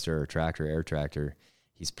crop duster or tractor, air tractor,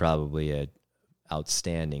 he's probably an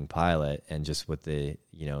outstanding pilot. And just with the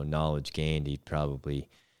knowledge gained, he'd probably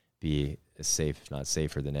be as safe, if not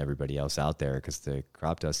safer, than everybody else out there because the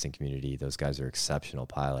crop dusting community, those guys are exceptional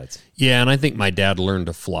pilots. Yeah, and I think my dad learned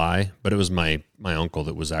to fly, but it was my uncle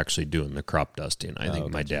that was actually doing the crop dusting. I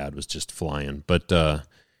think my dad was just flying. But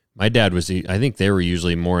my dad was, I think they were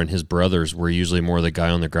usually more, and his brothers were usually more the guy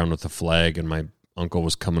on the ground with the flag, and my uncle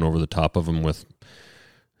was coming over the top of him with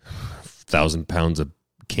 1,000 pounds of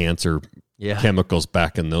cancer chemicals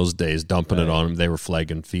back in those days, dumping it on him. They were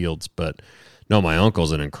flagging fields, but no, my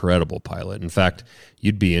uncle's an incredible pilot. In fact,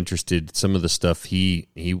 you'd be interested, some of the stuff he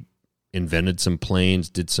invented some planes,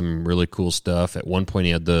 did some really cool stuff. At one point,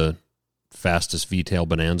 he had the fastest V-tail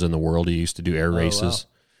Bonanza in the world. He used to do air races.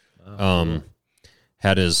 Wow.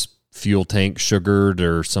 Had his fuel tank sugared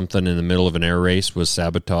or something in the middle of an air race, was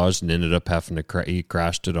sabotaged, and ended up having to he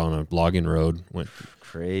crashed it on a logging road. Went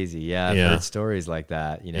crazy. Yeah, I've heard stories like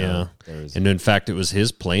that. And in fact, it was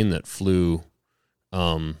his plane that flew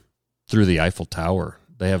through the Eiffel Tower.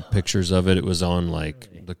 They have pictures of it. It was on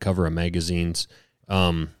the cover of magazines.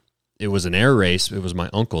 It was an air race. It was my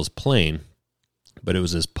uncle's plane, but it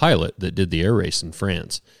was his pilot that did the air race in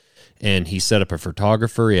France. and he set up a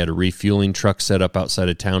photographer. He had a refueling truck set up outside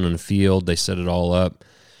of town in a field. They set it all up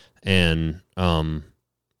and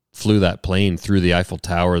flew that plane through the Eiffel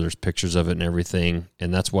Tower. There's pictures of it and everything,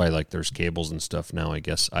 and that's why like there's cables and stuff now. I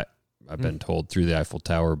guess I've been told through the Eiffel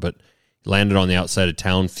Tower, but landed on the outside of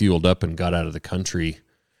town, fueled up, and got out of the country.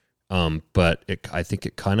 But I think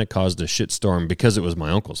it kind of caused a shitstorm because it was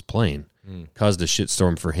my uncle's plane. Caused a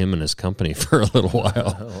shitstorm for him and his company for a little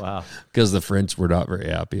while. Oh, wow. Because the French were not very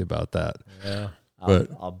happy about that. Yeah.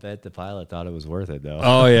 But I'll bet the pilot thought it was worth it, though.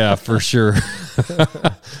 Oh, yeah, for sure.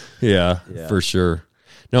 yeah, for sure.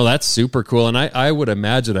 No, that's super cool. And I would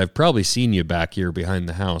imagine I've probably seen you back here behind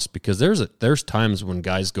the house because there's times when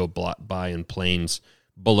guys go by in planes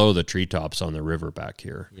below the treetops on the river back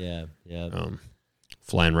here. Yeah, yeah.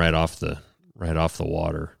 Flying right off the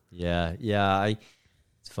water. Yeah.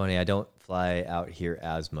 It's funny. I don't fly out here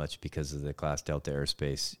as much because of the Class Delta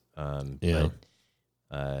airspace.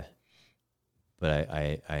 But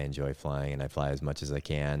I enjoy flying, and I fly as much as I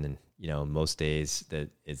can. And most days that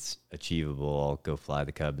it's achievable, I'll go fly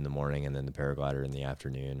the Cub in the morning and then the paraglider in the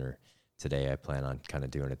afternoon. Or today, I plan on kind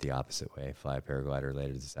of doing it the opposite way: fly a paraglider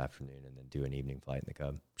later this afternoon, and then do an evening flight in the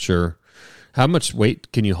Cub. Sure. How much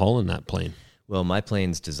weight can you haul in that plane? Well, my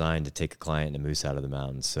plane's designed to take a client and a moose out of the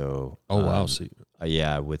mountains. So, wow.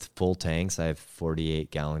 Yeah, with full tanks, I have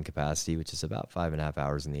 48-gallon capacity, which is about 5.5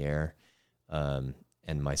 hours in the air, and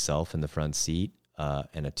myself in the front seat,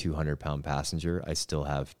 and a 200-pound passenger. I still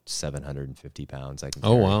have 750 pounds I can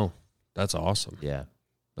carry. Oh, wow. That's awesome. Yeah.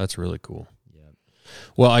 That's really cool. Yeah.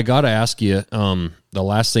 Well, I got to ask you, the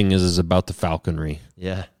last thing is about the falconry.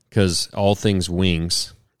 Yeah. Because all things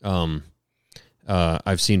wings,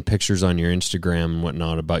 I've seen pictures on your Instagram and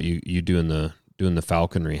whatnot about you doing the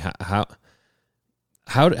falconry.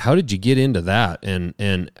 How did you get into that?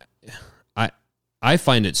 And I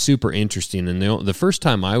find it super interesting. And the first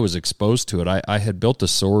time I was exposed to it, I had built a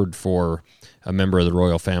sword for a member of the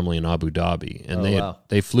royal family in Abu Dhabi, and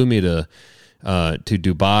they flew me to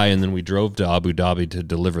Dubai, and then we drove to Abu Dhabi to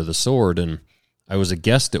deliver the sword. And I was a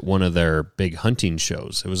guest at one of their big hunting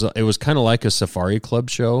shows. It was kind of like a safari club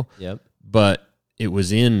show. Yep. But it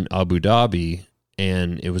was in Abu Dhabi,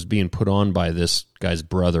 and it was being put on by this guy's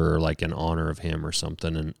brother, or like in honor of him or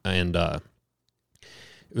something. And it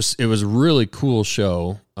was a really cool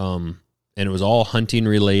show. And it was all hunting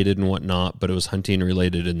related and whatnot, but it was hunting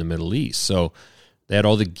related in the Middle East. So they had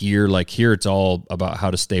all the gear. Like here, it's all about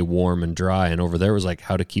how to stay warm and dry, and over there was like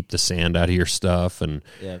how to keep the sand out of your stuff, and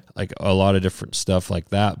like a lot of different stuff like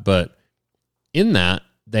that. But in that,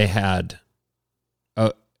 they had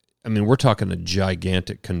we're talking a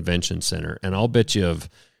gigantic convention center, and I'll bet you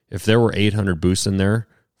if there were 800 booths in there,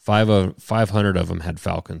 500 of them had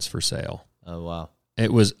falcons for sale. Oh, wow.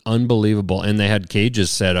 It was unbelievable, and they had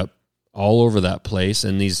cages set up all over that place,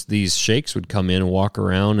 and these sheikhs would come in and walk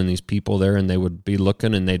around, and these people there, and they would be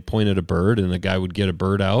looking, and they'd point at a bird, and the guy would get a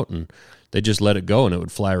bird out, and they'd just let it go, and it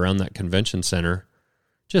would fly around that convention center,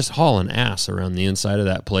 just hauling ass around the inside of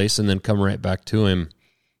that place, and then come right back to him.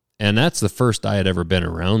 And that's the first I had ever been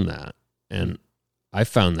around that. And I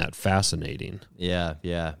found that fascinating. Yeah.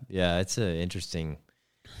 It's an interesting,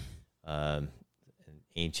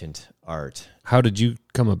 ancient art. How did you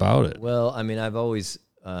come about it? Well, I've always,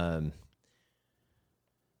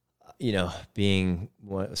 being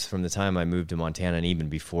from the time I moved to Montana, and even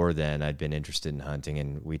before then, I'd been interested in hunting.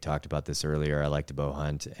 And we talked about this earlier. I like to bow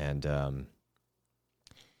hunt. And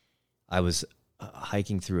I was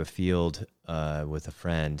hiking through a field with a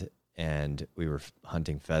friend, and we were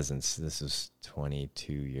hunting pheasants. This was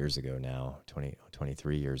 22 years ago now,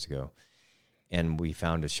 23 years ago. And we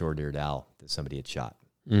found a short-eared owl that somebody had shot.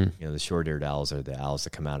 The short-eared owls are the owls that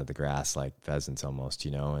come out of the grass like pheasants almost,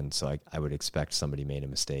 and so I would expect somebody made a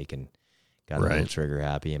mistake and got a little trigger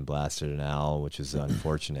happy and blasted an owl, which was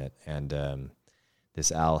unfortunate. And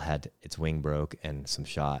this owl had its wing broke and some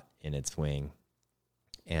shot in its wing.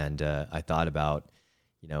 And I thought about,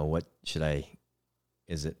 what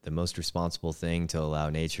is it the most responsible thing to allow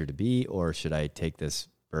nature to be, or should I take this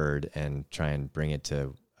bird and try and bring it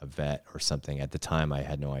to a vet or something? At the time, I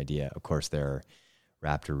had no idea. Of course, there are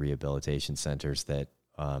raptor rehabilitation centers that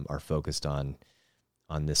are focused on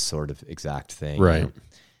this sort of exact thing. Right.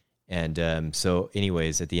 And so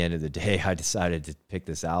anyways, at the end of the day, I decided to pick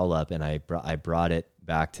this owl up, and I brought it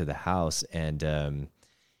back to the house. And,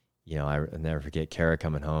 I'll never forget Kara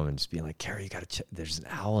coming home and just being like, Kara, you got to check. There's an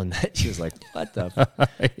owl in that. She was like, what the?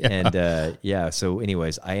 And so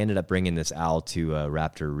anyways, I ended up bringing this owl to a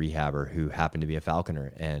raptor rehabber who happened to be a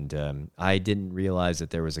falconer. And I didn't realize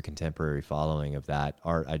that there was a contemporary following of that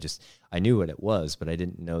art. I knew what it was, but I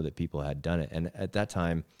didn't know that people had done it. And at that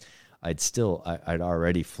time, I'd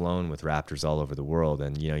already flown with raptors all over the world.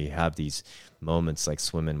 And, you have these moments like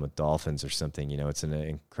swimming with dolphins or something. It's an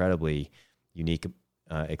incredibly unique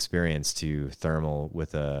experience to thermal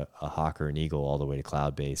with a hawk or an eagle all the way to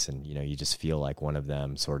cloud base. And, you just feel like one of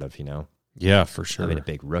them sort of, Yeah, for sure. I mean, a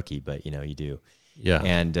big rookie, but, you do. Yeah.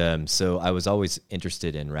 And so I was always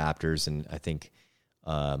interested in raptors, and I think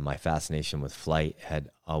my fascination with flight had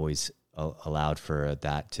always allowed for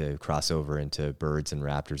that to cross over into birds and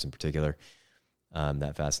raptors in particular,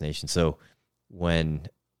 that fascination. So when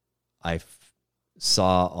I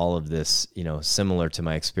saw all of this, similar to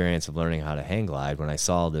my experience of learning how to hang glide, when I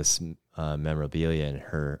saw this memorabilia in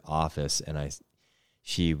her office, and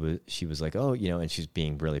she was like, oh, and she's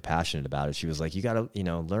being really passionate about it. She was like, you got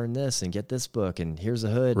to, learn this and get this book, and here's a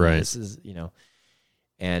hood. Right. And this is,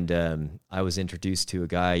 and I was introduced to a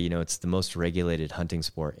guy, it's the most regulated hunting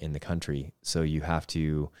sport in the country. So you have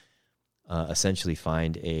to essentially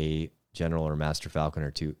find a general or master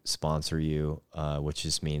falconer to sponsor you, which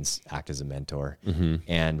just means act as a mentor. Mm-hmm.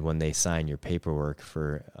 And when they sign your paperwork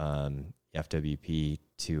for FWP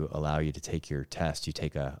to allow you to take your test, you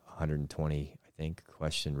take a 120, I think,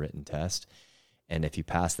 question written test. And if you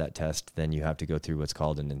pass that test, then you have to go through what's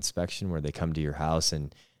called an inspection, where they come to your house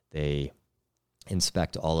and they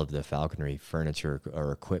inspect all of the falconry furniture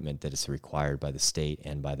or equipment that is required by the state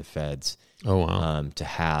and by the feds. Oh, wow.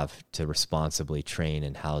 To responsibly train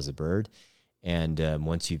and house a bird. And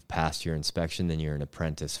once you've passed your inspection, then you're an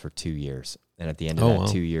apprentice for 2 years. And at the end of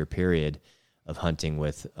that 2-year period of hunting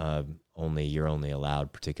with you're only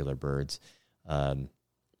allowed particular birds.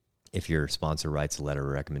 If your sponsor writes a letter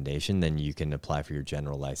of recommendation, then you can apply for your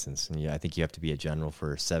general license. And I think you have to be a general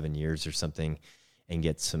for 7 years or something, and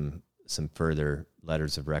get some further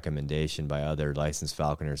letters of recommendation by other licensed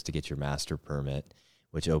falconers to get your master permit,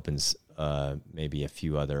 which opens maybe a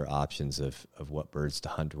few other options of what birds to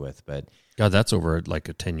hunt with. But God, that's over like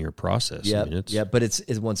a 10-year process. Yeah, I mean, but it's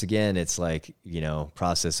once again, it's like,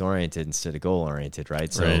 process oriented instead of goal oriented,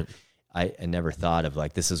 right? So right. I never thought of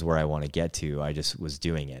like, this is where I want to get to. I just was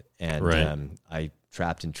doing it. And right. I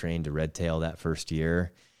trapped and trained a red tail that first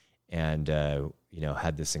year, and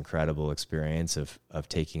had this incredible experience of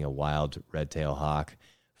taking a wild red tail hawk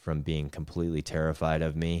from being completely terrified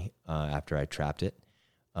of me after I trapped it,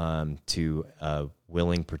 to a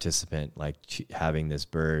willing participant, like having this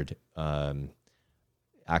bird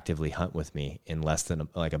actively hunt with me in less than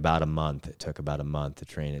about a month. It took about a month to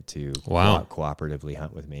train it to cooperatively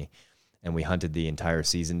hunt with me. And we hunted the entire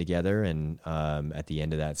season together. And at the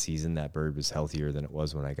end of that season, that bird was healthier than it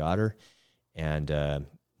was when I got her, and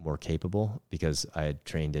more capable, because I had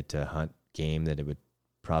trained it to hunt game that it would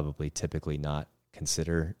probably typically not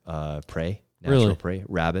consider prey. Natural prey,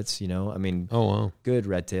 rabbits, I mean, good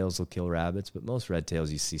red tails will kill rabbits, but most red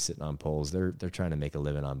tails you see sitting on poles, they're trying to make a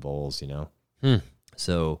living on bowls,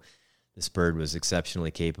 So this bird was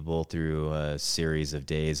exceptionally capable through a series of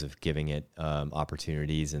days of giving it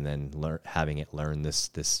opportunities, and then having it learn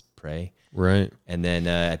this prey. Right. And then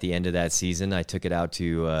at the end of that season, I took it out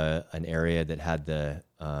to an area that had the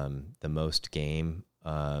most game,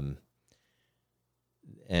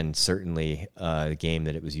 and certainly a game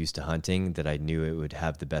that it was used to hunting, that I knew it would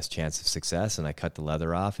have the best chance of success. And I cut the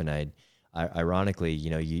leather off, and I ironically,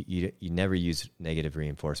 you never use negative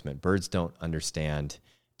reinforcement. Birds don't understand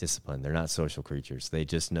discipline. They're not social creatures. They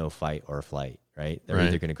just know fight or flight, right? They're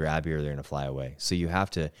either going to grab you or they're going to fly away. So you have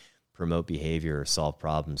to promote behavior or solve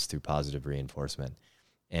problems through positive reinforcement.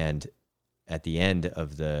 And at the end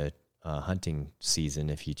of the hunting season,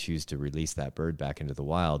 if you choose to release that bird back into the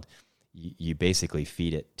wild, you basically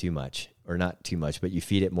feed it too much, or not too much, but you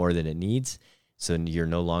feed it more than it needs. So you're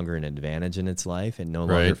no longer an advantage in its life, and no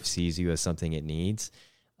longer sees you as something it needs.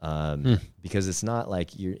 Because it's not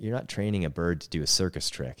like you're not training a bird to do a circus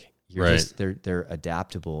trick. They're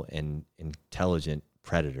adaptable and intelligent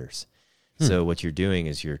predators. So what you're doing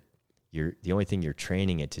is you're the only thing you're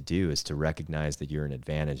training it to do is to recognize that you're an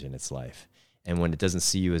advantage in its life. And when it doesn't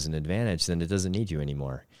see you as an advantage, then it doesn't need you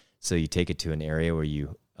anymore. So you take it to an area where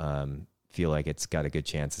you feel like it's got a good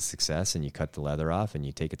chance of success, and you cut the leather off, and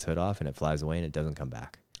you take its hood off, and it flies away, and it doesn't come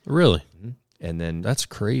back. Really? Mm-hmm. And then that's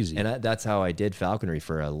crazy. And that's how I did falconry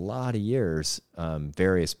for a lot of years.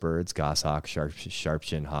 Various birds, goshawk,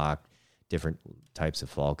 sharp-shinned hawk, different types of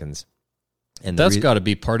falcons. And that's got to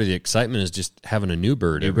be part of the excitement, is just having a new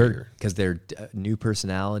bird every year. Because they're new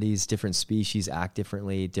personalities, different species act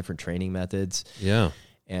differently, different training methods. Yeah.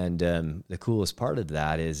 And the coolest part of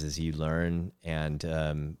that is you learn,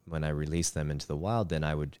 and when I release them into the wild, then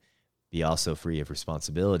I would be also free of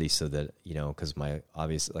responsibility, so that, because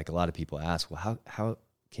like a lot of people ask, well, how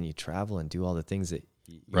can you travel and do all the things that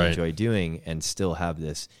you enjoy doing and still have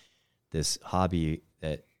this this hobby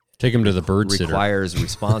that take him to the bird sitter. Requires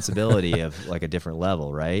responsibility of like a different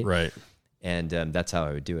level, right? Right. And that's how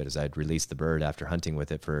I would do it. Is I'd release the bird after hunting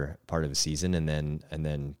with it for part of the season, and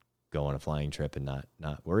then go on a flying trip and not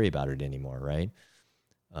worry about it anymore, right?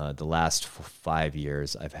 The last 5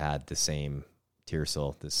 years, I've had the same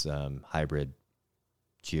tiercel, this hybrid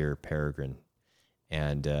Gyr peregrine,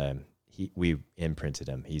 and we imprinted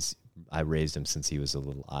him. I raised him since he was a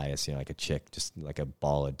little eyas, like a chick, just like a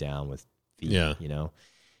ball of down with feet,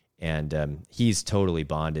 and he's totally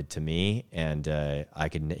bonded to me, and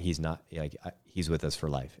he's not like he's with us for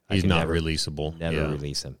life. He's not releasable. Never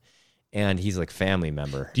release him, and he's like family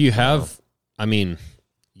member. Do you have? I mean,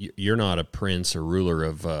 you're not a prince or ruler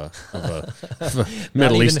of a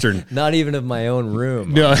Middle Eastern. Not even of my own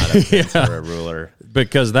room. No, I'm not a prince or a ruler.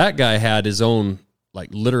 Because that guy had his own, like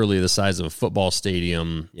literally the size of a football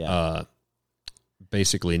stadium,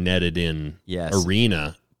 basically netted in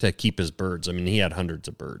arena to keep his birds. I mean, he had hundreds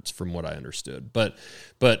of birds from what I understood. But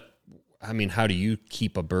I mean, how do you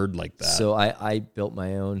keep a bird like that? So I built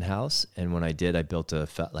my own house, and when I did, I built a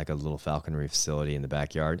little falconry facility in the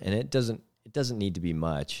backyard, and it doesn't need to be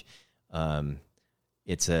much.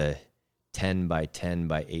 It's a 10 by 10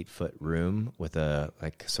 by 8 foot room with a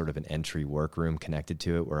like sort of an entry workroom connected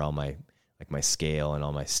to it, where all my scale and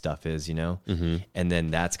all my stuff is, Mm-hmm. and then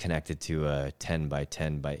that's connected to a 10 by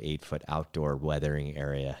 10 by 8 foot outdoor weathering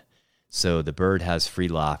area. So the bird has free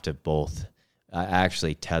loft of both. I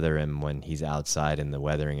actually tether him when he's outside in the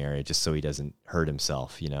weathering area, just so he doesn't hurt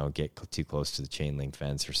himself, get too close to the chain link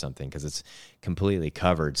fence or something, because it's completely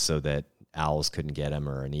covered so that owls couldn't get him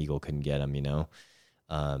or an eagle couldn't get him,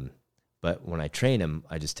 But when I train him,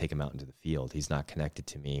 I just take him out into the field. He's not connected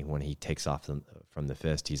to me. When he takes off from the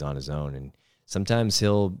fist, he's on his own. And sometimes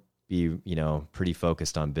he'll be, pretty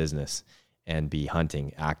focused on business and be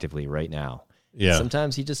hunting actively right now. Yeah.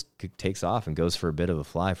 Sometimes he just takes off and goes for a bit of a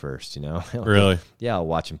fly first, Really? Yeah, I'll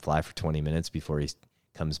watch him fly for 20 minutes before he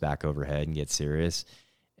comes back overhead and gets serious.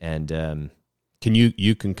 And can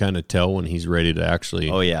you can kind of tell when he's ready to actually?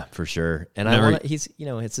 Oh yeah, for sure. And he's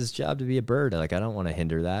it's his job to be a bird. Like I don't want to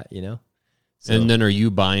hinder that, So, and then are you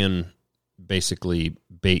buying basically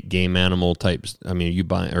bait game animal types? I mean,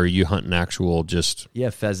 are you hunting actual just?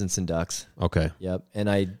 Yeah, pheasants and ducks. Okay. Yep, and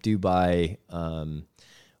I do buy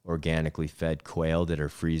organically fed quail that are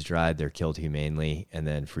freeze dried. They're killed humanely and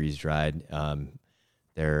then freeze dried.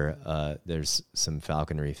 There's some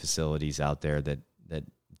falconry facilities out there that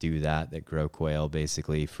do that grow quail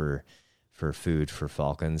basically for food for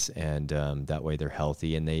falcons, and that way they're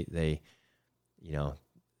healthy, and they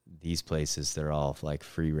these places, they're all like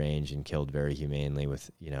free range and killed very humanely with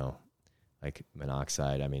like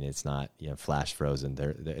monoxide. I mean, it's not flash frozen.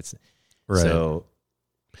 It's right.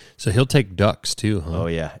 So he'll take ducks too, huh? Oh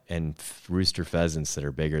yeah, and rooster pheasants that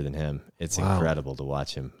are bigger than him. It's incredible to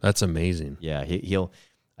watch him. That's amazing. Yeah,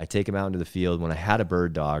 I take him out into the field. When I had a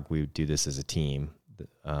bird dog, we would do this as a team.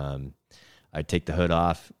 I'd take the hood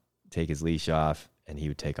off, take his leash off, and he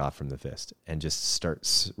would take off from the fist and just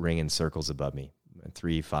start ringing circles above me,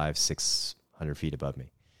 300, 500, 600 feet above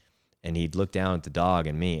me. And he'd look down at the dog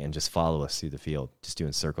and me and just follow us through the field, just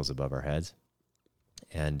doing circles above our heads.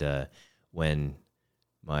 And when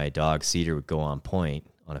my dog Cedar would go on point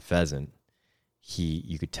on a pheasant,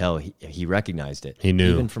 you could tell he recognized it. He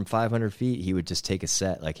knew. Even from 500 feet, he would just take a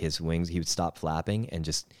set, like his wings, he would stop flapping and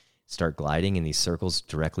just start gliding in these circles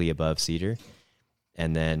directly above Cedar.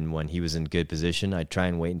 And then when he was in good position, I'd try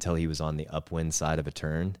and wait until he was on the upwind side of a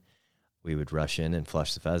turn. We would rush in and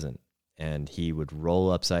flush the pheasant. And he would roll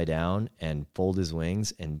upside down and fold his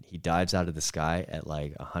wings, and he dives out of the sky at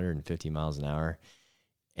like 150 miles an hour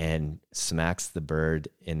and smacks the bird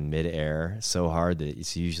in midair so hard that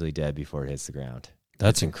it's usually dead before it hits the ground.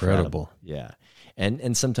 That's incredible. Yeah.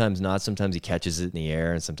 And sometimes not. Sometimes he catches it in the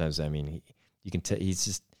air, and sometimes, you can tell he's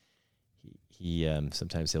just,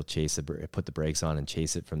 sometimes he'll chase put the brakes on and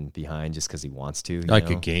chase it from behind just because he wants to.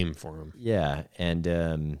 Like a game for him. Yeah.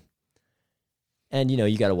 And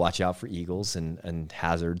you got to watch out for eagles and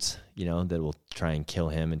hazards, that will try and kill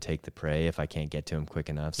him and take the prey if I can't get to him quick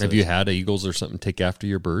enough. So have you had eagles or something take after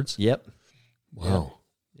your birds? Yep. Wow.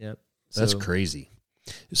 Yep. That's crazy.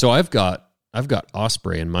 So I've got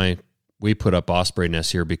osprey in we put up osprey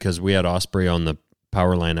nests here because we had osprey on the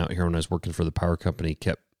power line out here when I was working for the power company.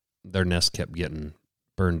 Their nest kept getting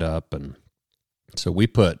burned up, and so we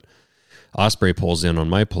put osprey poles in on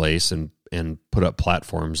my place and put up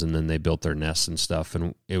platforms, and then they built their nests and stuff.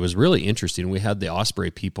 And it was really interesting. We had the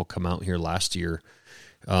osprey people come out here last year.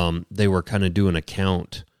 They were kind of doing a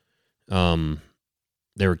count.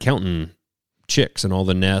 They were counting chicks and all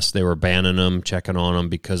the nests. They were banning them, checking on them,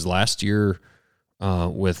 because last year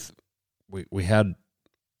with we had,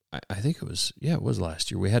 I think it was last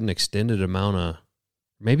year. We had an extended amount of,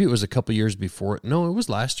 maybe it was a couple years before. No, it was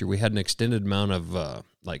last year. We had an extended amount of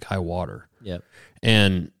like high water. Yep.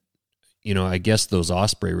 And, I guess those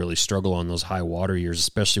osprey really struggle on those high water years,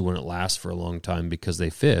 especially when it lasts for a long time because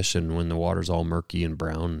they fish, and when the water's all murky and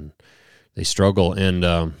brown, they struggle.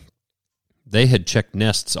 And they had checked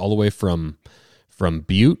nests all the way from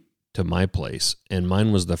Butte to my place, and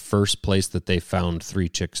mine was the first place that they found 3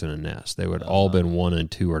 chicks in a nest. They would all been 1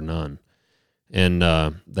 and 2 or none. And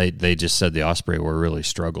they just said the osprey were really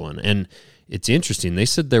struggling. And it's interesting. They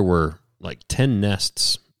said there were like 10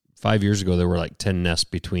 nests. 5 years ago, there were like 10 nests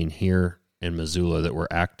between here and Missoula that were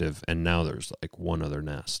active, and now there's like 1 other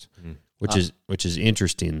nest, which is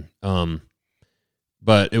interesting.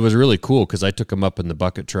 But it was really cool because I took them up in the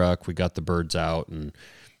bucket truck. We got the birds out, and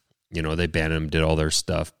they banned them, did all their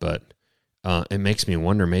stuff. But it makes me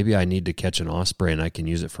wonder, maybe I need to catch an osprey and I can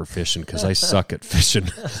use it for fishing because I suck at fishing.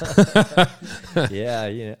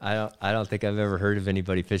 Yeah, I don't think I've ever heard of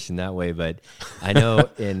anybody fishing that way, but I know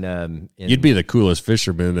in you'd be the coolest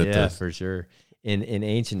fisherman at for sure. In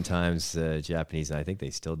ancient times, Japanese, and I think they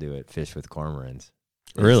still do it, fish with cormorants.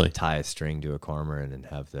 They really tie a string to a cormorant and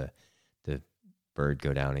have the bird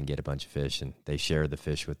go down and get a bunch of fish, and they share the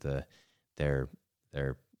fish with their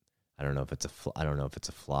I don't know if it's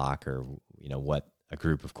a flock or what a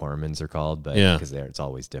group of cormorants are called, but because it's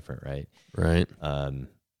always different, right? Right.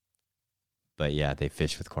 But yeah, they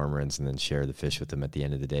fish with cormorants and then share the fish with them at the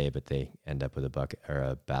end of the day, but they end up with a bucket or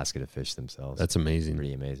a basket of fish themselves. That's amazing.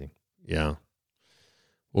 Pretty amazing. Yeah.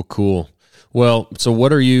 Well, cool. Well, so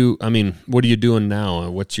what are you doing now?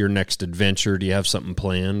 What's your next adventure? Do you have something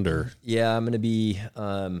planned or? Yeah, I'm going to be,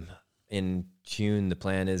 in June. The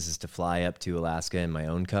plan is to fly up to Alaska in my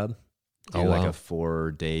own Cub. Do a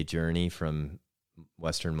 4-day journey from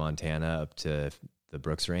western Montana up to the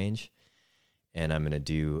Brooks Range. And I'm going to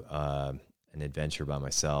do, an adventure by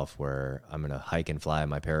myself where I'm going to hike and fly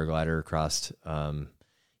my paraglider across,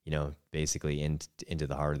 basically into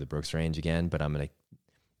the heart of the Brooks Range again. But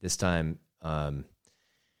this time, I'm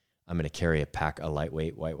going to carry a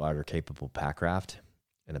lightweight whitewater capable pack raft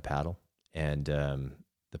and a paddle. And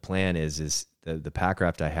the plan is the pack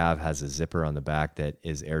raft I have has a zipper on the back that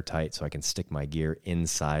is airtight, so I can stick my gear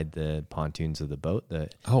inside the pontoons of the boat.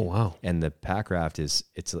 Oh wow! And the pack raft it's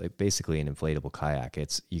like basically an inflatable kayak.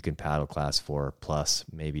 You can paddle class 4 plus,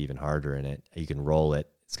 maybe even harder in it. You can roll it.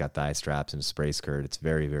 It's got thigh straps and a spray skirt. It's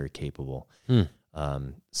very, very capable.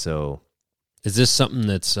 So, is this something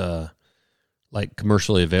that's like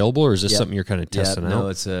commercially available, or is this something you're kind of testing out? No,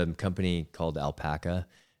 it's a company called Alpaca.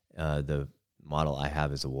 The model I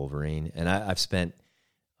have is a Wolverine, and I've spent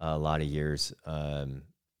a lot of years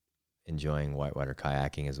enjoying whitewater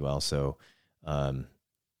kayaking as well. So,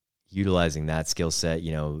 utilizing that skill set,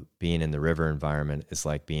 being in the river environment is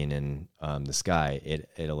like being in the sky.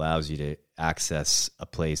 It allows you to access a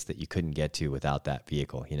place that you couldn't get to without that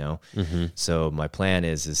vehicle, Mm-hmm. So my plan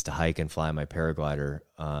is to hike and fly my paraglider,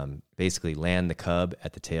 basically land the Cub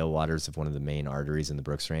at the tailwaters of one of the main arteries in the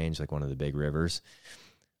Brooks Range, like one of the big rivers,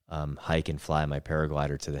 hike and fly my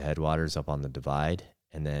paraglider to the headwaters up on the divide,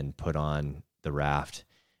 and then put on the raft,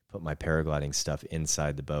 put my paragliding stuff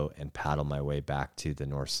inside the boat, and paddle my way back to the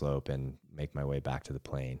North Slope and make my way back to the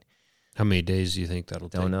plane. How many days do you think that'll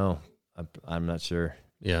take? Don't know. I'm not sure.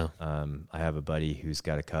 Yeah. I have a buddy who's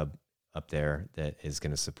got a Cub up there that is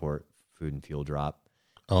going to support food and fuel drop.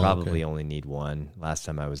 Probably only need one. Last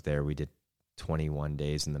time I was there, we did 21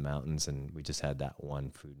 days in the mountains, and we just had that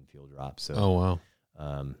one food and fuel drop. So,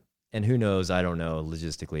 wow. And who knows? I don't know.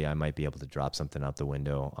 Logistically, I might be able to drop something out the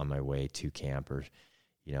window on my way to camp, or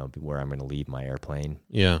where I'm going to leave my airplane.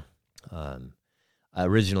 Yeah.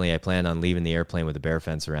 Originally, I planned on leaving the airplane with a bear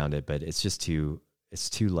fence around it, but it's too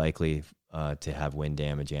likely to have wind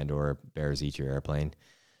damage and/or bears eat your airplane.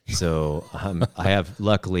 So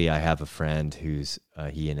luckily I have a friend who's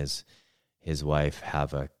he and his wife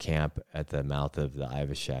have a camp at the mouth of the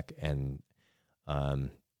Ivashek, and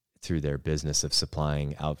through their business of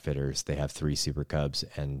supplying outfitters, they have 3 Super Cubs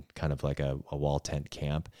and kind of like a wall tent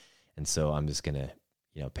camp. And so I'm just gonna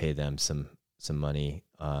pay them some money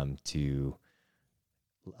to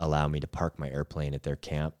allow me to park my airplane at their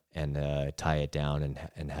camp and tie it down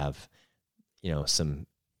and have some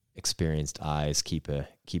experienced eyes keep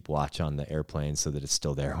watch on the airplane so that it's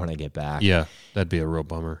still there when I get back. Yeah, that'd be a real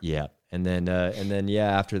bummer. Yeah, and then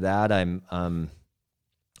after that,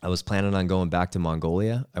 I was planning on going back to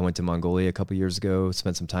Mongolia. I went to Mongolia a couple years ago,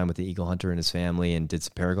 spent some time with the eagle hunter and his family, and did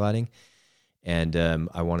some paragliding. And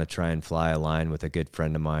I want to try and fly a line with a good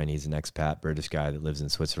friend of mine. He's an expat British guy that lives in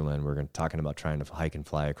Switzerland. We're talking about trying to hike and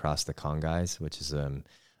fly across the Kongais, which is a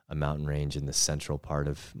a mountain range in the central part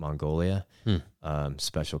of Mongolia,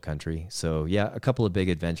 special country. So yeah, a couple of big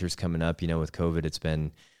adventures coming up. With COVID, it's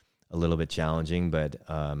been a little bit challenging, but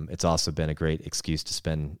it's also been a great excuse to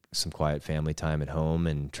spend some quiet family time at home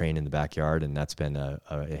and train in the backyard, and that's been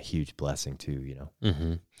a huge blessing too.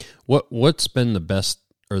 Mm-hmm. What's been the best,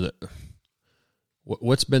 or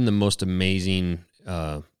what's been the most amazing,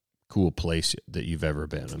 cool place that you've ever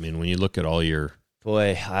been? I mean, when you look at all your...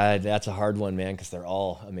 Boy, that's a hard one, man, because they're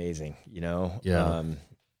all amazing, Yeah.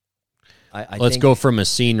 Let's go from a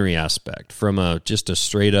scenery aspect, from just a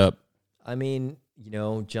straight up... I mean,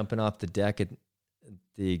 jumping off the deck at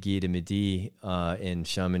the Guy de Midi in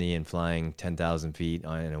Chamonix and flying 10,000 feet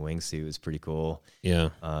in a wingsuit was pretty cool. Yeah.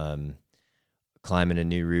 Climbing a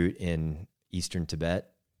new route in eastern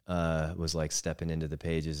Tibet was like stepping into the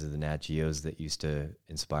pages of the Nat Geos that used to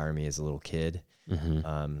inspire me as a little kid.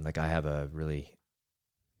 Mm-hmm. Like I have a really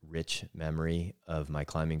rich memory of my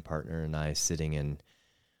climbing partner and I sitting in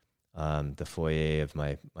the foyer of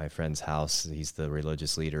my friend's house. He's the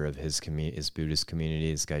religious leader of his Buddhist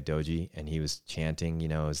community, this guy Doji, and he was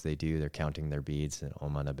chanting, as they do, they're counting their beads, and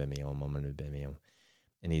Om Mani Padme Hum, Om Mani Padme Hum.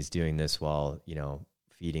 And he's doing this while,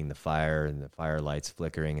 feeding the fire, and the fire light's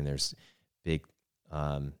flickering, and there's big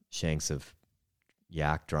shanks of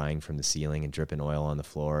yak drying from the ceiling and dripping oil on the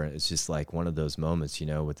floor. It's just like one of those moments,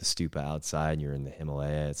 with the stupa outside and you're in the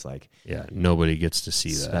Himalaya. It's like, yeah, nobody gets to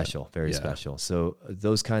see that. Special, very special. So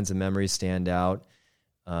those kinds of memories stand out.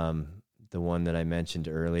 The one that I mentioned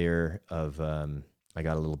earlier of, I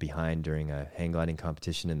got a little behind during a hang gliding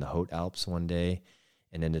competition in the Haute Alps one day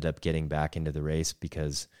and ended up getting back into the race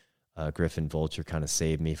because Griffin vulture kind of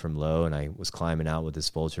saved me from low. And I was climbing out with this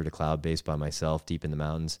vulture to cloud base by myself deep in the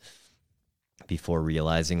mountains, before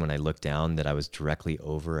realizing when I looked down that I was directly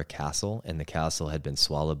over a castle and the castle had been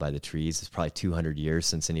swallowed by the trees. It's probably 200 years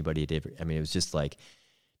since anybody had ever, it was just like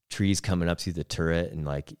trees coming up through the turret and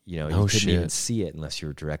like, you couldn't even see it unless you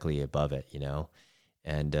were directly above it,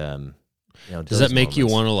 and, does that make you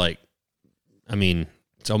want to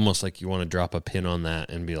it's almost like you want to drop a pin on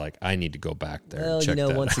that and be like, I need to go back there. Well, and check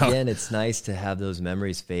that once out. Again, it's nice to have those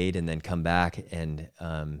memories fade and then come back and,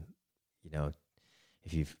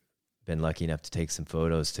 if you've been lucky enough to take some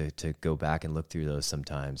photos to go back and look through those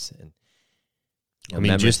sometimes.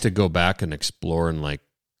 And just to go back and explore and like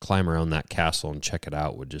climb around that castle and check it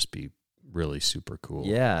out would just be really super cool.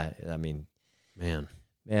 Yeah. Man,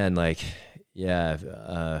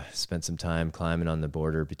 spent some time climbing on the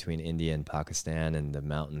border between India and Pakistan, and the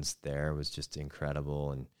mountains there was just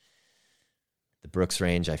incredible. And the Brooks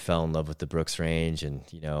Range, I fell in love with the Brooks Range, and,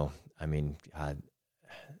 God,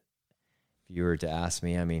 if you were to ask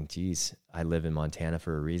me, geez, I live in Montana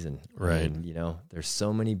for a reason. Right. There's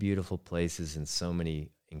so many beautiful places and so many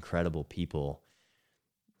incredible people,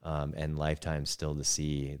 and lifetimes still to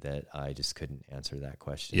see that I just couldn't answer that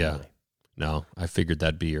question. Yeah. Really. No, I figured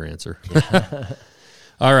that'd be your answer.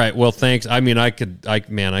 All right. Well, thanks. I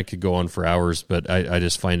could go on for hours, but I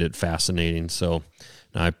just find it fascinating. So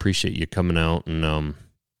I appreciate you coming out, and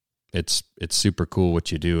it's super cool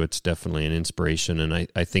what you do. It's definitely an inspiration. And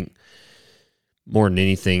I think more than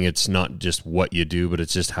anything, it's not just what you do, but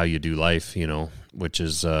it's just how you do life, which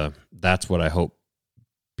is, that's what I hope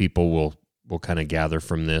people will kind of gather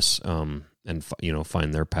from this, and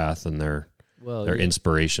find their path and their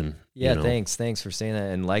inspiration. Yeah. Thanks for saying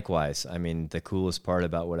that. And likewise, the coolest part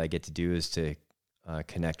about what I get to do is to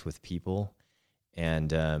connect with people,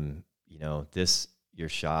 and, your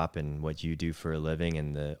shop and what you do for a living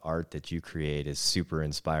and the art that you create is super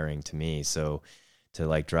inspiring to me. So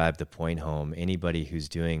to drive the point home, anybody who's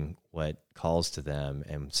doing what calls to them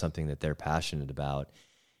and something that they're passionate about,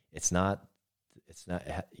 it's not,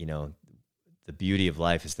 the beauty of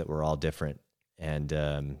life is that we're all different,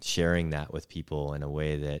 and sharing that with people in a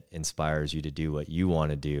way that inspires you to do what you want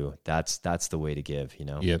to do. That's the way to give,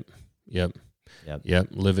 Yep.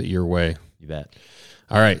 Live it your way. You bet.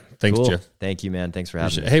 All right. Thanks, cool. Jeff. Thank you, man. Thanks for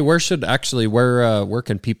having me. Hey, where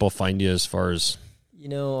can people find you as far as...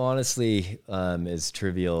 honestly, as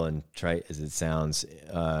trivial and trite as it sounds,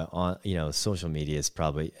 on social media is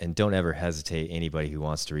probably, and don't ever hesitate. Anybody who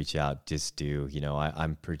wants to reach out, just do.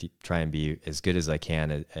 I'm try and be as good as I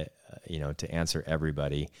can, to answer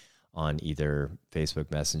everybody on either Facebook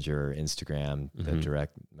Messenger or Instagram, the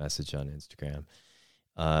direct message on Instagram.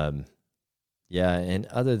 And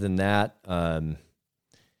other than that,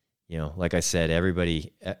 like I said,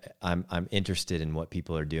 everybody, I'm interested in what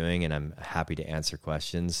people are doing, and I'm happy to answer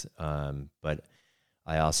questions. But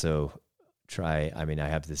I also try, I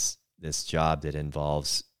have this job that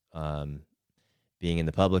involves, being in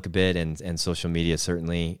the public a bit, and social media,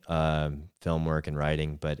 certainly, film work and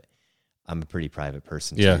writing, but I'm a pretty private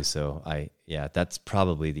person Yeah. too. So that's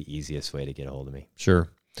probably the easiest way to get a hold of me. Sure.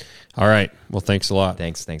 All right. Well, thanks a lot.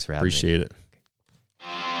 Thanks for having me. Appreciate it.